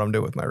 I don't know what I'm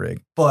doing with my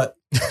rig, but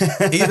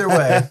either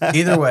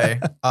way,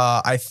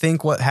 I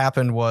think what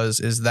happened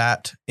is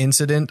that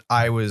incident.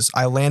 I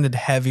landed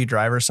heavy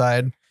driver's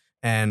side,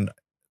 and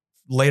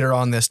later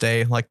on this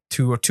day, like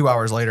 2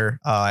 hours later,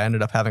 I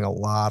ended up having a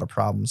lot of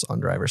problems on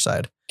driver's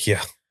side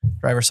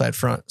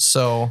front.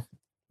 So,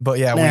 but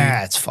yeah,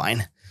 Nah, it's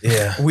fine.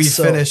 Yeah. we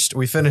So-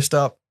 finished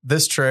up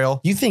this trail.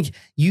 You think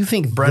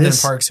Brendan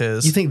this, parks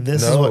his. You think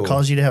this is what No.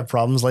 caused you to have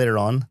problems later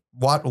on?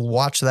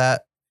 watch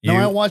that? You, No,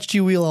 I watched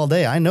you wheel all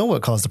day. I know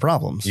what caused the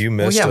problems. you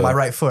Well, missed yeah, a, my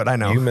right foot. I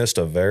know. You missed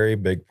a very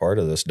big part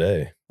of this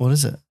day. What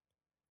is it?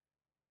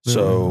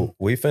 So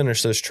we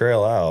finished this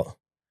trail out.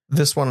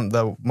 This one,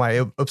 my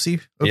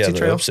oopsie Yeah, the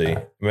trail.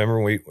 Oopsie. Remember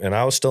and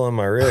I was still in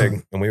my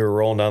rig and we were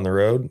rolling down the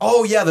road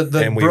Oh yeah, the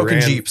And we broken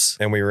ran- Jeeps,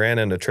 and we ran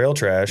into trail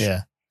trash.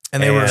 Yeah,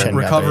 and they were and-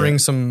 recovering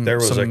some. There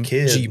was a some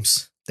kid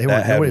Jeeps. they That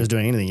weren't. had- Nobody was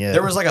doing anything yet.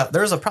 There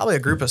was probably a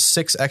group of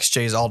 6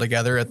 XJs all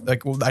together.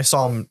 Like I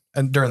saw them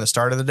during the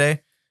start of the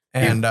day,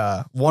 and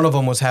one of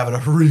them was having a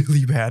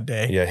really bad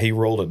day. Yeah, he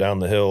rolled it down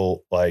the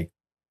hill like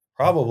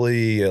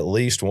probably at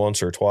least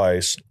once or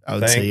twice. I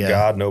would Thank say, yeah.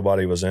 God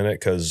nobody was in it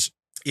because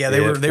Yeah, they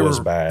were It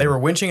was bad. they were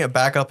winching it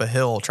back up a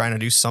hill trying to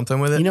do something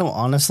with it. You know,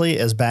 honestly,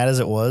 as bad as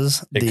it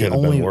was, It the could have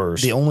been only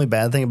worse. the only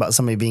bad thing about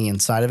somebody being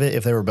inside of it,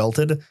 if they were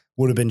belted,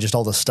 would have been just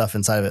all the stuff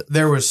inside of it.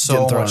 there was so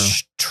Getting thrown.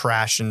 much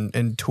trash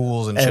and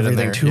tools and shit in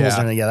Everything, there. tools,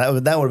 yeah. and yeah, that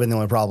would have been the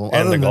only problem. and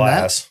Other the than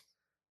glass.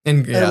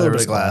 And a yeah, little there bit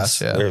was of glass.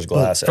 glass. Yeah, There's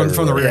glass from the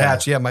rear everywhere. Yeah.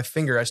 hatch. Yeah, my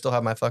finger. I still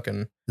have my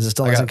fucking. that, is it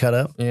still I hasn't got- cut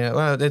up? Yeah,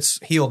 well, it's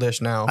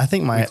heel-ish now. I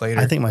think my week later,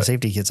 my but-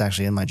 safety kit's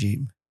actually in my Jeep.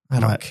 I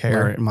don't My-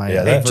 care. My, Yeah,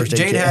 Hey, that- first aid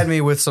Jade kit. had me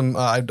with some.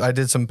 I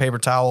did some paper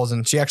towels,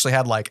 and she actually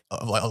had like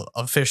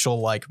official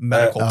like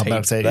medical Oh, tape.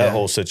 about to say, That yeah.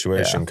 whole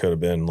situation could have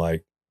been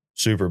like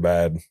super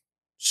bad,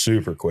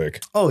 super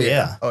quick. Oh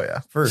yeah, Oh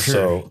yeah. for sure.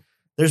 So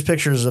There's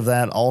pictures of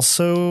that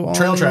also.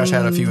 Trail on- Trash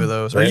had a few of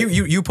those. Or Right.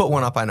 you put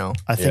one up, I know.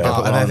 I think Yeah. I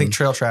put And I one think on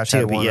Trail Trash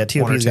had TOP. one. Yeah, one or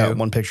TOP's got two.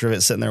 one picture of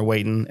it sitting there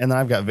waiting, and then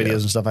I've got videos Yeah.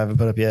 and stuff I haven't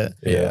put up yet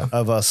yeah.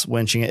 of us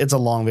winching it. It's a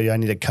long video. I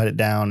need to cut it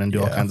down and do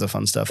all Yeah. kinds of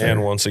fun stuff. And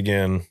there. once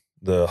again,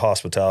 the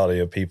hospitality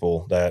of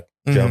people that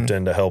Mhm. jumped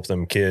in to help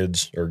them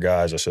kids or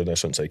guys. I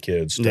shouldn't say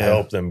kids to Yeah.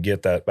 help them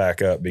get that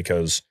back up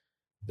because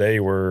they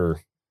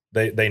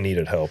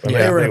needed help. And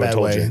Yeah, they were in a would've bad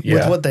told way you. with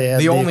Yeah. what they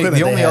had. The only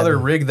equipment they other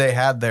had. rig they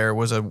had there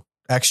was a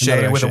XJ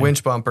Another with a XJ.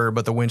 winch bumper,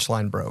 but the winch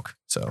line broke.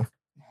 So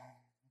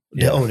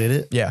Oh, did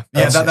it? yeah,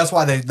 Oh, that's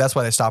why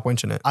they stopped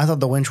winching it. I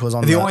thought the winch was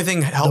on The only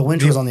thing helped,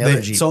 winch was on the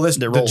other Jeep So that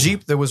the rolled.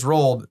 Jeep that was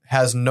rolled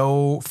has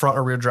no front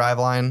or rear drive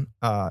line.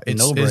 It's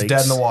no dead in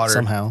brakes the water.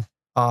 somehow.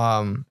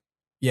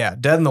 Yeah,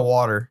 dead in the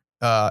water.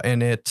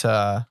 And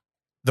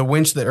the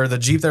winch or the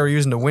Jeep they were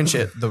using to winch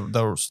it,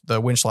 the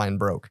winch line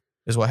broke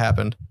is what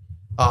happened.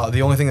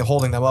 The only thing that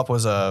holding them up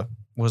was a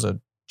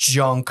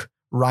junk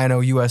Rhino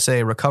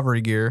USA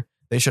recovery gear.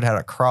 They should have had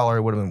a crawler.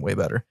 It would have been way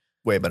better.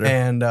 Way better.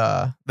 And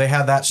they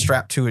had that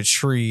strapped to a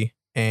tree,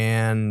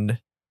 and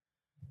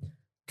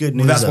Good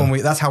news.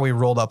 that's how we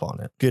rolled up on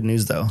it. Good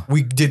news though.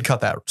 We did cut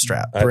that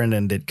strap.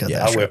 Brendan did cut Yeah,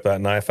 that. I strap. whipped that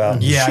knife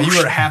out. Yeah, you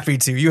were happy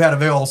to. You had a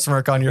big old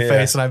smirk on your Yeah.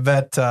 face, and I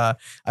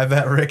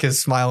bet Rick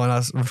is smiling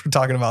us for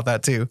talking about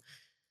that too.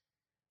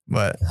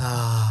 But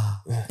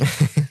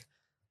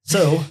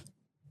So,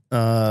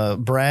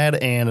 Brad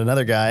and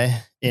another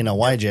guy in a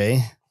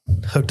YJ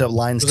hooked up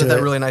lines was to it that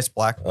it. really nice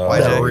black Oh, YJ?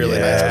 That really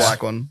yeah. nice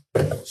black one.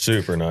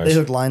 Super They nice.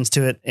 hooked lines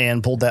to it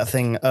and pulled that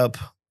thing up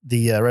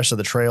the rest of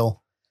the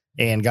trail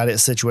and got it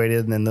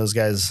situated. And then those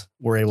guys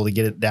were able to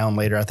get it down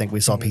later. I think we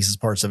saw pieces,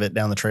 parts of it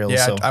down the trail.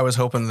 Yeah, So I was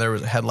hoping there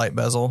was a headlight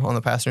bezel on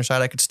the passenger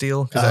side I could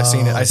steal because I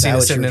seen it. I is seen that it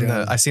what sitting you in were the.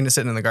 doing? I seen it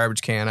sitting in the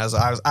garbage can as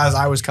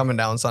I was coming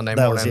down Sunday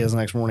that was morning. his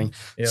next morning.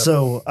 Yep.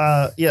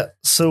 So, yeah.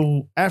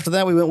 So after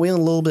that, we went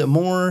wheeling a little bit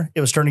more.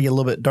 It was starting to get a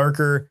little bit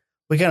darker.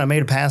 We kind of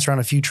made a pass around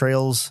a few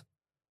trails.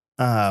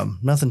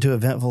 Nothing too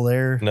eventful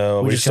there.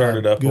 No, we just kinda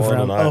started up goof one,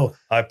 around. and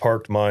I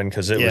parked mine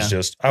because it Yeah. was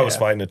just I was Yeah.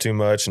 fighting it too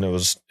much, and it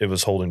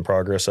was holding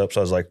progress up.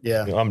 So I was like,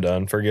 Yeah. I'm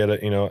done. Forget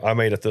it. I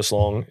made it this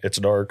long. It's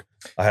dark.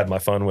 I had my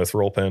fun with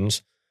roll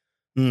pins,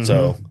 Mhm.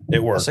 so it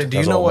I'll worked. say, do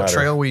you That's know all what that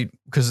mattered. trail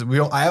because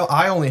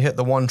I only hit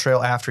the one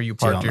trail after you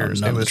So you parked don't know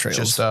yours. none It of the was trails.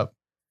 just up.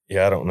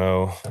 Yeah, I don't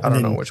know. I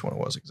don't know then- which one it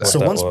was exactly. So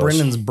that once was.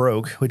 Brendan's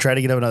broke, we tried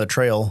to get up another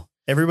trail.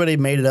 Everybody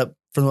made it up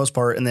for the most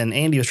part, and then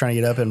Andy was trying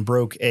to get up and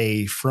broke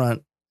a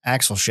front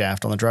axle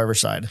shaft on the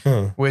driver's side.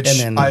 Which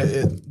and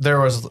then- there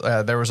was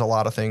a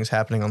lot of things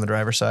happening on the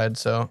driver's side.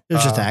 So It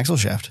was just an axle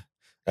shaft.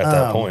 At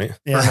that point, for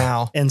Yeah.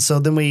 now, And so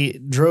then we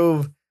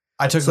drove.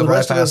 I took So the the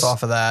rest of bypass us-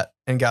 off of that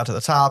and got to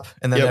the top,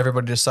 and then Yep.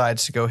 everybody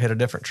decides to go hit a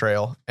different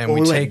trail, and Well,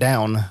 we we take went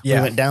down. Yeah.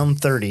 We went down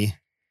 30.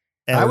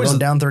 And I we were was- going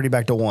down 30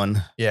 back to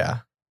 1. yeah.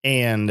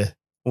 And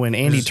when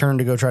Andy Just- turned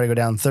to go try to go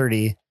down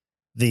 30,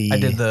 I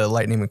did the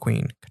Lightning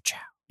McQueen. Ka-chow.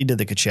 he did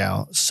the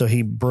ka-chow. So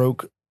he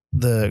broke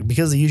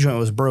because the U-joint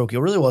was broke. It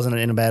really wasn't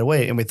in a bad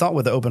way. And we thought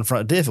with the open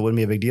front diff, it wouldn't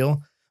be a big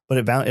deal, but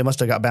it must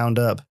have got bound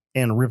up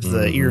and ripped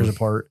the Mhm. ears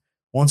apart.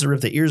 Once it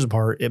ripped the ears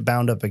apart, it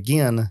bound up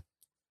again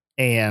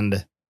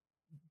and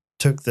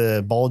took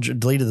the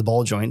deleted the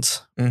ball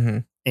joints. Mm-hmm.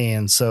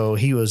 And so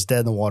he was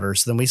dead in the water.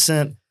 So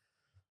then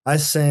I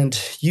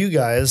sent you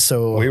guys.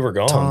 So we were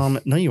gone. Tom,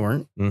 no, you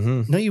weren't.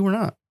 Mm-hmm. No, you were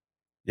not.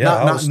 Yeah,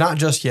 I was, not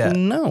just yet.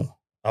 No,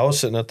 I was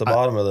sitting at the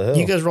bottom of the hill.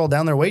 you guys were all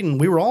down there waiting.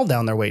 We were all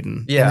down there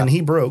waiting. Yeah. And then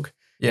he broke.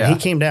 Yeah. And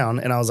he came down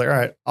and I was like, all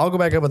right, I'll go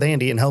back up with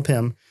Andy and help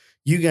him.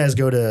 You guys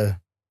go to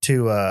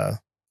the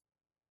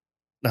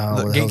where the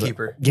hell's it?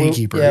 gatekeeper.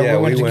 Gatekeeper. Yeah, Yeah,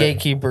 we went we to went-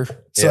 Gatekeeper.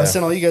 So I Yeah.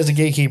 sent all you guys to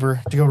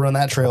Gatekeeper to go run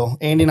that trail.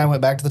 Andy and I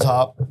went back to the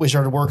top. We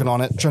started working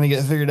on it, trying to get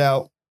it figured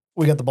out.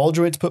 We got the ball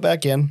joints put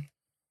back in.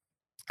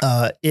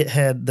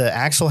 The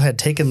axle had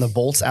taken the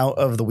bolts out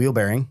of the wheel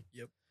bearing.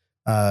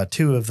 Yep.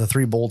 2 of the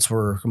 3 bolts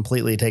were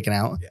completely taken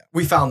out. Yeah.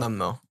 We found them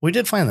though, We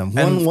did find them.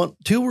 And-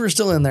 2 were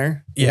still in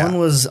there. Yeah. 1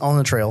 was on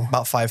the trail,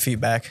 about 5 feet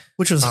back.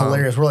 which was Um,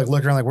 hilarious. We're like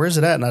looking around, like, where's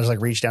it at? And I just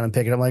like reached down and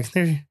picked it up. I'm like,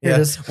 here Yeah. it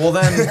is. Well,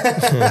 then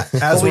Well,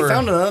 as we we're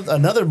found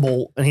another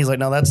bolt, and he's like,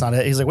 no, that's not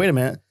it. He's like, wait a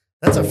minute,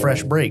 that's a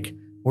fresh brake.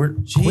 We're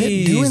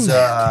quit doing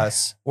that.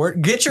 Jesus.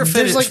 Get your There's,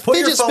 fidget. like, put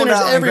your fidget phone spinners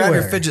down and grab your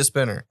everywhere. fidget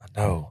spinner.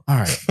 No. All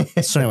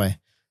right. So anyway,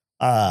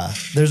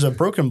 there's a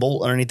broken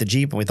bolt underneath the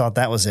Jeep, and we thought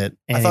that was it.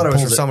 And I thought he it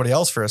was for pulled somebody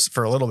else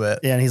for a little bit.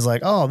 Yeah, and he's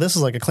like, oh, this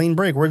is like a clean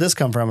brake. Where'd this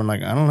come from? I'm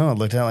like, I don't know. I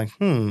looked at it like,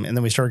 And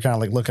then we started kind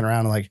of like looking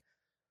around and like,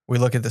 We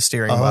look at the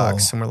steering Oh.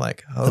 box and we're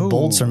like, oh, the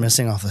bolts are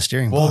missing off the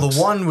steering Well, box.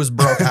 the one was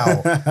broke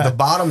out. The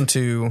bottom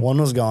 2 One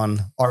was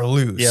gone. are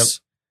loose. Yep.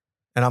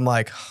 And I'm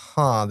like,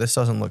 this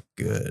doesn't look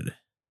good.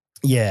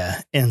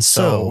 Yeah. And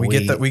So so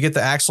we get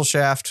the axle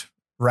shaft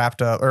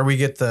wrapped up, or we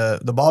get the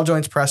ball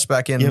joints pressed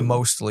back in Yep.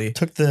 mostly.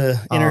 took the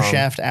inner Um,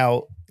 shaft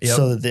out yep.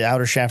 so that the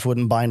outer shaft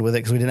wouldn't bind with it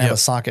because we didn't have Yep.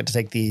 a socket to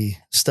take the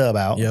stub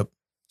out. Yep.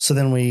 So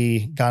then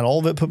we got all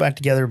of it put back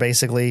together.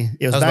 Basically,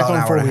 it was That was back about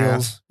an on 4 hour and a half.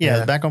 wheels. Yeah,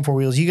 Yeah. back on 4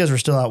 wheels. You guys were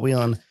still out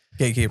wheeling.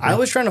 Gatekeeper. I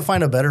was trying to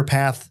find a better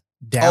path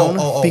down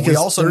Oh, we because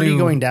also 30 knew-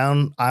 going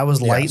down, I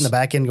was light in Yes. the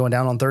back end going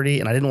down on 30,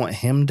 and I didn't want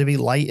him to be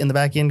light in the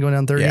back end going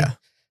down 30. Yeah.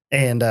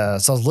 And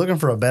so I was looking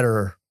for a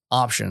better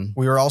option.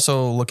 We were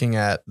also looking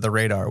at the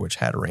radar, which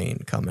had rain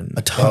coming.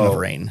 A ton of Oh.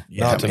 rain.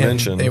 Not to and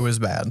mention- it was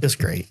bad. It's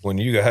great. When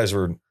you guys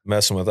were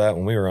messing with that,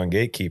 when we were on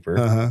Gatekeeper,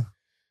 Uh-huh.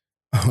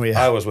 Oh, yeah.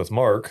 I was with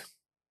Mark,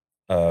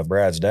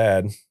 Brad's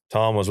dad.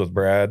 Tom was with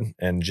Brad,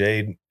 and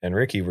Jade and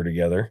Ricky were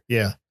together.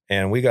 Yeah.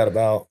 And we got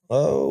about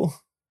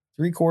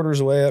 3/4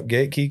 away up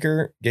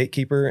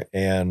Gatekeeper,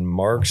 and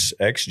Mark's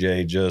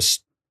XJ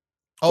just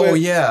Oh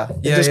quit. yeah,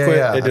 It just quit.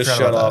 It I just forgot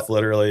shut about off.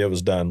 Literally, it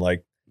was done.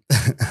 Like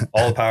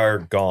all the power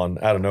gone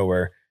out of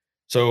nowhere.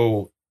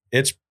 So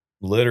it's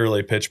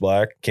literally pitch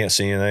black. Can't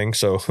see anything.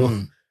 So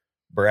Hmm.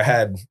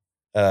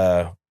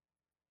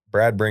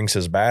 Brad brings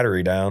his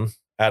battery down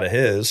out of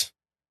his,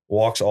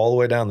 walks all the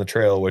way down the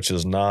trail, which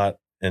is not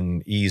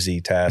an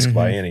easy task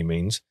by any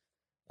means.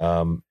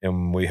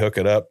 And we hook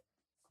it up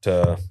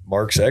to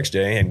Mark's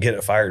XJ and get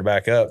it fired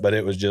back up. But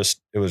it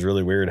was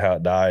really weird how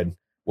it died.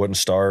 Wouldn't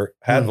start,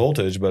 had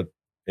voltage, but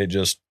it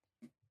just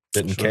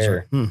didn't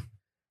care.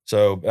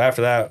 So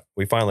after that,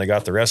 we finally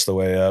got the rest of the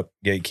way up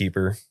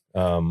Gatekeeper.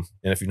 And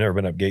if you've never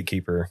been up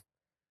Gatekeeper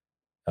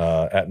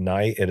at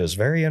night, it is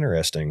very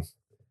interesting.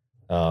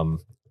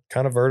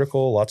 Kind of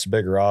vertical, lots of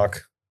big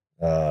rock.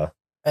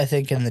 I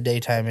think in the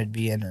daytime it'd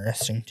be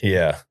interesting too.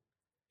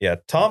 Yeah.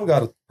 Tom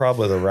got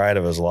probably the ride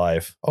of his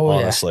life. Oh, yeah.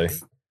 honestly.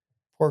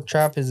 Pork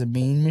chop is a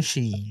mean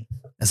machine.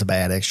 That's a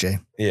bad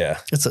XJ. Yeah.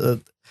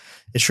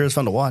 It sure is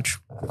fun to watch.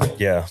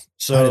 Yeah. I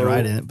So didn't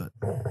ride in it, but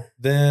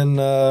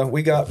then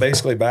we got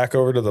basically back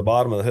over to the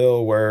bottom of the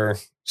hill where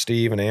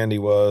Steve and Andy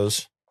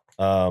was.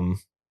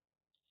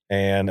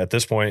 And at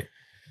this point,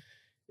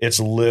 it's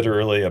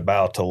literally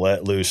about to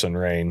let loose and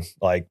rain,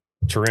 like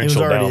it was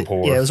torrential already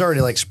downpour. it was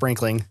already like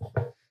sprinkling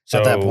So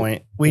at that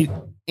point.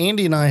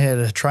 Andy and I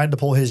had tried to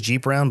pull his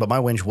Jeep around, but my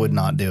winch would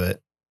not do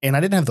it, and I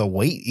didn't have the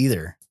weight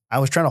either. I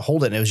was trying to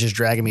hold it, and it was just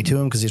dragging me to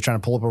him because he was trying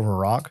to pull up over a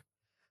rock.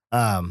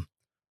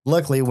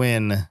 Luckily,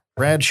 when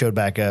Brad showed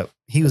back up,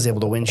 he was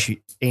able to winch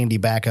Andy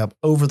back up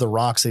over the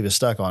rocks that he was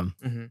stuck on.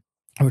 Mm-hmm.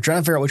 We were trying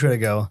to figure out which way to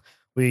go.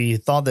 We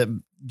thought that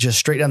just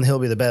straight down the hill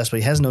would be the best, but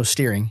he has no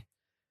steering.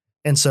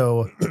 And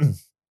so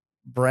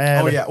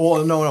Brad. Oh yeah.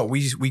 Well, no.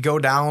 We go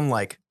down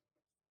like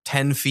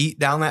 10 feet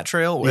down that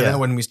trail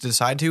when we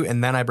decide to,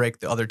 and then I break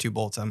the other two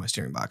bolts on my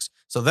steering box.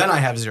 So then I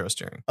have zero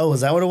steering. Oh,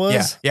 is that what it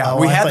was? Yeah. Oh,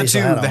 we I had thought the you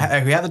still two. had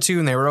 'em. We had the two,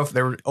 and they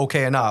were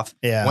okay enough.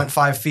 Yeah. Went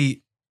 5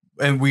 feet,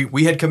 and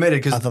we had committed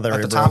I because thought they at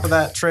were the top broke. of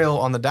that trail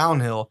on the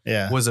downhill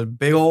Yeah. was a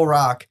big old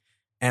rock,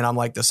 and I'm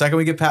like, the second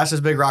we get past this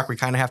big rock, we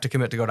kind of have to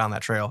commit to go down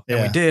that trail, and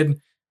Yeah. we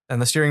did,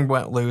 and the steering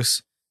went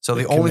loose. So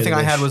the You only thing I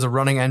committed-ish. had was a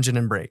running engine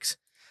and brakes.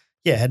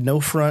 Yeah. Had no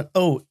front.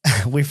 Oh,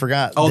 we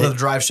forgot. Oh, that the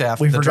drive shaft.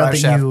 we The forgot drive that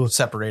shaft you-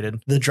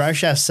 separated. the drive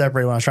shaft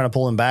separated when I was trying to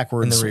pull him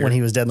backwards In the rear. when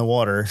he was dead in the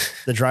water.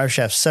 The drive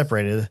shaft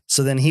separated.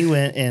 So then he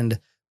went and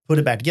put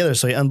it back together.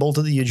 So he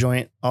unbolted the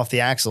U-joint off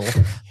the axle,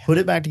 put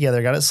it back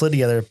together, got it slid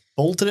together,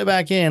 bolted it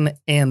back in,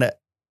 and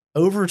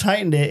over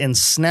tightened it and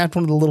snapped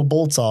one of the little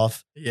bolts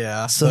off.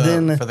 Yeah. So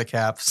then- for the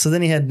caps. So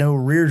then he had no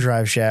rear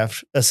drive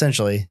shaft,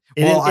 essentially.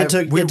 It, Well, it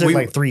took we-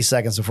 like 3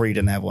 seconds before you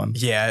didn't have one.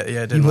 Yeah. It You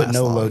didn't put last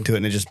no long. load to it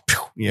and it just,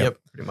 Yep.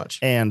 Pretty much.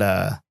 And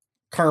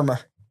Karma.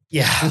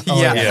 yeah.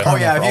 yeah. Oh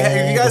yeah.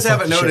 If you guys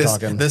haven't noticed,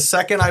 the the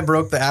second I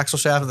broke the axle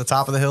shaft at the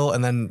top of the hill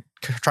and then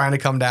trying to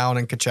come down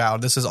and ka-chow,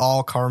 this is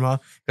all karma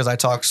because I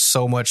talked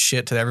so much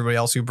shit to everybody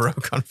else who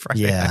broke on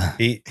Friday. yeah.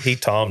 He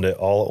Tom'd it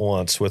all at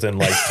once. Within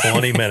like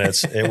 20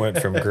 minutes, it went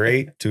from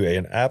great to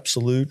an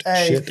absolute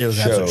Hey, shit it was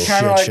show. absolute Kind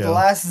Shit of like show. the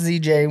last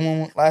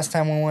ZJ last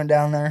time we went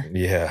down there.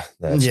 Yeah,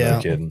 that's Yeah. no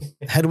kidding.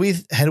 Had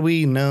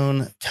we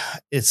known,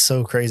 it's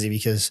so crazy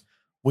because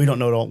we don't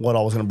know what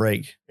all was going to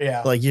break.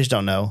 Yeah. Like you just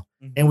don't know.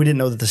 And we didn't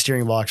know that the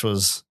steering box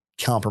was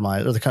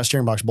compromised or the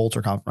steering box bolts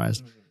are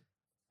compromised.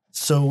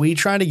 So we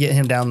tried to get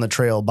him down the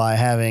trail by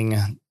having,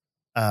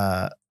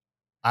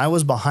 I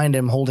was behind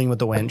him holding with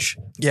the winch,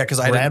 Yeah, because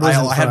Brad was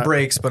in I had front.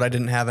 brakes, but I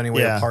didn't have any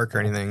way Yeah. to park or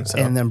anything. So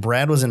and then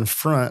Brad was in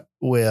front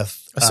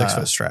with a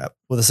 6-foot strap.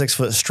 with a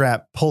 6-foot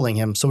strap pulling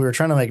him. So we were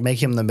trying to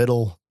make him the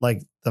middle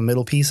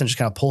piece and just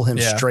kind of pull him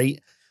Yeah.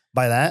 straight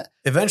by that.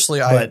 Eventually,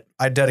 But-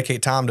 I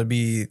dedicate Tom to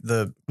be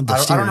the. The I don't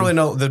steering. really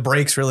know the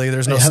brakes. Really,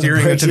 there's no Yeah, the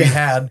steering brakes, to be yeah.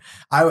 had.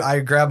 I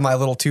grabbed my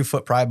little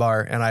 2-foot pry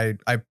bar and I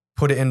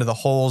put it into the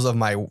holes of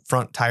my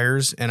front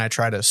tires and I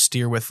try to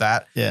steer with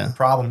that. Yeah. The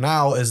problem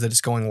now is that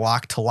it's going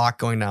lock to lock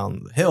going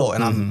down the hill,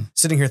 and Mhm. I'm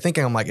sitting here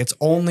thinking, I'm like, it's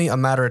only a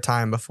matter of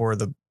time before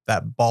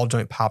that ball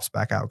joint pops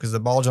back out because the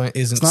ball joint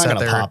isn't It's not set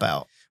going to there. pop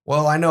out.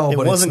 Well, I know, It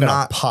but wasn't it's going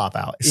to not. pop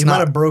out. it's It might not-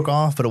 have broke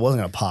off, but it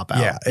wasn't going to pop out.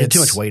 Yeah, It had too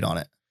it's- much weight on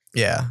it.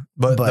 Yeah,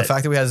 but the But-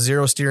 fact that we had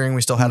zero steering,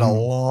 we still had a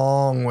Mhm.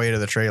 long way to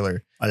the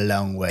trailer, A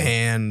long way.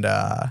 and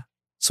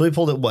So we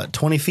pulled it, what,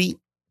 20 feet?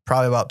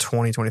 probably about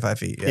 20-25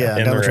 feet. Yeah.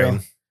 In down the the trail.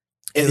 rain.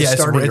 It Yeah,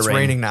 started to it's rain.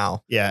 raining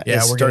now. Yeah. Yeah,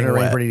 It's we're starting getting to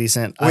rain wet. pretty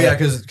decent. Oh yeah,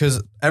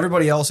 because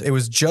everybody else, it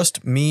was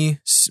just me,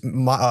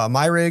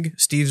 my rig,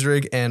 Steve's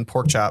rig, and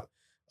Pork Chop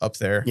up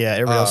there. Yeah.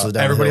 Everybody else was down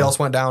the Everybody hill. else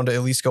went down to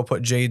at least go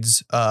put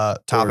Jade's top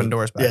Doors. and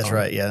doors back. Yeah, that's on.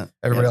 right. Yeah.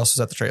 Everybody Yeah. else was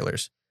at the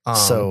trailers.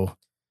 So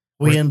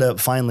we end up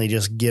finally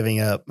just giving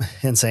up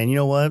and saying, you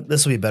know what?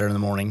 This will be better in the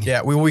morning.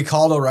 yeah, we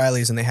called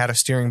O'Reilly's and they had a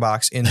steering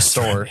box in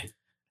store.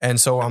 And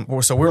so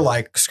we're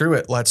like, screw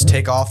it. Let's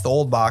take off the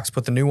old box,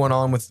 put the new one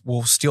on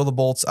we'll steal the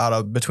bolts out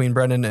of between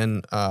Brendan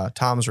and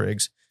Tom's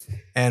rigs,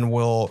 and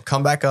we'll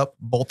come back up,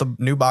 bolt the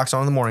new box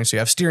on in the morning. So you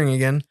have steering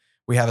again.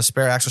 We have a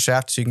spare axle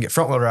shaft so you can get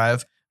front wheel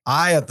drive.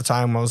 At the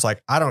time, I was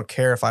like, I don't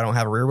care if I don't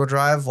have a rear wheel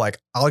drive. Like,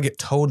 I'll get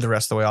towed the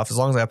rest of the way off as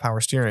long as I have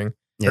power steering.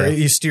 Yeah.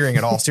 Or steering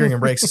at all. Steering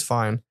and brakes is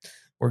fine.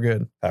 We're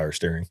good. Power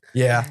steering.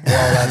 Yeah.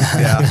 Well,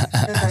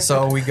 yeah.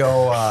 So we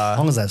go. As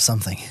long as I have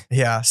something.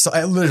 Yeah. So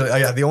I literally,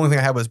 yeah, the only thing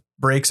I had was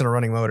brakes and a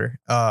running motor.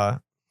 So I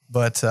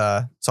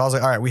was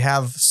like, all right, we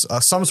have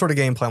some sort of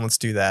game plan. Let's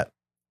do that.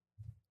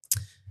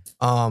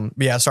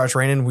 Yeah, it starts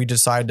raining. We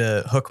decide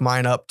to hook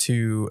mine up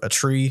to a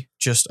tree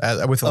just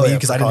with a lead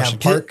because I didn't have a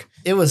park.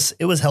 It was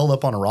held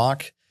up on a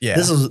rock. Yeah.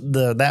 This was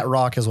that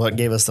rock is what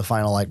gave us the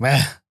final like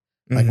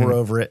Mhm. we're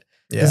over it.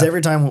 Yeah. Because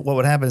every time what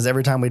would happen is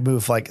every time we'd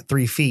move like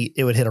 3 feet,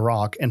 it would hit a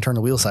rock and turn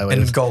the wheel sideways.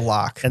 And go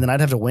lock. And then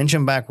I'd have to winch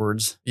him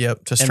backwards.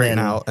 Yep, to straighten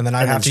then- out. And then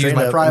I'd and have then to use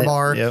my straighten up, pry and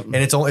bar. yep. And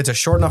it's a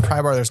short enough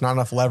pry bar. There's not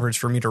enough leverage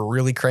for me to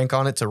really crank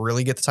on it to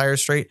really get the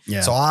tires straight.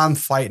 Yeah. So I'm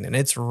fighting and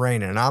it's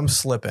raining and I'm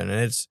slipping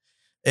and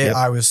Yep.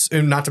 I was,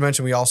 and not to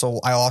mention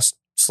I lost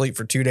sleep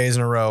for 2 days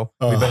in a row.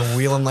 We've been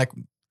wheeling like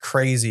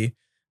crazy.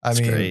 I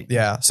That's mean, great.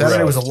 yeah. Saturday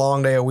Rough. was a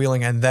long day of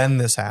wheeling and then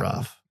this happened.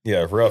 Rough.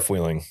 Yeah, rough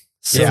wheeling.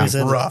 So Yeah, we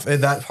said- rough.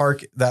 And that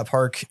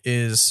park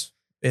is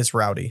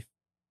rowdy.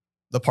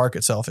 The park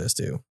itself is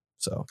too.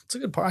 So, It's a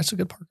good park. It's a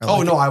good park. I oh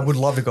like no, it. I would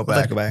love to go I'd like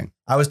back. to go back.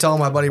 I was telling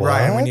my buddy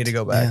Brian we What? need to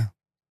go back. Yeah.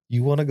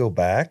 You want to go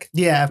back?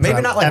 Yeah. After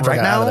Maybe not, like, after I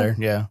right got out of now.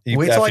 there. Yeah.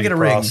 Wait till after I get you a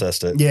ring.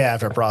 processed it. Yeah.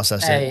 After I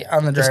processed Hey, it.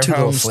 on the Just drive too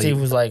home, little sleep. Steve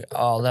was like,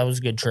 "Oh, that was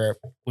a good trip.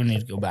 We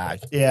need to go back."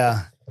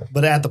 Yeah.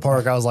 But at the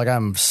park, I was like,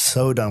 I'm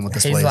so done with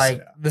this He's place.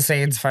 like, "The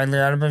Saints finally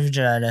out of my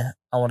vagina.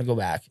 I want to go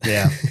back."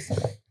 yeah.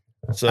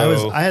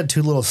 So I had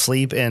too little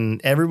sleep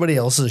and everybody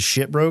else's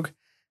shit broke.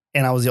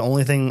 And I was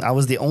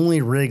the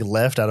only rig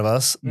left out of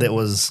us that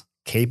was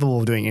capable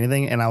of doing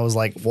anything. And I was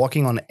like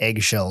walking on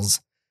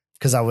eggshells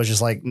because I was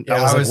just like, Yeah,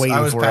 I was waiting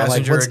I was for it. I'm like,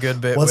 passenger what's a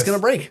good bit. what's with- going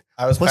to break?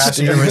 I was what's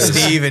passenger the- with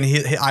Steve, and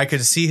I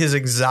could see his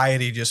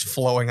anxiety just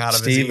flowing out of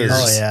Steve his is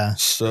ears. Oh, yeah.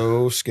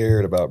 so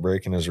scared about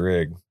breaking his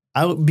rig.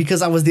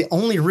 Because I was the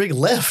only rig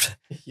left.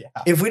 Yeah,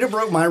 If we'd have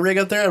broke my rig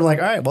up there, I'm like,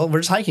 all right, well, we're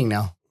just hiking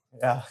now.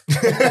 yeah.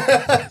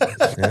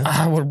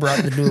 I would have brought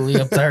the dually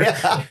up there.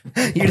 Yeah.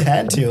 You'd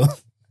had to.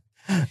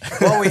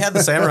 Well, we had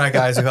the samurai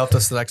guys who helped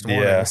us the next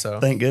morning. Yeah. So,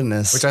 Thank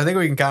goodness. which I think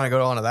we can kind of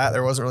go on to that.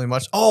 There wasn't really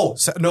much. Oh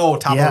no,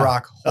 top of Yeah. the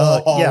rock. Yeah,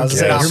 I was did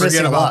saying, not you're missing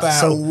forget a about lot. that.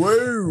 So-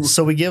 Woo.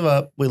 So we give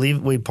up. We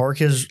leave. We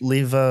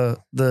leave the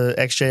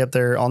XJ up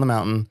there on the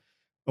mountain.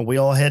 We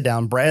all head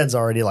down. Brad's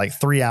already like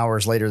 3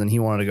 hours later than he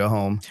wanted to go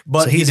home.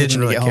 But So he he's didn't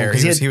itching to really get home care.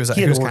 'cause He was had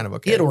to work- kind of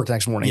okay. He had to work the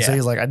next morning, so Yeah.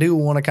 he's like, I do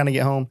want to kind of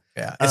get home.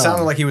 Yeah, it sounded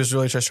Um, like he was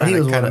really just he trying to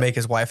was kind one of of- make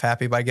his wife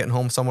happy by getting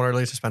home somewhat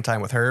early to spend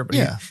time with her. But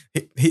Yeah,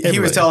 he was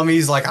Everybody. telling me,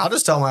 he's like, I'll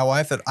just tell my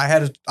wife that I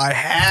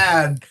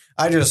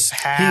just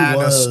had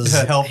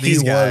to help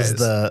these guys. was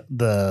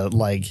the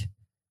like.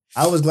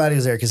 I was glad he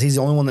was there because he's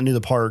the only one that knew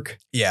the park.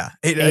 Yeah,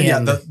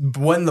 And-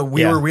 when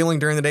we Yeah. were wheeling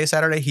during the day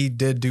Saturday, he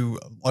did do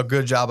a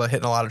good job of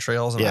hitting a lot of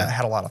trails, and Yeah. I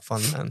had a lot of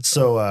fun then.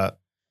 So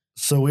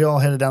we all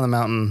headed down the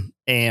mountain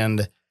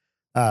and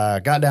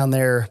got down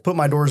there, put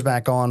my doors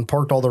back on,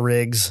 parked all the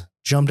rigs,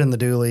 jumped in the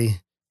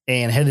dually,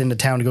 and headed into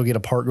town to go get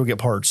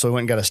parts. So we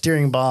went and got a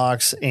steering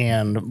box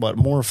and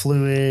more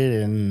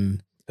fluid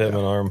and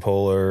Pitman arm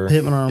puller.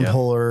 Pitman arm Yeah.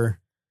 puller.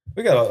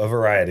 We got a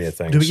variety of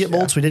things. Did we get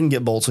bolts? We didn't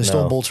get bolts. We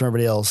stole No. bolts from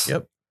everybody else.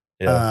 Yep.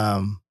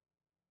 Yeah.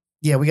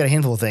 Yeah, we got a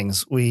handful of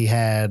things. We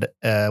had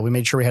we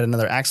made sure we had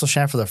another axle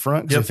shaft for the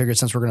front because Yep. we figured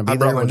since we're going to I be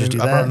there, brought, we'll just do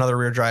I brought that. another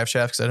rear drive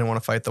shaft because I didn't want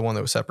to fight the one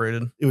that was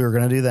separated. We were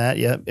going to do that.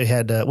 Yep. It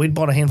had we'd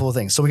bought a handful of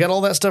things. So we got all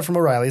that stuff from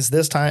O'Reilly's.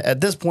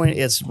 At this point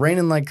it's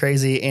raining like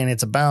crazy and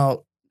it's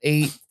about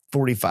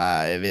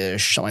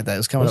 8:45-ish, something like that. It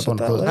was coming Was up on it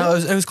the that close.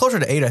 late? No, it was closer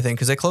to 8, I think,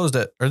 because they closed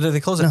at, or did they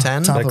close at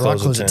 10? Top They of the Rock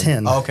closed closed at at 10.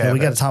 10. Oh, okay, And we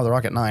okay. got to Top of the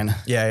Rock at 9.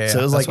 Yeah. So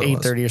it was like that's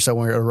what 8:30 or so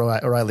when we were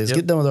at O'Reilly's. Yep.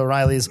 Get done with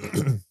O'Reilly's.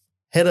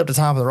 Head up to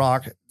Top of the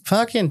Rock.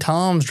 Fucking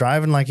Tom's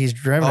driving like he's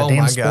driving a Oh damn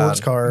my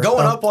sports God. car.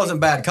 Going up wasn't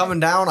bad. Coming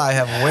down, I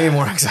have way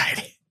more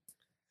anxiety.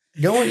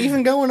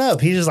 Going up.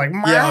 He's just like,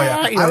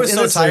 Yeah. you know, I was and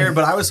so it's tired, like-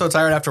 but I was so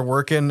tired after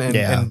working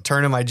Yeah. and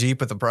turning my Jeep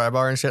with the pry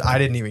bar and shit. I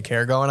didn't even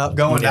care going up.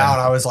 Going Yeah. down,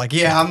 I was like,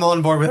 yeah, I'm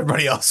on board with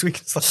everybody else. We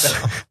can slow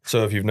down.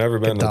 So if you've never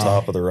been to Good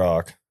Top dog. of the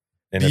Rock,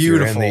 and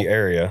Beautiful. if you're in the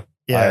area,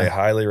 I Yeah.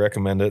 highly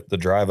recommend it. The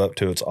drive up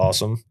to it's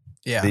awesome.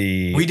 Yeah.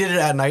 The We did it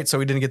at night, so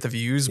we didn't get the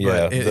views, but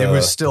Yeah, it the-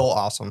 was still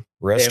awesome.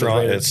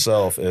 restaurant Yeah,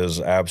 itself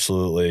is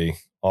absolutely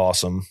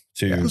awesome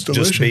to Yeah, it was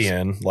just be delicious.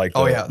 in. Like,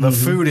 Oh, the yeah. The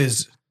Mhm. food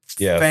is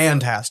Yeah.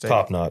 fantastic.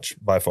 top notch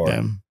by far.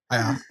 Yeah.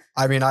 Yeah.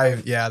 I mean,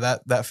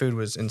 that food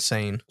was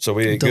insane. So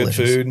we ate good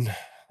Delicious. food.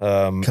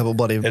 Couple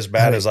bloody, As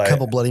bad as I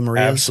couple bloody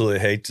Marias. Absolutely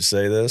hate to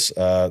say this.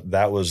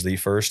 That was the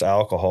first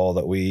alcohol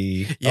that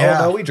we. Yeah.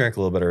 Oh no, we drank a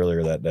little bit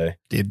earlier that day.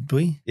 Did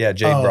we? Yeah,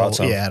 Jade Oh, brought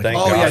some. yeah. Thank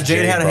Oh gosh, yeah,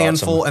 Jade had a brought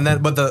handful, some. and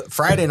then but the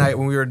Friday night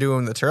when we were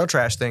doing the trail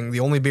trash thing,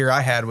 the only beer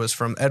I had was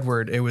from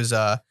Edward. It was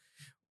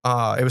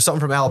something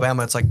from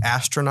Alabama. It's like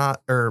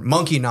astronaut or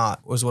monkey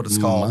knot was what it's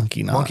called.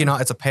 Monkey Knot. Monkey knot.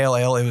 It's a pale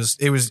ale. It was.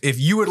 If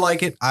you would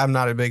like it, I'm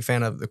not a big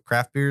fan of the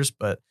craft beers,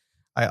 but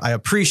I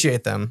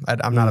appreciate them.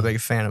 I'm not a big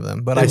fan of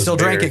them, but It I was still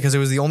drank it beer. because it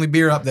was the only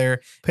beer up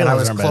there, Pale and I ales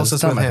was aren't bad. It's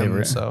closest not with my him.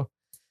 favorite. So,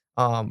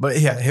 but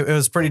yeah, it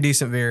was pretty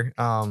decent beer.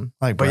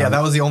 Like But yeah, brown.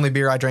 that was the only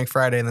beer I drank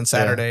Friday, and then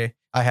Saturday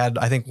I had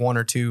I think 1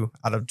 or 2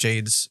 out of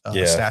Jade's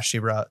Yeah. stash she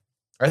brought.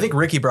 Or I think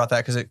Ricky brought that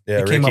because it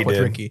Yeah, came Ricky up with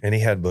did. Ricky. And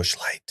he had Bush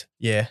Light.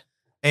 Yeah,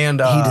 And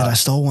he did. I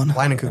stole one.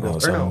 Line and That Kugel.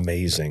 was Or no.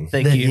 amazing.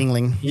 Thank The you,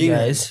 Yingling. you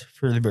guys,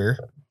 for the beer.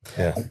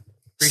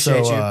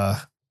 Appreciate so, you.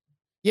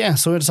 Yeah,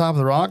 so we went to Top of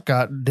the Rock,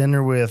 got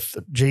dinner with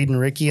Jade and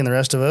Ricky and the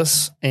rest of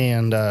us,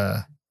 and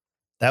that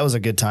was a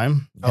good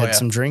time. Oh, Had yeah.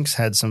 some drinks,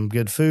 had some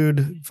good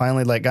food.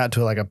 Finally, got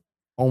to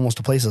almost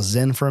a place of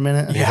zen for a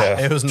minute. Yeah,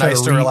 Yeah. it was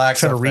nice to relax.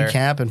 Try to up there.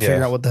 recap and figure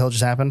Yeah. out what the hell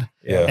just happened,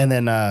 Yeah. and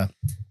then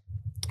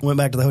went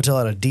back to the hotel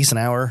at a decent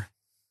hour,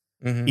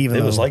 Mhm. even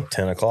It was though like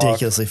 10 o'clock.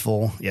 ridiculously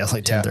full. Yeah, it's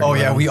like Yeah. 10:30. Oh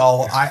yeah, we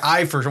all.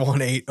 I for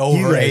one ate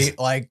over guys- ate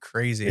like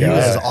crazy. You Yeah, It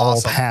was guys all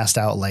awesome. passed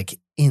out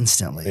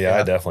instantly. Yeah,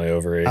 I definitely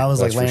overate. I was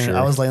that's for laying. sure.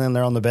 I was laying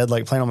there on the bed,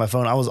 playing on my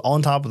phone. I was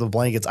on top of the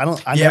blankets. I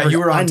Yeah, never, you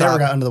were on I never top.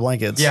 got under the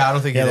blankets. Yeah, I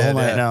don't think yeah, you the did.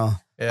 whole night. yeah. No,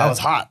 Yeah. I was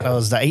hot.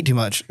 I ate too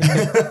much.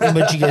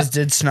 But you guys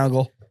did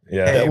snuggle.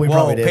 Yeah. Hey, we whoa,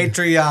 probably did.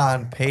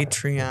 Patreon.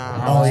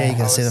 Oh, yeah, you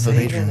gotta say that for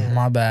Patreon.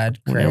 My bad.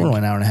 We're only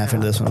an hour and a half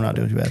into this one. We're not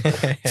doing too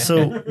bad.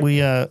 So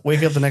we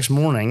wake up the next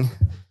morning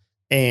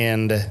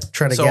and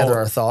try to So- gather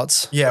our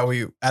thoughts. Yeah,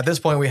 we at this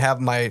point we have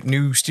my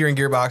new steering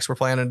gearbox we're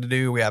planning to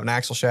do. We have an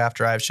axle shaft,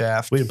 drive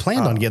shaft. We had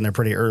planned on getting there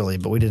pretty early,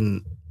 but we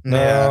didn't.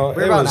 No,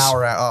 we're it about was-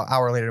 an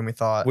hour later than we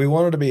thought. We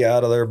wanted to be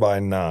out of there by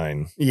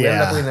 9, We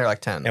ended up Yeah, leaving there like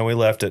 10. and we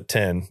left at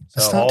 10.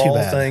 That's So not too all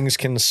bad. things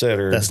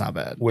considered, that's not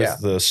bad. with Yeah.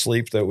 the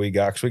sleep that we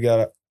got, because we got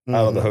out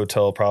of the Mhm.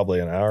 hotel probably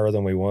an hour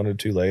than we wanted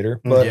to later.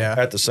 Mm, But yeah.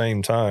 at the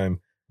same time,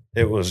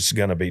 it was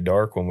going to be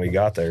dark when we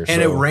got there.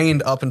 And so, it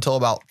rained up until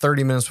about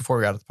 30 minutes before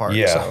we got to the park.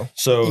 Yeah.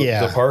 So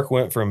Yeah. the park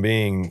went from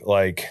being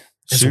like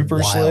It's super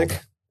wild.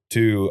 slick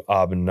to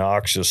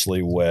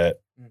obnoxiously wet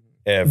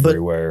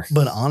everywhere.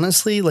 But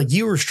honestly,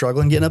 you were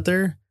struggling getting up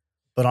there.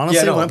 But honestly,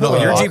 yeah, no, when I put my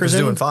your Jeep lockers was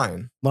in, doing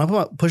fine. when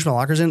I pushed my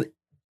lockers in,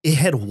 it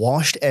had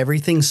washed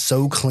everything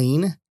so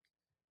clean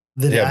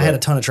that Yeah, I had but a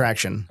ton of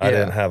traction. I Yeah.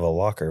 didn't have a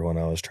locker when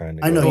I was trying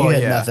to I go. know Oh, you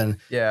had yeah. nothing.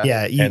 Yeah.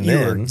 Yeah, you And were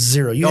then-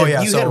 zero. You Oh, had,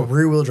 yeah, you so- had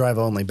rear wheel drive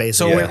only, So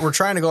basically. Yeah. we're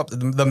trying to go up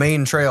the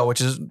main trail,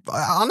 which is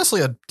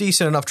honestly a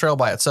decent enough trail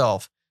by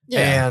itself.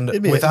 And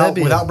it'd be- without that'd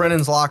be a- without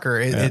Brennan's locker,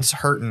 Yeah. it's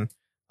hurting.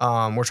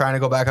 We're trying to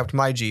go back up to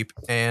my Jeep,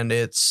 and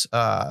it's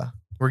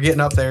we're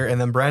getting up there,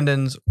 and then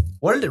Brendan's.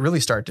 What did it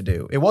really start to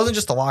do? It wasn't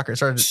just the locker. It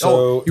started.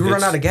 So you were running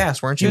it's- out of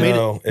gas, weren't you? You made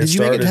No, it Did you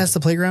make it started- past the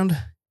playground?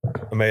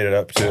 I made it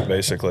up to it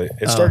basically.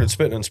 It Oh. started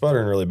spitting and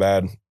sputtering really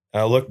bad.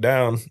 I looked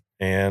down,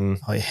 and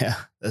Oh yeah,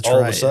 that's all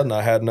right. of a sudden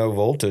I had no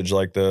voltage.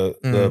 Like the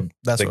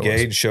That's the what it was.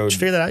 gauge Did showed you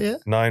figure that out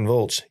yet? 9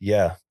 volts.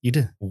 Yeah, You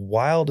did.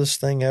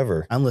 wildest thing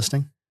ever. I'm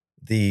listening.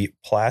 The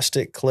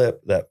plastic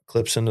clip that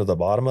clips into the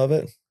bottom of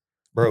it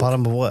broke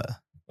Bottom of what?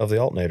 of the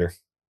alternator.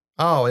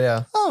 Oh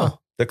yeah. Oh,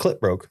 The clip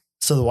broke.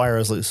 so the wire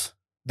is loose.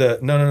 The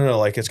no.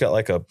 Like it's got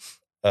like a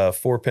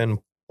 4-pin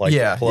plug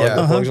Yeah, that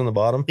yeah. plugs on the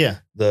bottom. Yeah.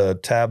 The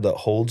tab that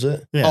holds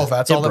it, Yeah. Oh,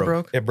 that's it all that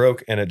broke. it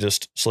broke and it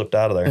just slipped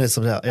out of there. And it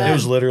slipped out. It Yeah.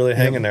 was literally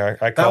hanging there.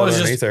 I That caught was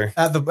underneath just there.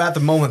 at the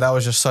moment. That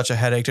was just such a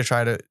headache to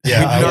try to.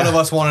 Yeah, none yeah. of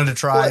us wanted to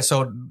try. Well,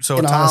 So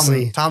and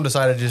honestly- Tom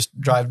decided to just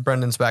drive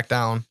Brendan's back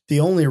down. The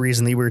only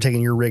reason that we were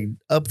taking your rig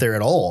up there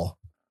at all,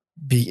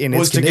 in its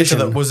Was to get to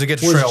condition, was to get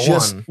to was trail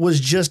just one was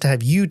just to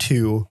have you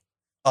two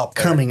up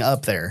there. coming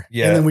up there.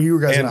 Yeah, And then when you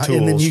guys and and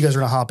then tools. you guys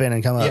were gonna hop in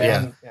and come up.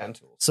 Yeah. and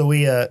tools.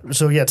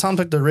 So Tom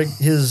took the rig.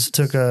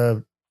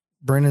 Took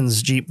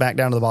Brendan's Jeep back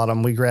down to the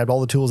bottom. We grabbed all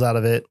the tools out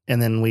of it,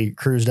 and then we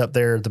cruised up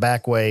there the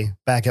back way,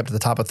 back up to the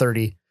top of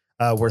 30.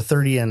 We're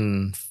 30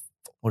 and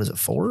what is it?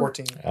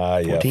 14.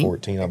 Yeah, 14?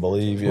 14, I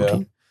believe. Yeah.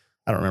 14?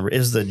 I don't remember.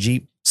 Is the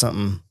Jeep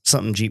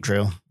something Jeep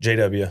Trail?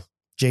 JW.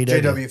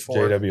 JW4.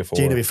 JW4.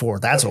 JW4.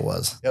 That's what it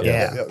was. Yep,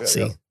 yeah. yep, yep, See,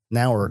 yep.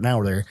 now we're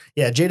there.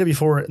 Yeah.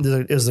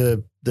 JW4 is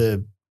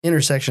the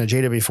intersection of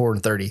JW4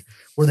 and 30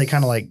 where they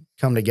kind of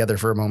come together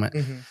for a moment.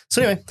 Mhm.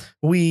 So anyway,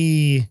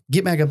 we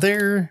get back up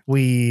there.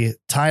 We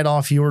tied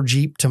off your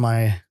Jeep to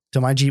my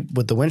Jeep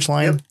with the winch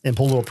line Yep. and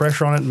pulled a little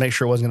pressure on it and make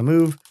sure it wasn't going to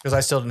move. Because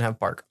I still didn't have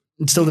park.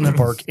 It still didn't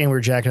park, and we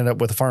were jacking it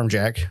up with a farm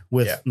jack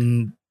with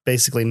Yeah.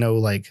 basically no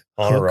On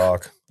a hook.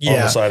 rock. On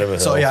Yeah. the side of a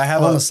hill. So yeah, I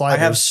have On the I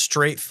have sliders.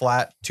 straight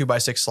flat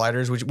 2x6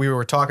 sliders, which we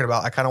were talking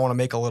about. I kind of want to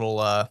make a little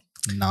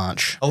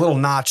notch.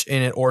 notch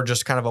in it, or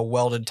just kind of a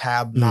welded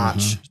tab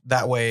notch.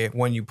 That way,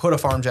 when you put a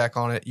farm jack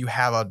on it, you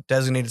have a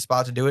designated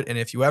spot to do it. And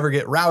if you ever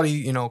get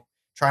rowdy,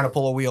 trying to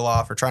pull a wheel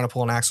off or trying to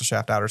pull an axle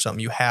shaft out or something,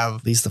 you have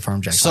At least the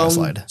farm jack some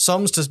slide.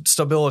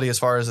 stability as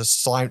far as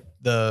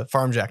the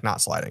farm jack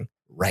not sliding.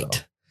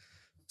 Right.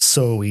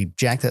 So we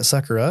jacked that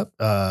sucker up.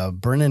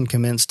 Brennan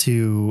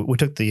we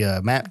took the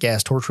map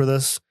gas torch with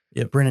us.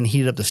 Yep. Brennan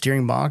heated up the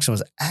steering box and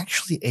was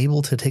actually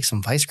able to take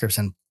some vice grips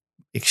and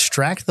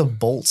extract the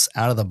bolts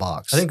out of the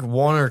box. I think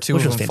one or two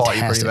Which of was them fought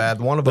you pretty fantastic. bad.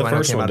 One of The them I know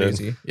first came one out did.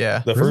 easy. Yeah.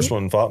 The Really? first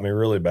one fought me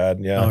really bad.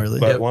 Yeah. Oh, really?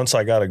 But Yep. once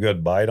I got a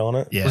good bite on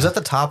it. yeah. Was that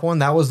the top one?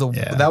 That was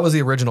Yeah. that was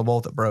the original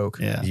bolt that broke.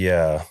 Yeah.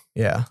 Yeah.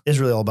 Yeah. It's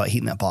really all about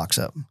heating that box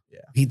up. Yeah.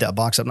 Heat that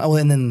box up. Oh,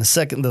 and then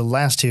the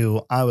last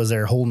two, I was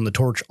there holding the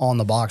torch on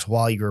the box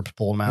while you were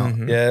pulling them out.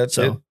 Mhm. Yeah.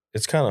 So-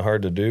 It's kind of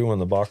hard to do when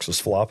the box is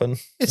flopping.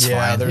 It's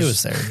Yeah, fine. It there's-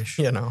 was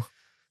there.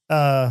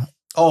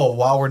 Oh,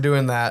 while we're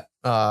doing that,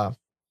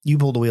 You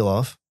pulled the wheel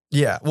off.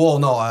 yeah. Well,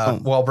 no. Oh.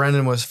 While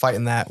Brendan was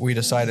fighting that, we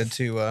decided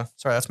to.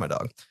 Sorry, that's my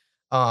dog.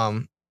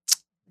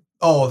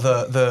 Oh,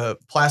 the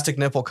plastic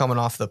nipple coming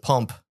off the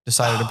pump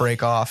decided to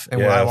break off,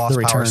 and Yeah, I lost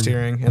the power return.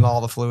 steering and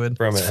all the fluid.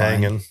 From It's it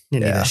fine. hanging. You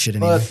didn't need that shit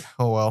anymore. But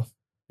oh well.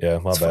 Yeah,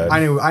 my bad. I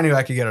knew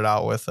I could get it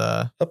out with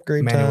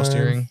Upgrade manual time.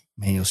 steering.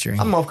 Manual steering.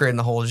 I'm upgrading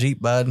the whole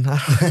Jeep, bud. Isn't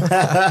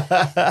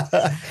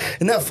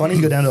that funny?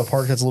 You go down to a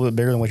park that's a little bit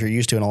bigger than what you're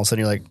used to, and all of a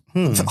sudden you're like,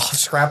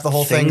 Scrap the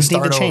whole thing. things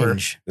need to Start over.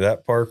 change.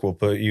 That park will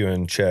put you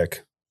in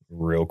check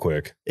real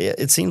quick.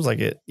 It seems like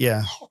it.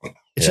 Yeah.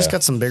 It's just Yeah.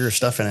 got some bigger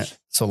stuff in it.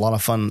 So a lot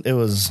of fun. It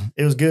was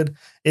good.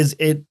 I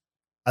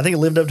think it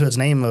lived up to its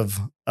name of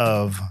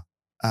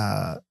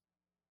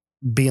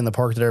being the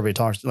park that everybody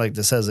talks like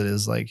that says it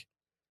is, like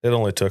It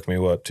only took me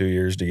 2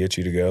 years to get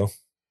you to go.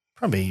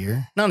 probably a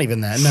year. Not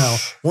even that. No.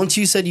 Once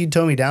you said you'd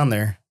tow me down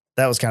there,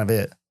 that was kind of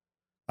it.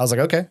 I was like,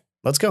 okay,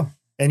 let's go.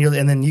 And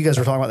then you guys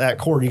were talking about that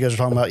cord. You guys were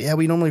talking about, yeah,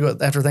 we normally go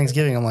after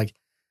Thanksgiving. I'm like,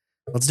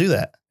 let's do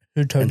that.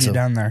 Who towed And you so-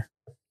 down there?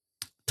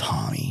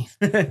 Tommy.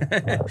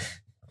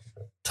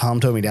 Tom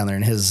towed me down there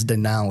in his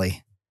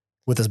Denali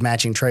with his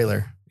matching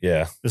trailer.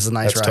 Yeah, It was a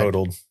nice that's ride.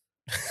 totaled.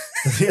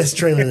 His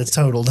trailer that's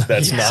totaled.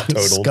 That's not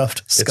totaled.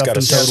 Scuffed got and a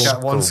It's totaled.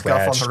 got one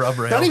scuff on scratch. the rub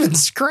rail. Not even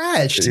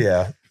scratched.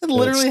 Yeah, It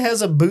literally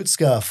has a boot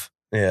scuff.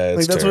 yeah. It's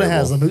Like that's what it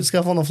has. terrible. The boot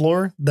scuff on the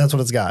floor. That's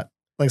what it's got.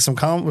 Like some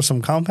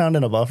compound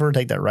and a buffer.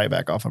 Take that right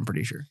back off. I'm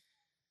pretty sure.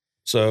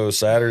 So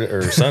Saturday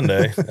or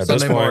Sunday at this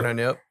Sunday point, morning.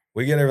 Yep.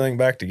 we get everything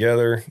back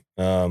together.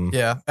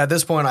 Yeah. At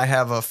this point, I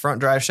have a front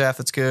drive shaft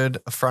that's good,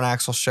 a front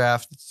axle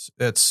shaft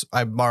that's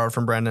I borrowed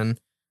from Brendan.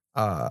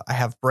 I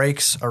have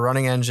brakes, a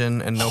running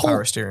engine, and no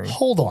power steering.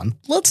 Hold on.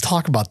 Let's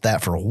talk about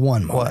that for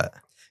one moment. What?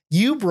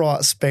 You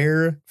brought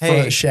spare Hey,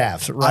 front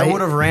shafts, right? I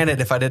would have ran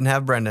it if I didn't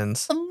have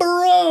Brendan's.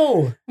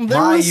 Bro, there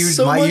My was U-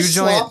 so my much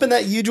U-joint- slop in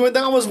that U-joint.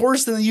 That was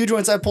worse than the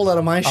U-joints I pulled out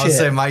of my I shit. would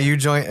say my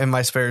U-joint and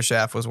my spare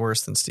shaft was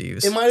worse than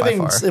Steve's. it might by have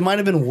been far. it might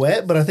have been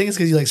wet, but I think it's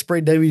because you like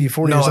sprayed WD-40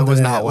 or No, something. it was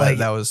in not wet. Like,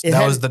 That was it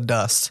had- the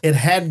dust. It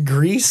had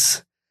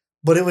grease,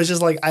 but it was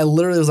just like I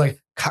literally was like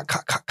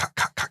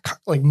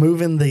like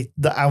moving the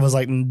I was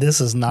like,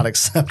 this is not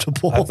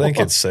acceptable. I think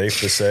it's safe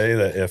to say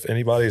that if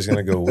anybody's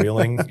going to go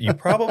wheeling, you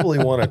probably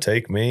want to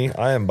take me.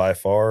 I am by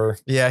far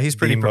Yeah, he's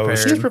pretty the prepared.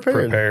 most He's prepared.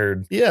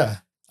 prepared. yeah.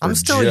 I'm for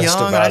still just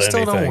young. about I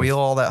still don't anything. wheel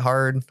all that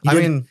hard. You I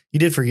did- mean, You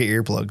did forget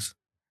earplugs.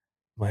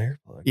 My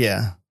earplug.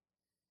 Yeah,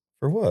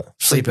 For what? sleeping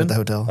Sleeping? at the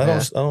hotel. I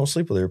don't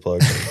sleep with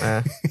earplugs.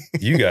 eh.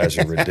 You guys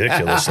are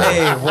ridiculous. though.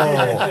 Hey,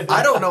 whoa!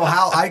 I don't know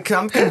how. I'm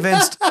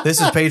convinced this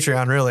is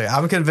Patreon. Really,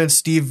 I'm convinced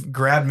Steve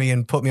grabbed me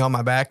and put me on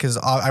my back because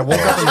I woke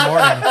up in the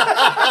morning.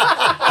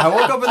 I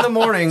woke up in the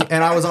morning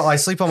and I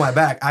sleep on my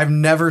back. I've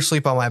never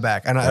sleep on my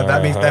back, and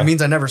that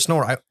means I never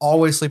snore. I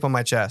always sleep on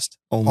my chest.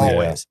 Only Yeah.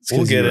 Always.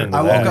 We'll get into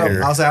I that woke up.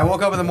 here. I'll say I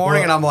woke up in the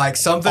morning and I'm like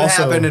something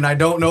Also- happened and I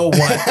don't know what.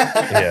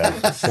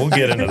 Yeah, we'll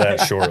get into that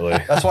shortly.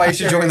 That's why you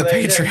should join the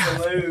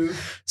Patreon.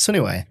 So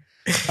anyway,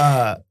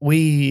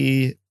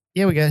 we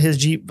got his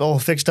Jeep all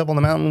fixed up on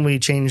the mountain. We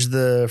changed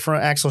the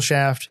front axle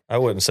shaft. I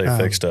wouldn't say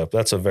fixed up.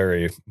 That's a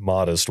very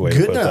modest way to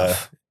Good put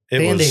enough. that.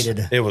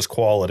 Band-aided. It was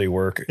quality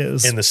work It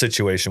was- in the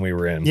situation we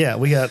were in. Yeah,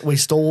 we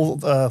stole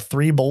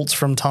 3 bolts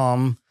from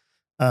Tom,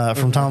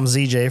 from Tom's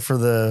ZJ for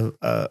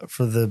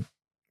the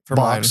For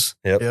box,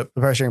 Yep. Yep.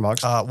 the power steering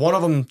box. mine. One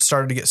of them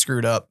started to get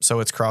screwed up, so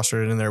it's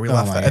cross-threaded in there. We Oh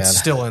left my that. It's God.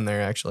 still in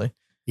there actually.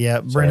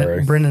 Yeah,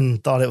 Sorry. Brendan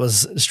thought it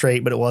was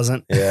straight, but it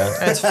wasn't. Yeah.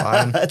 That's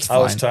fine. That's I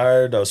fine. was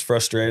tired. I was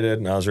frustrated,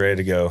 and I was ready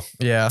to go.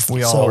 Yeah,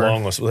 we all So- were.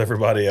 Along with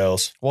everybody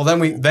else. Well,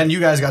 then you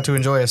guys got to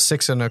enjoy a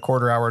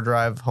 6.25 hour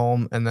drive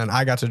home, and then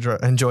I got to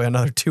enjoy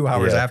another 2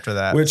 hours Yeah. after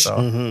that. Which- so.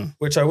 Mhm.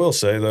 Which I will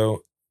say though,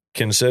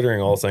 considering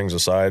all things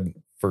aside,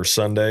 for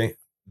Sunday,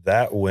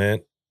 that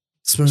went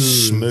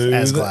Smooth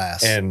as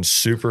glass. and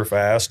super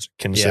fast,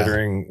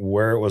 considering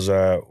where it was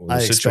at, the I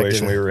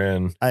situation expected- we were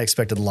in. I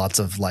expected lots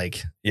of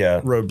like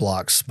Yeah.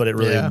 roadblocks, but it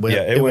really Yeah. went,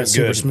 Yeah, it went went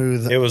super good.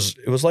 smooth. It was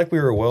like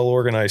we were a well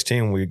organized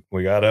team.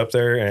 We got up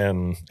there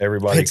and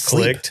everybody Had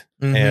sleep. clicked,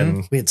 Mhm.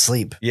 and we had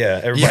sleep. yeah,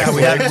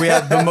 everybody yeah, clicked. we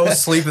had the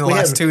most sleep in the We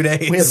last had- 2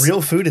 days. We had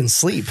real food and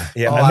sleep.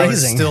 Yeah, Oh, I I think, was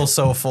amazing. still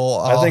so full.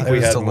 I think it we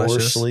was had delicious. more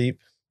sleep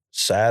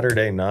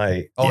Saturday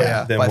night Oh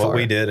yeah, than by what far.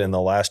 we did in the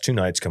last 2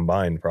 nights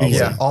combined, probably.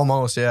 Yeah,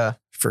 almost. Yeah.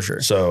 For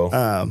sure. So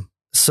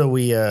So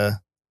we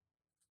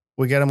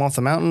got him off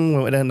the mountain,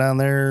 we went down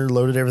there,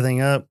 loaded everything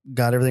up,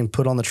 got everything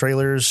put on the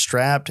trailers,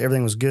 strapped,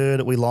 everything was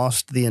good. We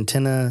lost the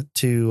antenna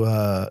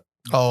to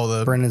Oh,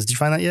 the Brendan's. Did you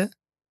find that yet?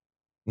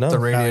 no,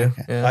 radio.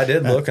 okay. Yeah. I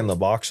did look in the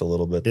box a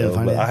little bit Didn't though,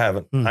 find but it? I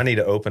haven't. Hmm. I need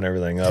to open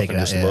everything up Take it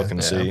and out, just yeah, look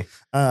and yeah. see.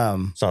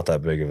 It's not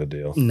that big of a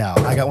deal. No,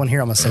 I got one here.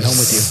 I'm gonna send home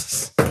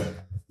with you.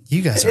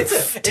 You guys are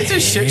It's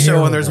a shit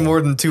show when there's more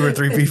than 2 or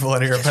 3 people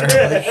in here.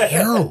 Apparently.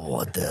 terrible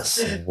at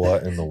this.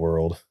 What in the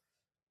world?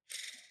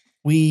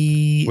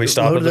 We We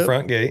stopped at loaded the up,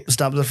 front gate.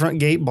 stopped at the front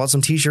gate, bought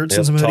some t-shirts Yep,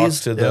 and some talked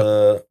hoodies. to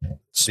the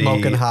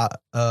Smoking The- hot.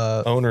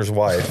 owner's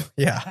wife.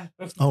 Yeah.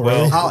 Oh,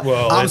 Well, really?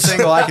 I'm it's-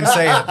 single. I can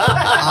say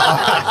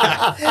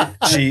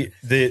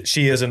it.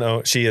 she is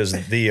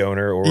the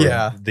owner or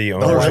Yeah. the The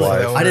owner's wife of the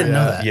wife. owner, I didn't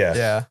know yeah. that. Yeah.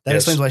 Yeah. That Yes.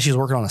 explains why she's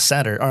working on a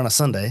Saturday or on a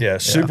Sunday. Yeah,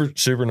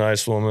 super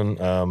nice woman.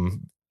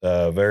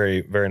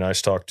 Very very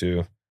nice to talk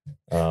to.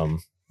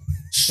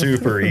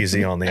 super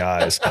easy on the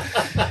eyes.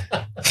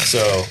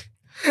 So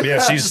yeah,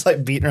 She's she's just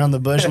like beating around the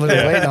bush, looking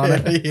waiting on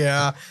it.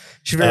 Yeah.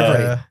 She's very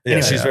pretty. yeah,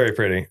 Anyway. she's very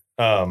pretty.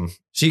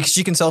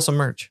 She can sell some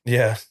merch.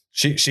 Yeah,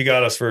 she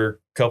got us for a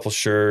couple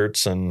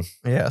shirts and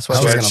Yeah. So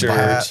I was gonna buy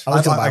sweatshirts. it. I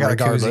was gonna buy I it got a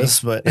regardless,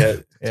 koozie. but yeah,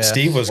 Yeah.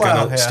 Steve was Wow,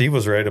 gonna. yeah. Steve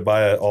was ready to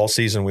buy an all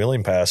season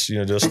wheeling pass.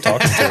 Just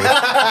talking to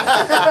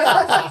it.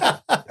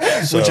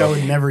 So, which I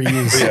would never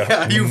use.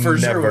 yeah, You for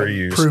sure never would.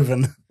 use.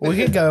 Proven. We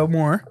could go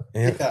more.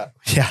 Yeah.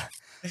 Yeah.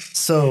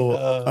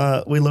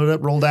 So we loaded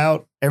up, rolled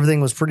out.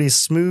 Everything was pretty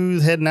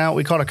smooth heading out.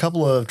 We caught a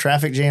couple of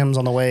traffic jams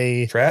on the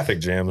way. Traffic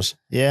jams.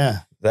 Yeah.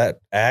 That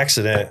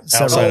accident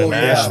Several- outside of Oh,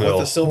 yeah, Nashville.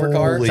 with the silver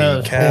car. Holy So-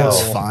 It cow!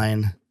 was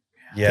fine.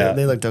 Yeah,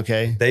 They looked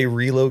okay. they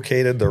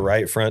relocated the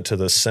right front to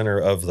the center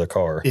of the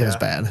car. It was Yeah.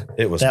 bad.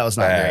 It was That was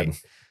not bad.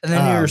 great. And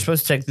then you Um, were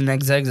supposed to take the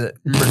next exit.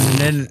 And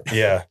then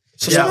Yeah.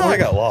 So Yeah. I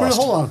got lost.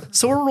 Hold on.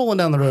 So we're rolling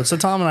down the road. So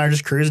Tom and I are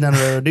just cruising down the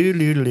road.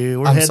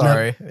 We're I'm heading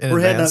sorry. up. in We're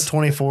heading up advance.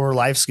 24.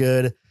 Life's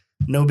good.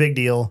 No big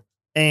deal.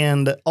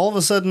 And all of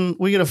a sudden,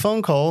 we get a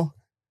phone call,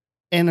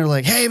 and they're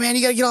like, "Hey, man,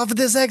 you gotta get off at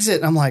this exit."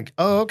 And I'm like,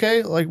 "Oh,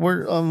 okay." Like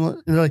we're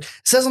and they're like, "It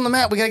says on the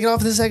map we gotta get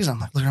off at this exit."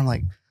 I'm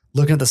like,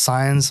 looking at the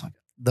signs. Like,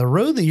 the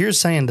road that you're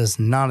saying does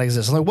not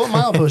exist. I'm like, "What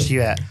milepost are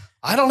you at?"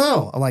 I don't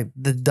know. I'm like,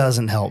 that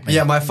doesn't help me.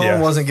 Yeah, my phone Yeah.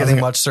 wasn't I getting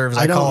was like, much service.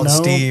 I I don't called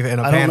know. Steve in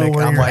a I don't know panic.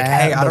 where I'm you're like,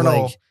 at, hey, I don't but,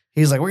 know. like,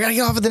 he's like, "We gotta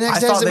get off at the next I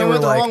thought exit." they We were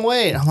went the like- wrong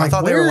way. And I'm I like,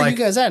 thought they "Where were are like-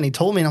 you guys at?" And he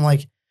told me, and I'm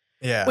like,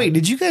 Yeah. "Wait,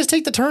 did you guys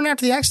take the turn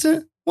after the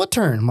accident? What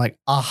turn?" I'm like,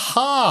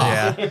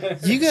 "Aha." Yeah.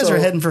 You guys So- are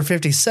heading for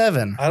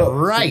 57. I don't.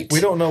 Right. We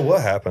don't know what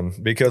happened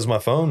because my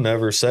phone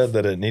never said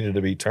that it needed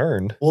to be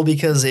turned. Well,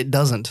 because it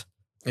doesn't.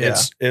 Yeah.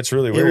 It's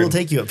really It weird. will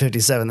take you at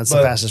 57. That's But-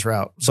 the fastest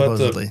route, but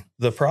supposedly.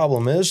 the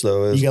problem is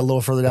though You is got a little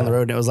further down the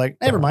road, and it was like,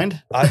 never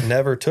mind. I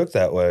never took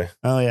that way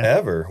Oh, yeah.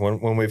 ever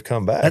when we've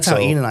come back. That's how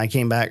So Ian and I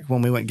came back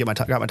when we went and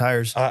got my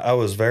tires.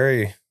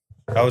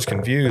 I was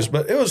confused,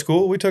 but it was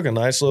cool. We took a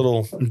nice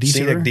little Detour?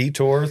 scenic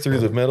detour through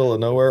the middle of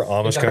nowhere,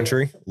 Amish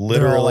country,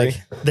 literally.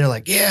 They're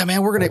like, "Yeah,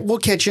 man, we'll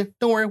catch you.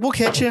 Don't worry, we'll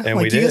catch you." And Like,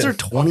 we you guys did. are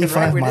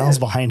 25 we miles did.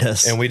 behind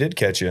us. And we did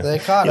catch you. they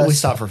caught Yeah, us. we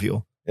stopped for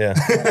fuel. Yeah.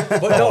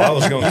 But Oh, I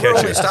was gonna we catch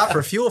only you. stopped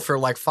for fuel for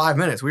like 5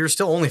 minutes. We were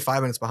still only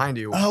 5 minutes behind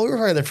you. Oh, we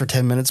were right there for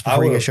 10 minutes before I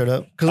you would've- guys showed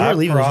up. Because we I were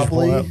leaving. Just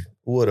pulling up. probably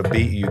would have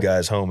beat you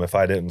guys home if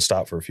I didn't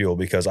stop for fuel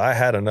because I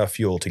had enough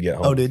fuel to get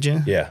home. Oh, did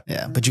you? Yeah.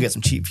 Yeah, but you got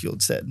some cheap fuel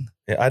instead.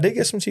 Yeah, I did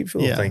get some cheap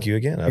fuel. Yeah. Thank you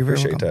again. I You're very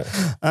appreciate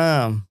welcome.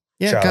 that.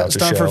 Yeah, Shout out to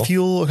stopped for Shell.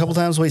 fuel a couple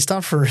times. We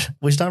stopped for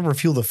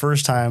fuel the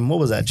first time. What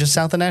was that? Just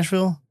south of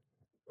Nashville.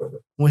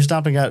 We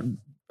stopped and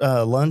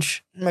got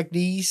lunch.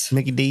 McDee's.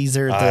 Mickey D's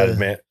there I at the.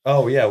 admit.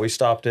 Oh yeah, we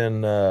stopped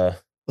in.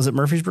 Was it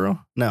Murfreesboro?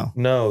 No,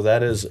 No,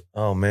 that is.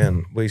 Oh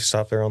man, we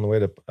stopped there on the way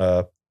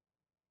to.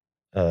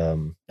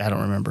 I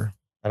don't remember.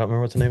 I don't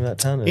remember what the name of that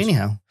town is.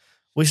 Anyhow,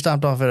 we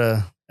stopped off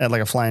at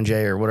like a Flying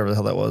J or whatever the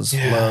hell that was.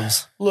 Yeah.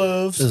 Loves.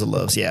 Loves. It was a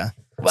Loves. Yeah.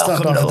 Welcome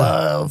stopped off to at the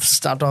Loves.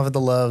 Stopped off at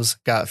the Loves.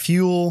 Got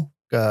fuel.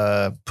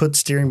 Put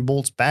steering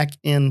bolts back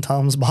in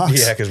Tom's box.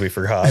 Yeah, because we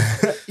forgot.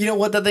 You know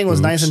what? That thing was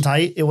nice Oops. and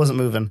tight. It wasn't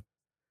moving.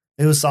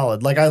 It was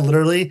solid. Like I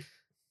literally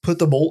slid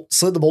the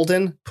bolt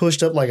in,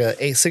 pushed up like a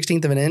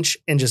 16th of an inch,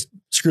 and just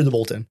screwed the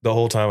bolt in. The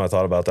whole time I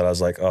thought about that, I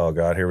was like, "Oh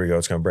God, here we go!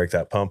 It's going to break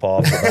that pump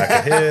off the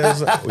back of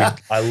his."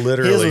 I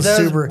literally. His was That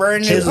was super-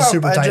 brand new his was pump.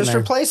 super I tight in just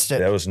there. replaced it.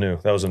 that was new.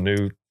 That was a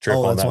new trip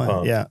on that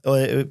pump. Yeah,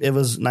 it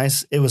was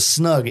nice. It was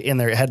snug in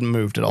there. It hadn't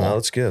moved at all. Oh,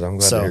 that's good. I'm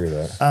glad So, to hear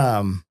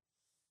that.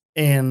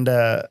 And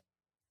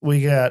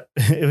we got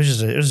it was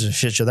just a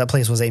shit show. That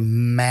place was a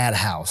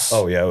madhouse.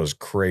 Oh yeah, it was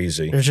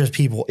crazy. There's just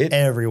people It-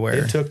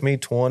 everywhere. It took me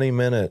 20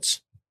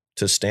 minutes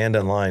to stand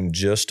in line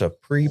just to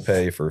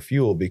prepay for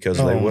fuel because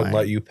they Oh, wouldn't my.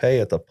 let you pay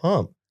at the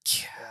pump.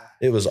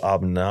 It was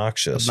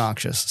obnoxious.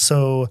 Obnoxious.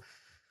 So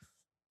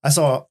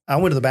I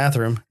went to the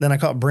bathroom. Then I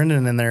caught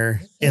Brendan in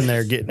there in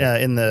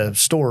the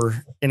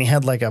store, and he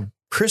had like a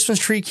Christmas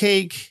tree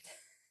cake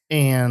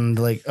and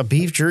like a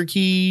beef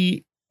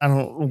jerky. I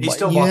don't. He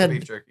still you bought had, the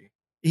beef jerky.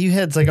 You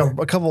had like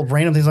a couple of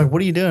random things. Like,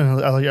 what are you doing? I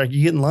was like, are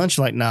you getting lunch?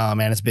 Like, nah,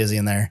 man, it's busy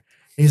in there.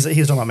 He was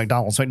talking about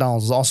McDonald's.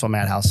 McDonald's was also a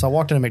madhouse. So I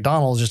walked into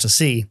McDonald's just to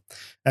see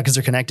because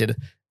they're connected,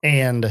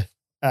 and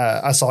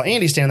I saw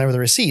Andy standing there with a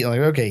receipt. I'm like,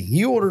 okay,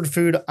 you ordered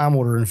food. I'm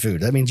ordering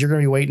food. That means you're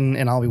going to be waiting,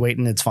 and I'll be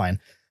waiting. It's fine.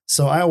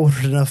 So I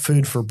ordered enough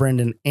food for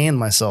Brendan and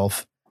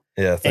myself.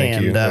 Yeah,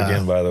 thank you And,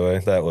 again. By the way,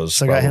 that was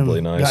So I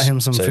probably nice. got him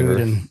some Savor.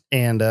 food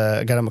and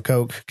got him a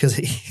Coke because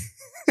he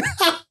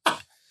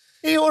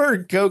he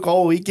ordered Coke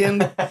all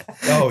weekend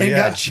Oh and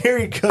yeah, got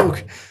cherry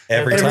Coke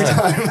every time.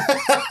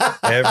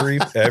 time.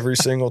 every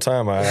single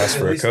time I asked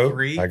for a least Coke,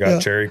 3? I got Yeah.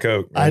 cherry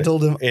Coke. I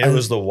told him it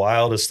was the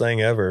wildest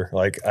thing ever.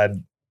 Like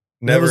I'd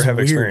never was have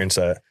weird. experienced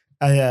that.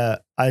 I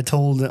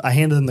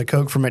handed him the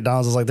Coke from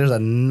McDonald's. I was like, there's a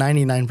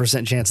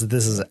 99% chance that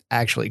this is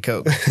actually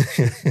Coke.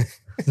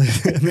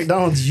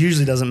 McDonald's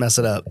usually doesn't mess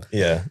it up.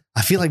 Yeah,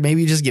 I feel like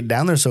maybe you just get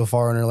down there so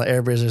far and they're like,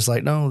 everybody's just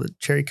like, no, the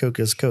cherry Coke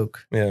is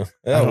Coke. yeah.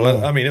 don't Well,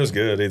 know. I mean, it was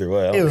good either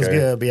way. I It don't was care.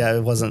 good, but yeah,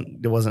 it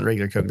wasn't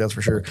regular Coke, that's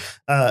for sure.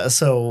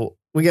 So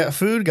we got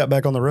food, got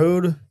back on the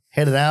road,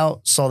 headed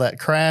out, saw that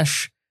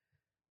crash.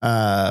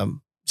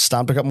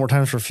 stopped a couple more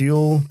times for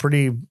fuel.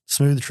 Pretty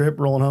smooth trip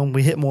rolling home.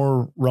 We hit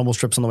more rumble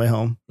strips on the way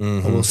home. I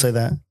Mhm. will say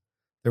that.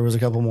 There was a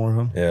couple more of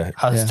them. Yeah,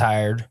 I was Yeah.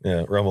 tired.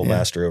 yeah. Rumble Yeah.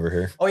 Master over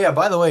here. Oh yeah,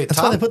 by the way, That's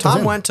why they Tom, put those Tom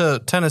in. went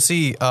to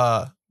Tennessee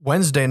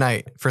Wednesday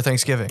night for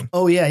Thanksgiving.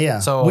 Oh yeah, yeah.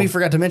 So- we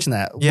forgot to mention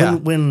that. Yeah.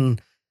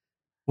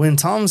 When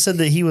Tom said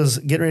that he was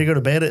getting ready to go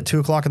to bed at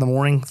 2:00 in the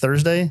morning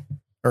Thursday,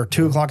 or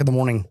 2:00 in the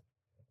morning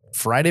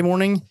Friday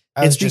morning,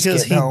 I was it's just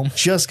because getting he home.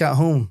 just got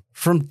home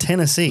from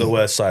Tennessee. The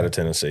west side of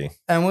Tennessee,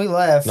 And we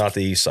left. not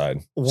the east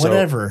side.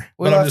 Whatever.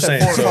 we but I'm left just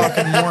at saying, 4 o'clock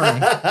in the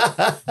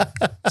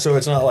morning. So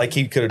it's not like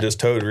he could have just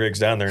towed rigs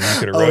down there and you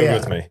could have Oh, rode yeah.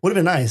 with me. Would have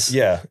been nice.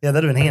 Yeah, Yeah,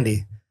 that'd have been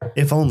handy.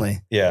 If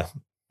only. yeah.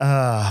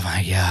 Oh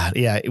my God.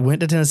 Yeah. It went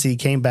to Tennessee,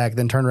 came back,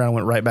 then turned around and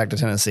went right back to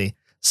Tennessee.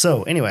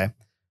 So anyway,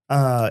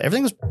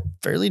 everything was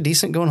fairly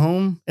decent going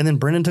home. And then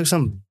Brendan took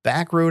some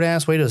back road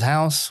ass way to his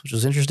house, which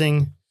was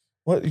interesting.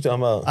 What you talking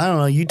about? I don't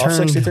know. You Off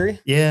turned 63?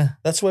 Yeah.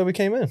 That's the way we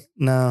came in.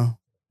 No.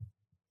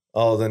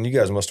 Oh, then you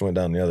guys must have went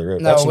down the other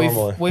road. No, That's we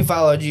normally. we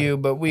followed you,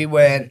 but we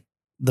went.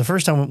 The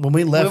first time when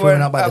we left, we went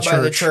went out by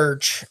the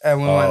church.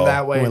 and we Oh, went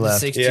that way when we to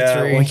left. 63.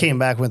 Yeah, When we came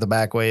back, we went the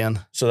back way in.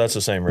 So that's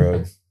the same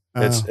road.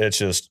 Oh, It's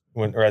just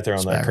went right there on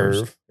It's that backwards.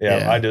 curve. Yeah,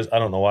 Yeah. I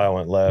don't know why I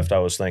went left. I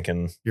was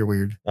thinking. you're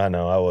weird. I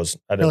know I You're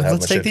didn't like, have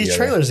let's my take shit these together.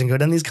 trailers and go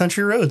down these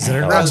country roads that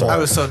are Oh, I was, that's gravel. I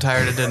was so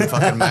tired it didn't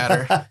fucking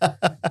matter.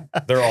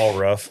 They're all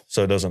rough,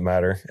 so it doesn't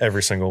matter.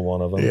 Every single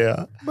one of them.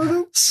 Yeah.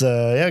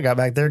 So yeah, got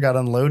back there, got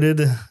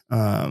unloaded,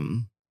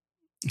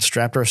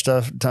 strapped our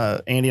stuff.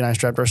 Andy and I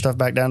strapped our stuff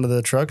back down to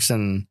the trucks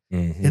and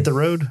Mhm. hit the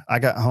road. I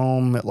got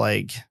home at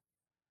like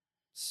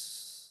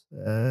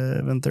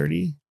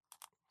 7:30,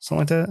 something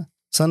like that.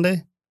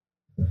 Sunday.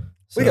 We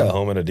So, got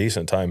home at a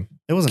decent time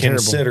It wasn't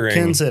considering-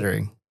 terrible.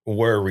 Considering.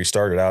 where we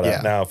started out Yeah.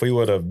 at. Now, if we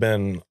would have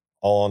been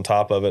all on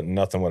top of it and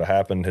nothing would have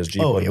happened, his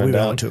Jeep Oh would yeah, have we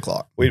been went down. at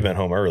 2:00. We'd been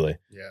home early.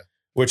 Yeah.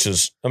 Which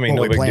is, I mean, What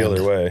no we big deal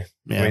planned. either way.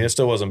 Yeah. I mean, it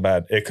still wasn't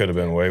bad. It could have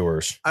been way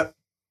worse.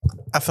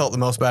 I felt the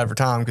most bad for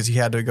Tom because he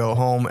had to go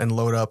home and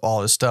load up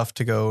all his stuff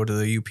to go to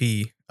the UP.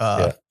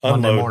 Yeah.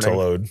 Monday Unload to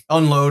morning.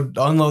 load.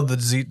 Unload the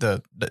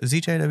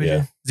ZJ WJ?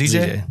 Yeah.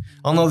 ZJ?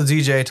 Unload the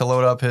ZJ to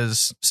load up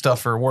his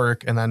stuff for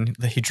work, and then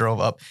he drove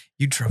up.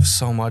 You drove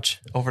so much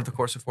over the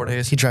course of 4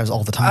 days. He drives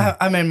all the time.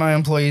 I made my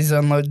employees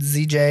unload the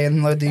ZJ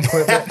and load the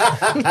equipment.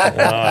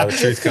 The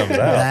truth comes out.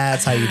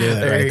 That's how you do it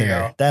There right you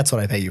there. go. That's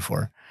what I pay you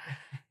for.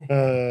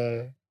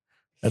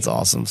 That's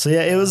awesome. So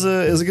yeah, it was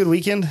a good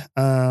weekend.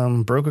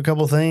 Broke a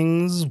couple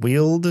things,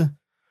 wheeled,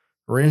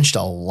 wrenched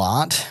a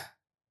lot,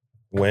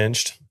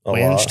 Winched a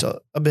winched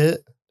lot. a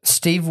bit.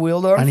 Steve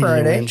wheeled I on need to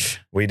Friday. winch.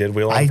 We did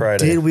wheel on I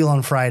Friday. did wheel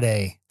on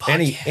Friday.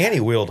 and he, Fuck yeah. and he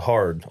wheeled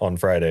hard on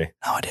Friday.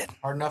 No, I did.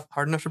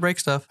 Hard enough to break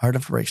stuff. Hard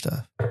enough to break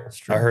stuff. It's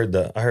true. I heard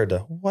the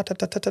what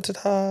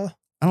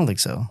I don't think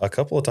so. a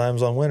couple of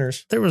times on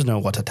winners. There was no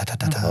what ta ta ta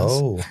ta.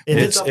 Oh, If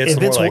it's if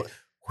more it's like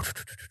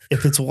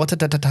if it's what ta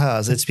ta ta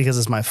tas, it's because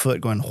it's my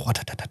foot going what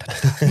ta ta ta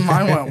ta.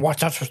 Mine went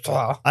watch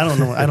out. I don't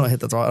know. I don't hit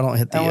the throttle. I don't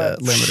hit the I went,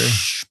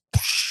 limiter.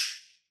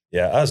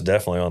 yeah. I was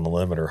definitely on the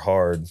limiter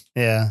hard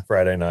Yeah,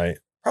 Friday night.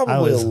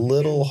 Probably was- a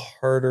little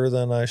harder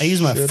than I I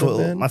use my should have foot.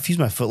 been. I use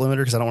my foot limiter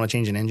because I don't want to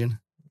change an engine.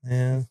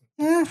 Yeah.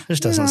 It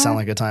just doesn't sound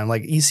like a time.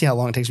 Like you see how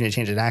long it takes me to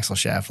change an axle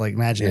shaft. Like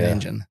imagine an Yeah.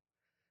 engine.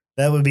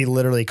 That would be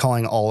literally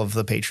calling all of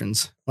the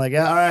patrons. Like, all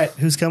right,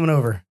 who's coming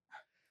over?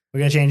 We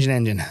got to change an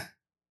engine.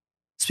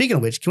 Speaking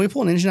of which, can we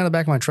pull an engine out of the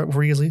back of my truck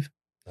before you guys leave?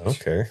 I don't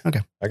care. Okay.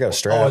 I got a Oh,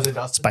 strap. is it It's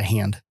dusted? by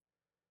hand.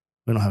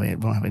 We don't have any.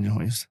 We don't have engine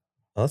hoist.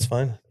 Oh, that's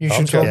fine. You should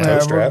Tom's have got told a me toe I would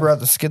have strap. brought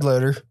the skid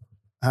loader.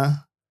 Huh?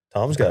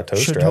 Tom's got a toe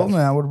Should have strap. told me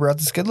I would have brought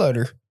the skid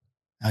loader.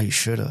 Oh, you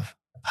should have.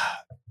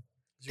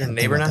 Does your Didn't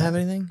neighbor think not about have that.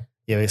 anything?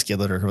 Yeah, we have a skid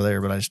loader over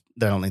there, but I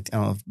don't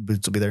know if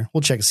Boots will be there.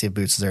 We'll check and see if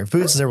Boots is there. If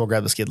Boots is there, we'll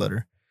grab the skid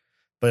loader.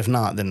 But if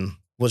not, then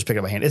we'll just pick it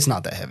up by hand. It's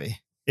not that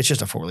heavy. It's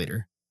just a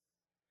 4-liter.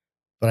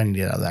 But I need to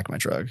get it out of the back of my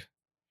truck.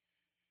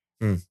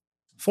 Hmm.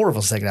 4 of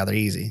us take it out there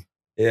easy.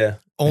 Yeah.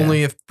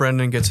 Only if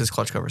Brendan gets his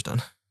clutch covers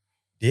done.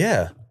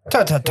 Yeah.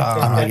 Ta ta ta.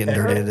 I'm not getting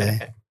dirty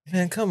today.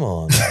 Man, come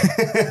on.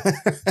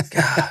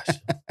 Gosh.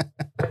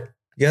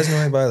 You guys know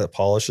anybody that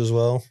polishes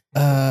well?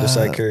 Just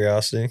out of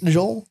curiosity.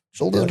 Joel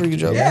does a pretty good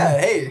job.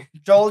 Hey.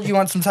 Joel, you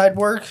want some side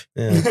work?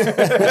 Yeah.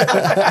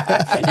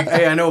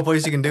 Hey, I know a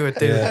place you can do it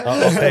too. Yeah.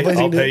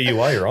 I'll pay you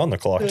while you're on the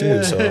clock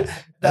too. So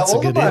That's a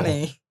Double good the deal.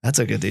 money. That's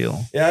a good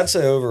deal. yeah, I'd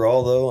say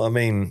overall though, I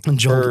mean,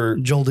 Joel,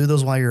 do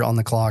those while you're on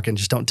the clock and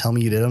just don't tell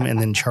me you did them and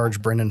then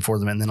charge Brendan for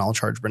them and then I'll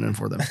charge Brendan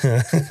for them.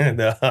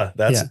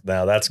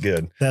 that's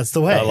good. That's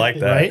the way. I like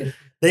that. Right?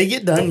 They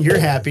get done. You're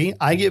happy.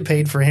 I get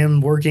paid for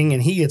him working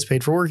and he gets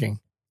paid for working.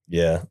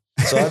 Yeah.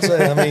 So I'd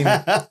say, I mean,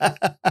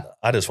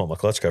 I just want my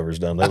clutch covers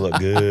done. They look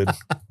good.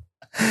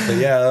 But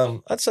yeah,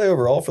 I'd say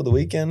overall for the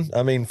weekend,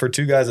 I mean, for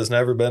two guys that's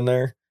never been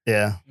there,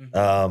 yeah.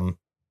 I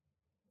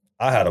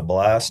had a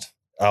blast.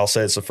 I'll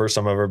say it's the first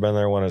time I've ever been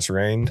there when it's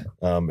rained.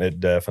 It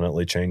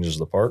definitely changes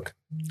the park.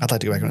 I'd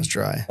like to go back when it's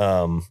dry.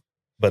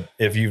 But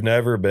if you've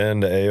never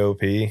been to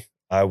AOP,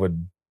 I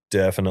would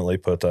definitely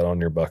put that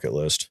on your bucket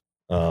list.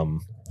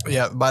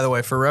 Yeah, by the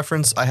way, for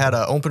reference, I had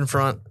an open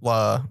front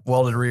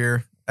welded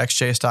rear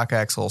XJ stock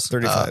axles.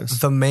 35s.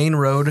 The main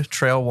road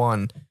trail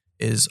 1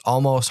 is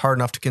almost hard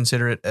enough to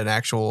consider it an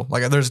actual,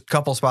 like there's a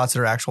couple spots that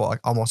are actual like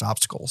almost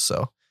obstacles.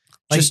 So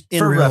Like just in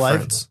for real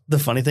reference. life, the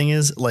funny thing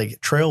is like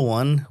trail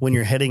 1, when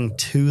you're heading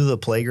to the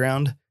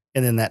playground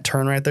and then that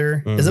turn right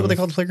there, is that what they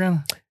call the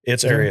playground?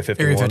 It's Area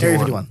 51. Area Area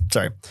 51.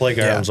 Sorry.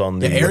 Playground's on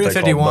the Yeah, Area what they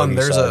call 51, buggy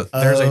there's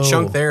side. a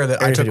chunk Oh, there that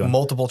I Area took 51.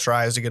 multiple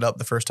tries to get up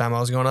the first time I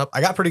was going up. I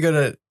got pretty good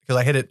at it because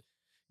I hit it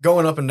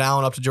going up and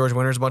down up to George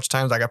Winters a bunch of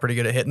times. I got pretty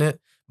good at hitting it.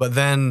 But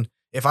then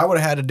if I would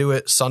have had to do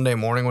it Sunday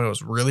morning when it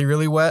was really,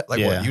 really wet, like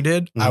Yeah. what you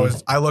did,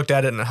 Mhm. I looked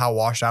at it and how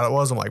washed out it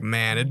was. I'm like,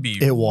 man, it'd be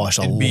It washed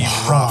a it'd be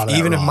lot. rough. of that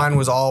Even if rock. mine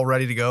was all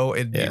ready to go,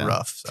 it'd Yeah. be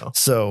rough. So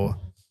So,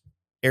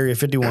 Area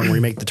 51, where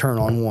you make the turn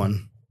on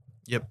 1.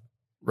 Yep.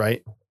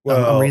 Right?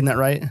 Well, I'm reading that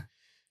right?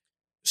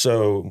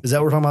 So Is that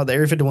what we're talking about? The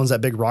Area 51's that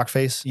big rock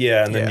face?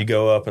 yeah, and then Yeah. you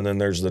go up, and then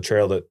there's the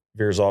trail that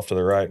veers off to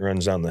the right and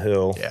runs down the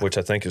hill, Yeah. which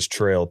I think is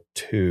Trail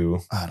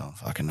 2. I don't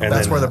fucking know. And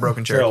that's then where the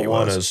broken Cherokee Trail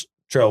 1 was.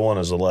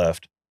 is the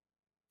left.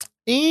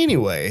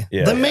 Anyway,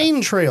 Yeah. the Yeah.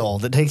 main trail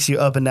that takes you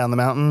up and down the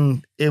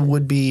mountain, it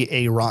would be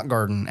a rock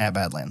garden at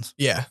Badlands.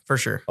 Yeah, for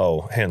sure.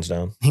 Oh, hands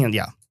down. And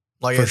yeah,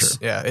 Like For it's sure.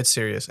 yeah, it's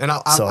serious. And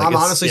I'm So, like,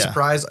 it's- honestly yeah.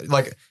 surprised.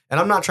 Like, and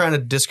I'm not trying to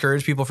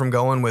discourage people from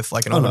going with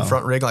like an Oh, open no.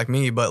 front rig like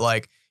me, but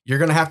like you're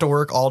gonna have to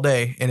work all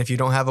day, and if you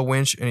don't have a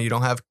winch and you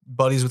don't have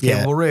buddies with Yeah.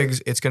 capable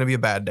rigs, it's gonna be a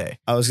bad day.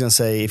 I was gonna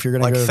say if you're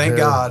gonna Like, go thank there,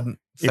 God,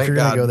 if thank you're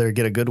God, gonna go there,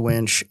 get a good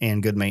winch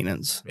and good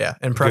maintenance yeah,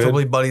 and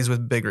preferably buddies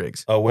with big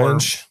rigs. A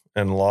winch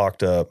and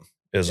locked up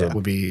is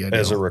would be a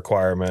ideal.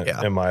 requirement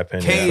Yeah. in my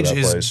opinion. Cage for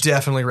that is place.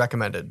 definitely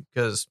recommended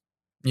because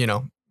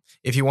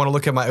if you want to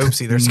look at my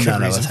oopsie, there's a good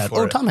None of us reason had.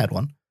 for Oh, it. Tom had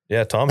one.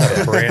 Yeah, Tom had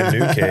a brand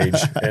new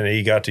cage, and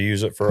he got to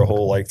use it for a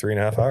whole like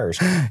 3.5 hours.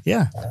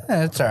 Yeah,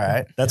 That's all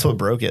right. that's what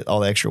broke it. All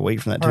the extra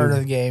weight from that Part of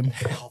too. the game.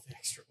 All the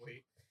extra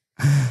weight.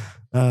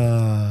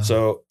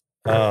 So,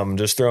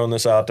 just throwing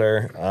this out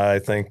there, I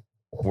think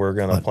we're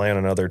gonna What? plan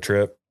another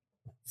trip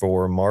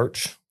for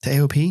March. To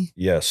AOP?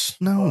 Yes.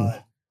 No,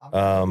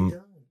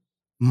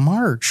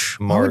 March.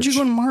 Why would you March.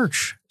 go in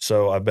March?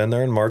 So I've been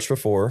there in March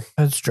before.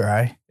 It's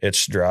dry.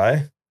 It's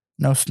dry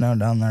No snow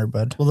down there,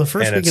 bud. Well, the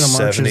first and weekend it's of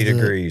March 70 is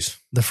the, degrees.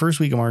 the first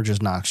week of March is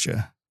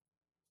Noxia.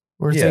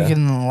 We're Yeah.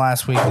 thinking the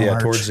last week of Yeah,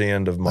 March. towards the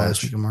end of Last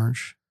March. week of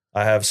March.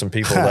 I have some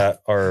people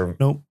that are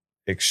Nope.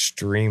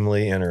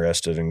 extremely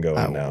interested in I going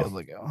won't be now. able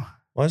to go.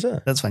 Why is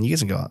that? That's fine. You guys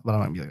can go, but I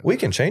might be able to go. We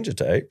can change it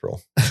to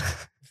April.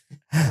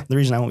 The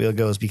reason I won't be able to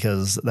go is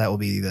because that will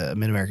be the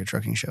Mid America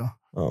Trucking Show.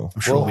 Oh,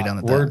 I'm sure we'll be done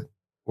with that.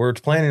 We're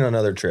planning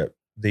another trip.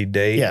 The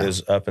date Yeah.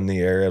 is up in the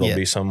air. It'll Yeah.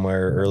 be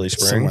somewhere early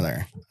spring. Somewhere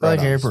there. Like Right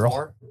on.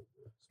 April.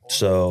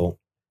 So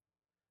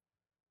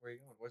Where are you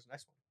going? Where's the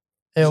next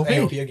one?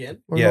 AOP.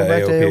 again. We're yeah, going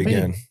back to AOP AOP.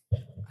 again.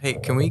 Hey,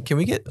 can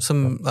we get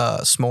some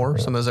s'more,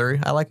 some Missouri?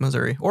 I like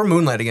Missouri or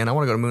Moonlight again. I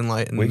want to go to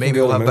Moonlight, and We can maybe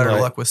go we'll to have better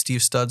Moonlight. luck with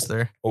Steve Studs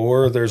there.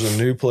 Or there's a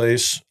new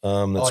place that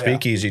Oh, yeah.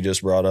 Speakeasy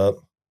just brought up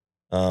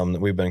that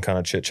we've been kind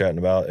of chit chatting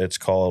about. It's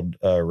called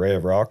Ray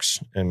of Rocks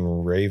in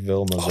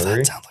Rayville, Oh, Missouri,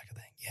 that sounds like a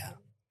thing. Yeah.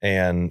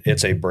 and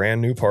it's a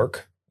brand new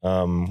park.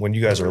 When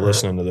you guys are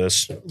listening to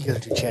this, You guys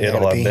do chat.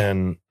 it'll have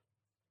been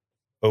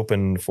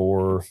open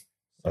for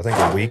I think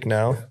a week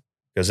now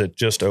because it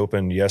just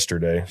opened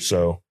yesterday.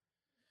 So,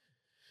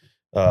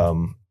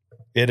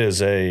 it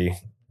is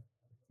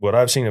what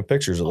I've seen in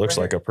pictures. It looks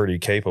like a pretty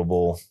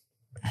capable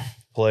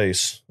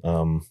place.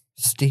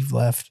 Steve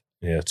left.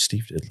 Yeah,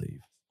 Steve did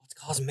leave. Let's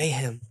cause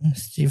mayhem.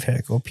 Steve had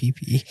to go pee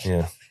pee.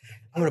 Yeah.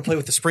 I'm gonna play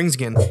with the springs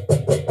again.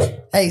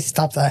 Hey,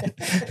 stop that.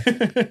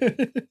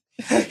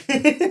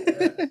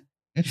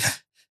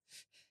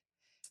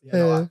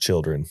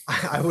 Children.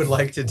 I would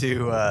like to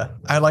do.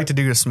 I'd like to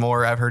do a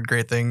s'more. I've heard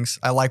great things.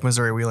 I like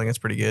Missouri wheeling. It's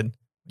pretty good.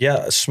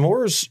 Yeah,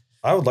 s'mores.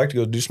 I would like to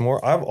go do s'more.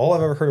 All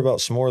I've ever heard about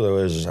s'more though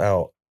is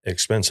how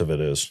expensive it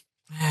is.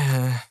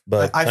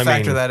 But I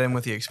factor mean, that in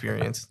with the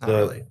experience. Not the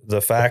really.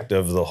 the fact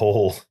of the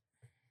whole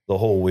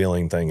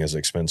wheeling thing is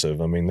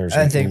expensive. I mean, there's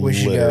I think we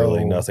should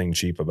literally go- nothing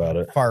cheap about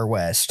it. Far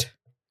west.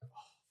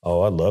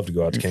 Oh, I'd love to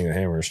go out to King of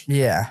Hammers.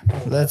 Yeah,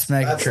 let's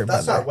make a trip.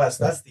 out there. west.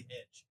 That's the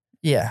edge.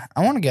 Yeah,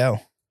 I want to go.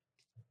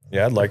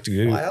 Yeah, I'd like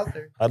to go. out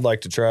there. I'd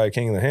like to try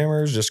King of the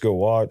Hammers. Just go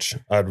watch.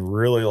 I'd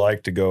really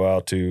like to go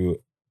out to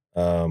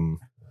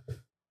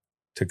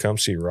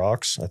Tecumseh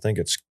Rocks. I think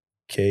it's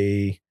K2.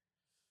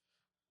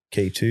 I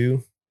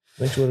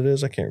think's what it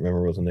is. I can't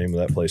remember what the name of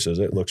that place is.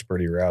 It looks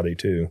pretty rowdy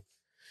too,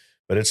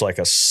 but it's like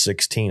a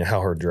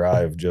 16-hour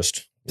drive.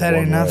 Just That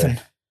one ain't way. nothing.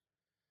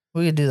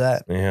 We could do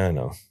that. Yeah, I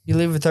know. You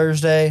leave it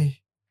Thursday,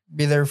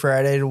 be there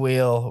Friday to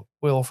wheel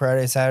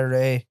Friday,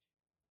 Saturday,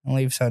 and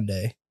leave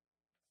Sunday.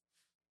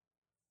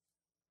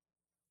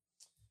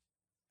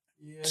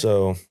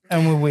 So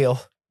And we wheel.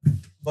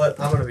 But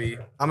I'm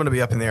gonna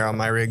be up in the air on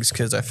my rigs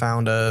because I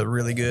found a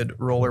really good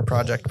roller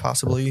project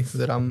possibly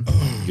that I'm.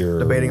 you're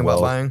Debating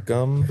about buying.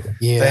 welcome.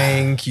 Yeah.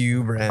 Thank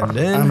you,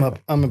 Brandon.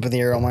 I'm up in the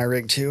air on my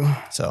rig too.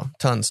 So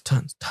tons.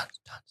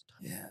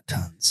 Yeah,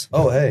 tons.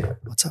 Oh, hey,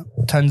 What's up?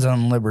 Tons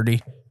on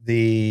Liberty.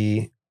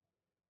 the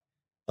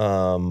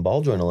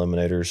ball joint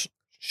eliminators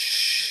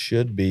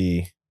should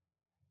be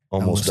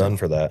almost Almost done done.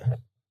 for that.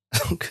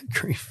 Oh, good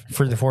grief.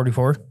 for the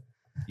 44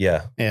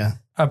 Yeah, Yeah.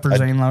 uppers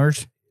and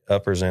lowers.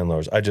 uppers and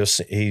lowers.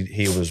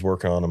 He was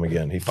working on them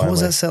again. He What finally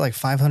was that set? Like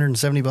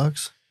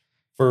 $570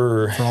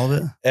 for for all of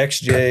it?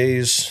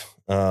 XJs,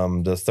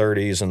 the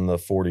 30s and the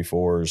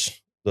 44s,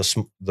 the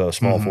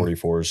small Mhm.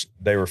 44s.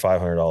 They were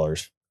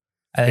 $500.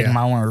 I think Yeah.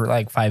 mine were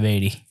like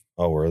 580.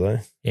 Oh, were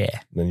they? Yeah,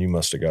 Then you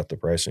must have got the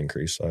price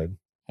increase side.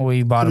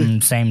 we bought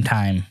them same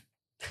time.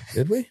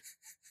 Did we?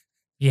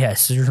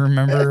 Yes, you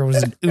remember it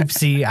was an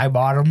oopsie. I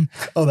bought them.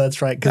 Oh,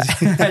 that's right. Because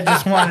I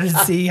just wanted to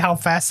see how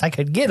fast I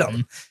could get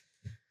them.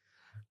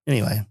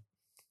 anyway,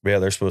 Yeah,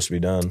 they're supposed to be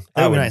done.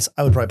 that would be nice.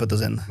 I would probably put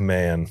those in.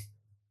 Man,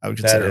 I would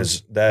that consider.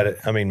 is that.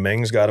 I mean,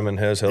 Ming's got them in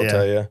his. He'll Yeah.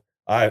 tell you.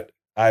 I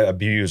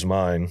abuse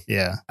mine.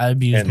 Yeah. I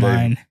abused And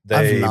mine.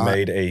 They I've not-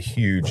 made a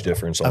huge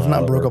difference. On I've how not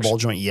that broke works. a ball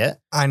joint yet.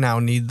 I now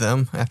need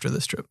them after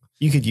this trip.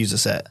 You could use a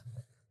set.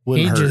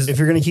 Wouldn't He hurt. just- If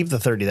you're going to keep the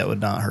 30, that would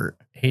not hurt.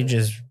 He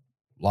just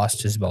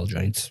lost his ball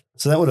joints.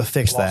 So that would have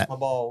fixed that. my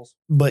balls.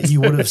 But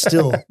you would have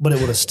still, but it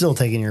would have still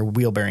taken your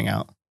wheel bearing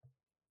out.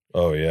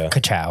 Oh yeah,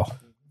 Ka-chow.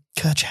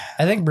 Gotcha.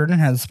 I think Burton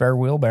has a spare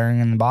wheel bearing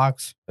in the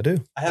box. I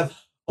do. I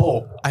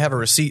have a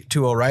receipt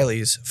to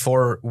O'Reilly's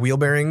for wheel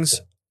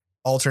bearings,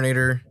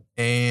 alternator,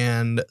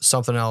 and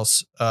something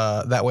else.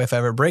 That way, if I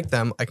ever break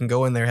them, I can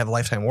go in there, have a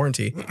lifetime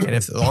warranty, and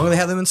if as long as they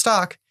have them in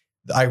stock,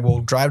 I will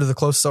drive to the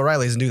closest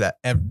O'Reilly's and do that.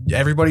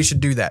 Everybody should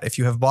do that. If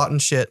you have bought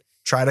and shit,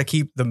 try to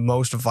keep the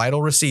most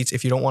vital receipts.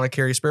 If you don't want to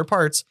carry spare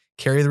parts,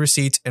 carry the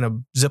receipts in a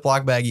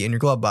Ziploc baggie in your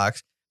glove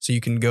box, so you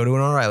can go to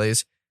an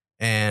O'Reilly's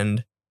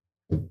and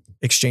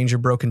exchange your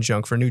broken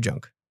junk for new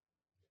junk.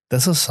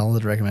 That's a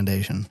solid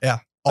recommendation.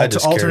 I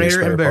just carry Alternator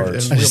spare and bear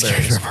parts. and I wheel just carry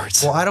bearings. spare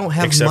parts. Well, I don't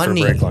have Except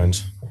money. for brake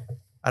lines.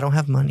 I don't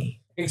have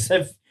money.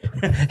 Except for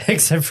brake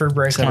Except for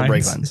brake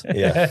lines.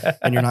 Yeah.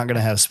 And you're not going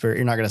to have spare.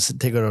 You're not going to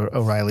take it to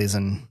O'Reilly's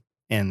and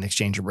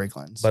exchange your brake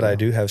lines. But So I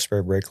do have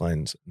spare brake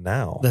lines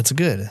now. That's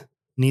good.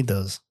 Need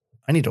those.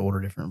 I need to order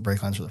different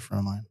brake lines for the front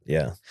of mine.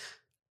 Yeah.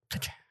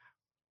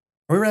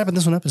 Are we wrapping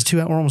this one up?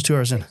 We're almost 2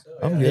 hours in.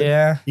 I'm good.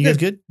 Yeah. You guys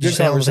good? Did you Good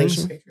say all the things?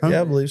 conversation. Huh?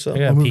 Yeah, I believe so.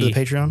 Yeah. We'll move to pee. the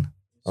Patreon.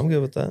 I'm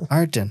good with that. All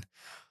right, then.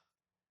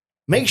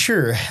 Make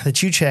sure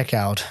that you check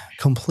out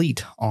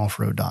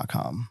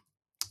CompleteOffroad.com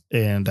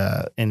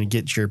and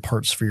get your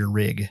parts for your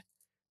rig,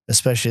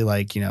 especially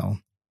like,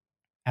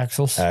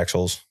 Axles.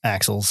 Axles.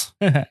 axles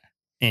and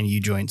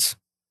U-joints,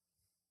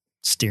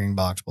 steering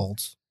box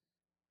bolts.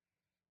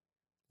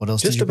 What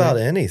else? Just did you about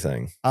bring?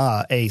 anything.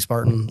 A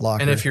Spartan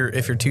locker. And if you're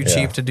too Yeah.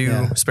 cheap to do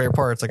Yeah. spare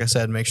parts, like I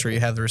said, make sure you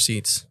have the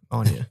receipts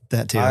on you.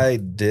 that too. I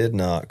did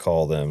not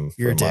call them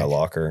You're a for my dick.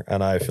 locker,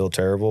 and I feel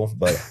terrible,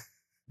 but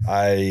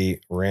I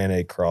ran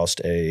across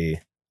a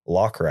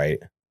Lockrite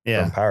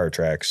yeah. from Power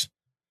Tracks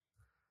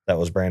that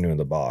was brand new in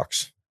the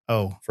box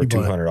Oh, for you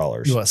bought it-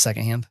 $200. You bought it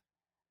secondhand?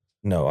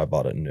 No, I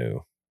bought it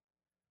new.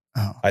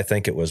 Oh. I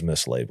think it was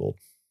mislabeled,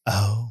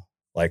 Oh.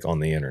 like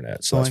on the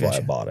internet. So Oh, I that's why I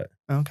gotcha. bought it.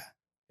 Okay.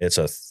 It's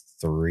a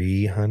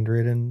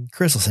 300 and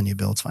Chris will send you a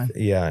bill. It's fine.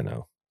 yeah, I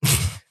know.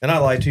 And I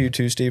lied to you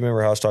too, Steve.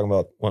 Remember how I was talking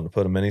about wanting to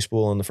put a mini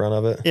spool in the front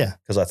of it? Yeah.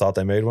 Because I thought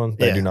they made one.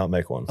 They Yeah. do not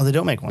make one. Oh, they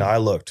don't make one No, I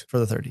looked. for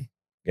the 30.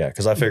 Yeah,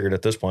 because I figured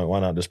at this point, why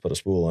not just put a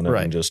spool in it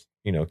Right. and just,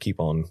 keep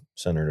on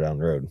sending it down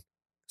the road? Because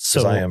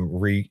So I am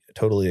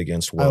totally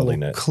against I will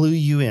welding it. clue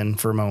you in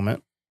for a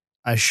moment.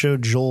 I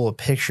showed Joel a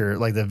picture,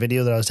 like the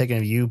video that I was taking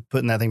of you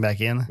putting that thing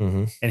back in,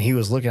 Mm-hmm. and he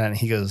was looking at it and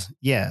he goes,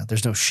 yeah,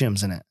 there's no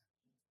shims in it.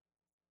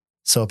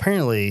 So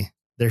apparently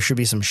there should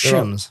be some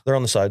shims. They're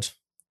on the sides.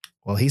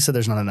 Well, he said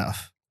there's not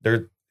enough.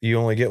 You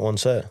only get one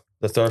set.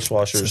 The thrust So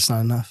washers. it's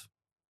not enough.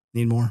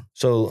 Need more.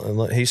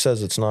 So he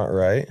says it's not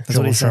right. That's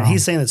what he's Joel's saying. wrong.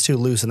 He's saying it's too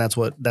loose, and that's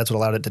what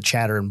allowed it to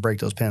chatter and break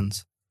those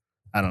pins.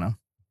 I don't know.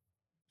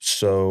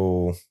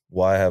 So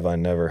why have I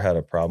never had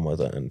a problem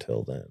with it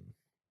until then?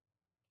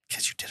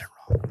 Because you did it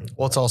wrong.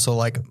 Well, it's also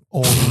like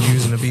old and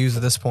used and abused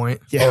at this point.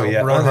 Oh,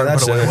 yeah. Run hard,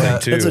 That's put the away other thing,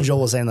 wet. too. That's what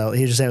Joel was saying, though.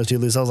 He was just saying it was too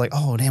loose. I was like,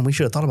 oh, damn, we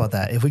should have thought about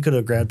that. If we could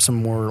have grabbed some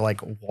more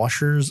like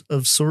washers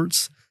of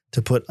sorts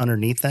to put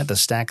underneath that to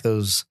stack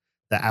the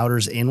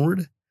outers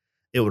inward,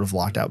 it would have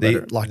locked out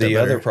better. The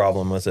other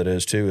problem with it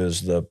is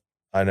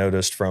I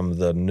noticed from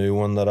the new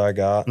one that I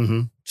got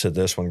Mm-hmm. to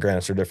this one,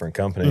 granted they're different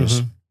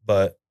companies,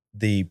 but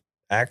the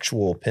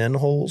actual pin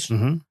holes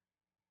Mm-hmm.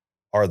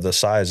 are the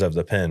size of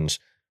the pins.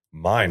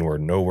 Mine were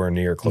nowhere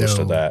near close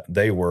to No. that.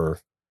 They were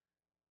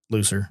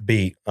Looser.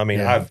 beat. I mean,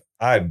 Yeah.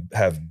 I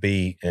have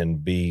beat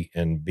and beat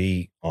and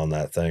beat on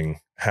that thing.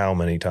 How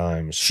many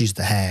times? She's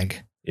the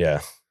hag.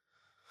 Yeah.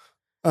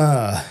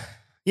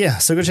 Yeah.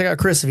 So go check out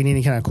Chris if you need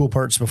any kind of cool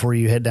parts before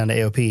you head down to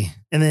AOP,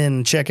 and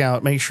then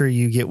make sure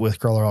you get with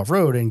Crawler Off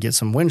Road and get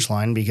some winch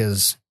line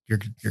because you're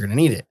going to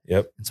need it.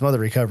 Yep. And some other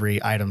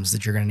recovery items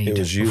that you're going to need. It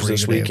was used before you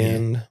this go to AOP.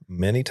 weekend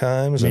many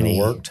times and Many.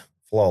 it worked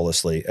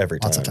flawlessly every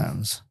time. Lots of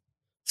times.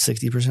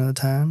 60% of the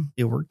time,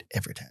 it worked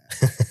every time.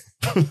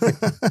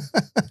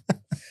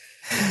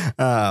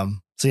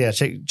 So yeah,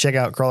 check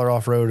out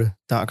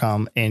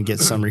crawleroffroad.com and get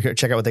some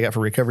check out what they got for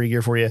recovery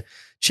gear for you.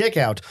 Check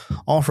out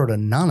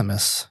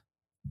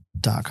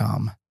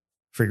offroadanonymous.com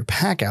for your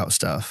pack out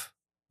stuff.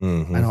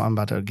 Mhm. I know I'm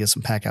about to get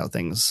some pack out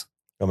things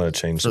I'm going to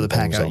change for some the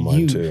pack things out. on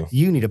mine too.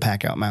 You need a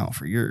pack out mount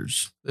for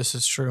yours This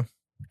is true.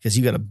 because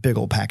you got a big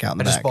old pack out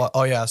in I the just back. bought.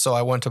 Oh yeah, so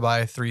I went to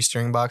buy 3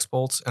 steering box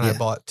bolts, and I Yeah.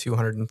 bought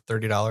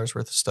 $230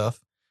 worth of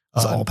stuff.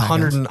 It's all pack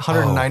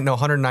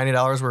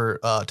 $190 were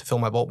to fill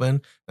my bolt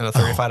bin, and a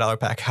 $35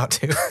 pack out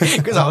too.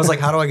 Because I was like,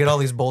 how do I get all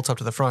these bolts up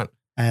to the front?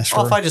 I asked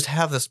Oh, for if I just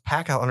have this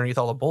pack out underneath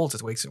all the bolts,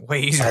 it makes it way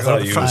easier. I to go to thought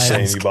the you were front.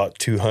 saying you bought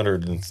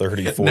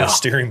 234 No.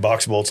 steering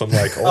box bolts. I'm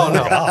like, oh, my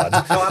no. God.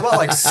 No, I bought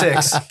like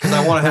 6 because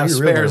I want to have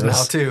You're real spares now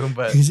nervous. too.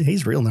 But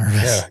he's real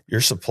nervous. Yeah,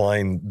 you're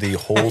supplying the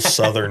whole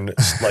southern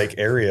like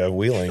area of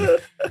Wheeling.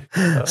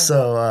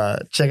 So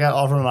check out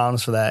Off-Road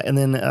Anonymous for that. And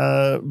then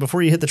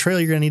before you hit the trail,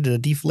 you're going to need to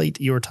deflate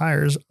your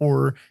tires,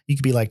 or you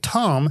could be like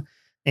Tom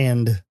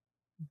and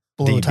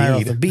blow a tire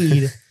off the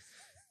bead.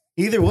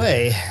 Either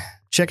way,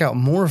 check out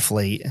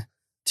Moreflate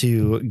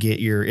to get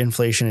your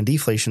inflation and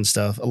deflation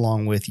stuff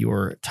along with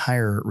your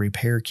tire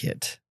repair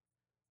kit.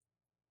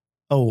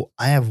 Oh,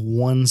 I have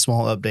one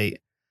small update.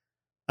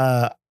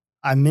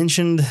 I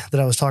mentioned that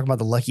I was talking about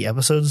the lucky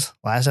episodes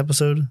last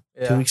episode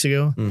 2 weeks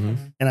ago. Mm-hmm.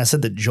 And I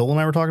said that Joel and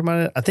I were talking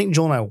about it. I think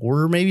Joel and I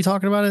were maybe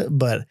talking about it,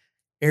 but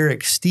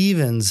Eric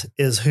Stevens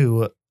is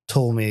who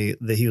told me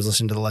that he was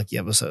listening to the lucky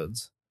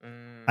episodes.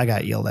 I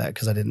got yelled at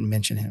because I didn't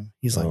mention him.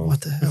 He's like, Oh.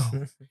 what the hell?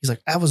 He's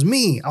like, that was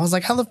me. I was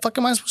like, how the fuck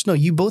am I supposed to know?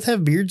 You both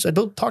have beards. I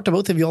don't talk to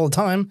both of you all the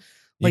time.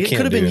 Like, it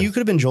could have been you, could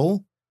have been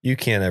Joel. You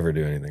can't ever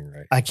do anything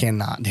right. I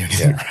cannot do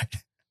anything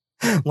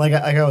right. like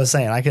I was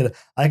saying, I could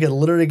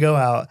literally go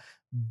out,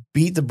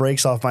 beat the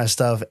brakes off my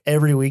stuff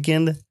every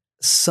weekend.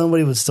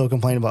 Somebody would still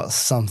complain about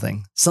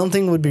something.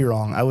 Something would be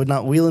wrong. I would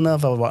not wheel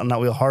enough. I would not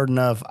wheel hard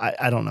enough.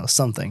 I don't know.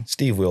 Something.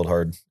 Steve wheeled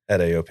hard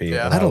at AOP.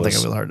 Yeah. and I don't think I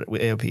wheeled hard at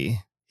AOP.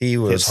 He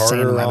was It's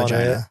sand in harder my on it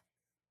vagina.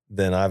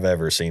 than I've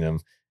ever seen him.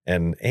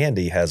 And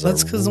Andy has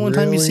That's a 'cause the one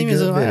time you really see me is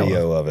good in Iowa.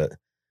 video of it.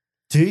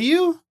 Do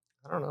you?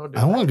 I don't know. Dude.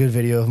 I want a good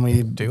video of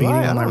me Do beating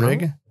I? I on my don't know.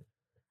 rig.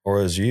 Or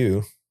as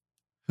you.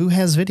 Who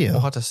has video?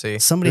 We'll have to see.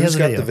 Somebody Who's has a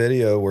got video. the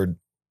video where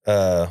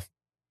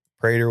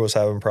Prater was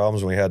having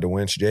problems when we had to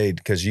winch Jade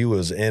because you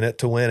was in it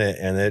to win it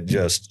and it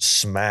just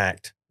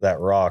smacked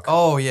that rock.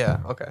 Oh yeah.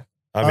 Okay.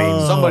 I mean,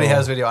 Oh. Somebody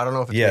has video. I don't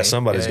know if it's yeah, me.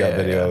 somebody's got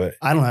video of it.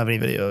 I don't have any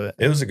video of it.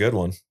 It was a good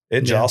one.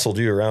 It Yeah. jostled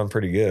you around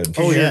pretty good.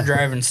 Oh, You're yeah.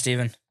 driving,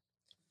 Steven.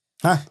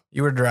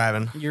 You were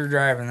driving. You're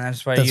driving.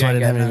 That's why That's you why I ain't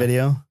didn't have got any no-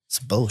 video. It's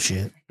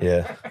bullshit.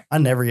 Yeah. I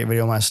never get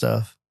video of my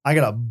stuff. I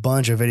got a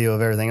bunch of video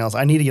of everything else.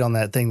 I need to get on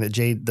that thing that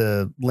Jade,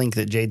 the link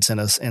that Jade sent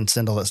us, and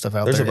send all that stuff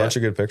out There's there. a bunch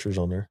of good pictures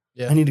on there.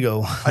 I need to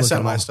go. I look sent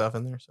at my them all, stuff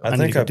in there, so I I need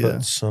think to I go do put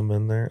that. some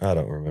in there. I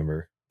don't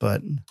remember.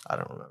 but I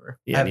don't remember.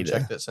 Yeah, I haven't need to-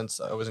 checked it since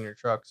I was in your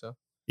truck. So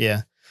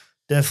yeah,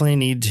 definitely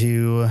need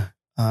to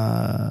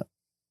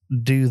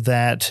do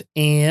that.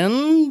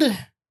 And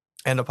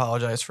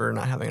apologize for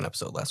not having an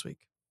episode last week.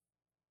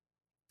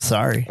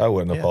 sorry, I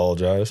wouldn't Yeah.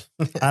 apologize.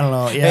 I don't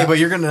know. Yeah, Hey, but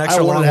you're getting an I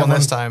extra wanted long to have one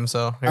this one. time.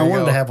 So here I you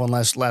wanted go. to have one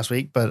last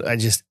week, but I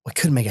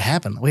couldn't make it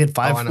happen. We had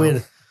I know. we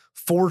had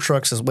 4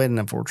 trucks. We didn't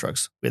have 4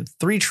 trucks. We had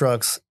 3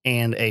 trucks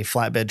and a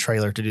flatbed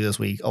trailer to do this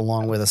week,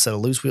 along with a set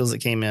of loose wheels that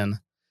came in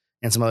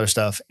and some other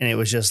stuff. And it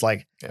was just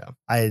like, Yeah.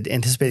 I had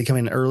anticipated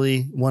coming in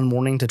early one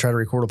morning to try to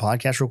record a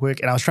podcast real quick.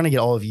 And I was trying to get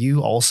all of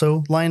you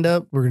also lined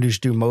up. We're going to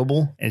just do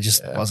mobile, and it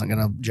just Yeah. wasn't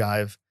going to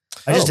jive.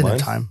 I I just don't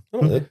didn't have mind.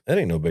 time. Oh, that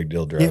ain't no big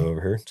deal to drive Yeah.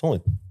 over here. It's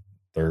only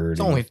 30.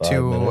 It's only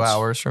 2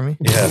 hours for me.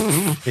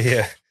 Yeah.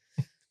 Yeah.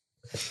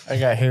 I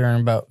got here in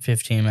about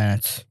 15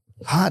 minutes.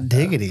 Hot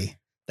diggity.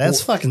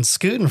 That's fucking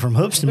scooting from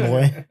Hoopston,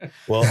 boy.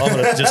 Well, I'm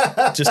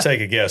gonna just take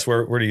a guess.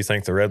 Where do you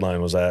think the red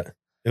line was at?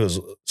 It was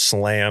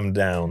slammed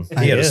down.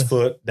 I He had his guess.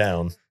 foot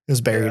down. It was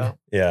buried.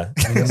 Yeah.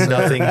 Yeah.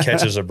 Nothing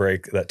catches a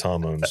break that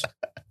Tom owns.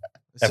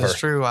 This Ever. is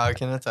true. I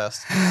can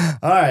attest.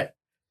 All right.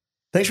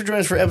 Thanks for joining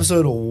us for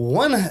episode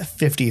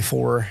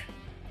 154.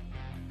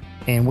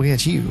 And we'll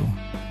get you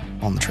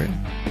on the trail.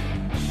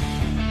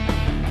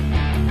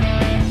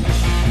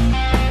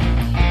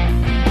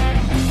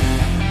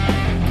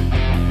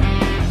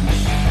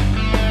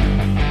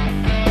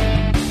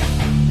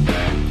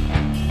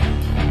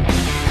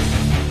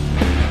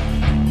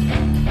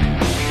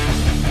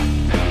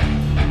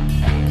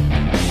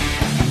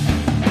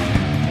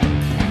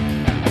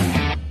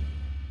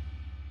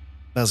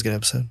 That was a good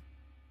episode.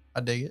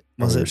 I dig it.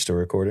 Was We're it? still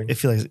recording? It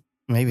feels like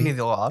We maybe need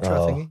the little outro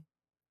Oh. thingy.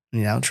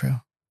 an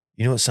outro.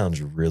 You know what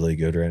sounds really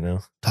good right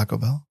now? Taco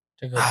Bell.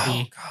 To go Oh,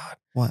 pee. God.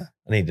 What?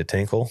 I need to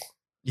tinkle.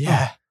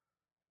 Yeah.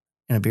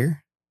 And a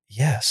beer?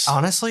 Yes.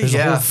 Honestly, There's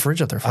a whole yeah.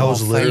 fridge up there. For I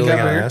was all. literally got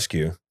going to beer? ask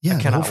you. Yeah, I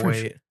the cannot whole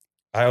fridge. wait.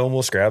 I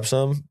almost grabbed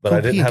some, but Go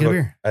I didn't pee, have get a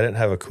beer. I didn't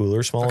have a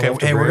cooler small Okay, enough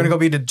to hey, we're bring. gonna go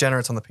be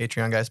degenerates on the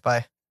Patreon, guys.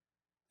 Bye.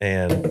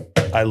 And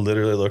I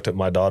literally looked at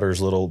my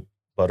daughter's little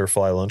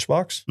butterfly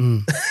lunchbox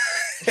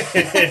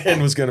Mm.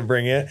 and was going to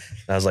bring it.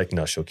 And I was like,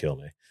 no, she'll kill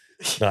me.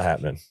 Not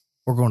happening.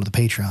 We're going to the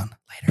Patreon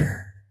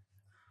later.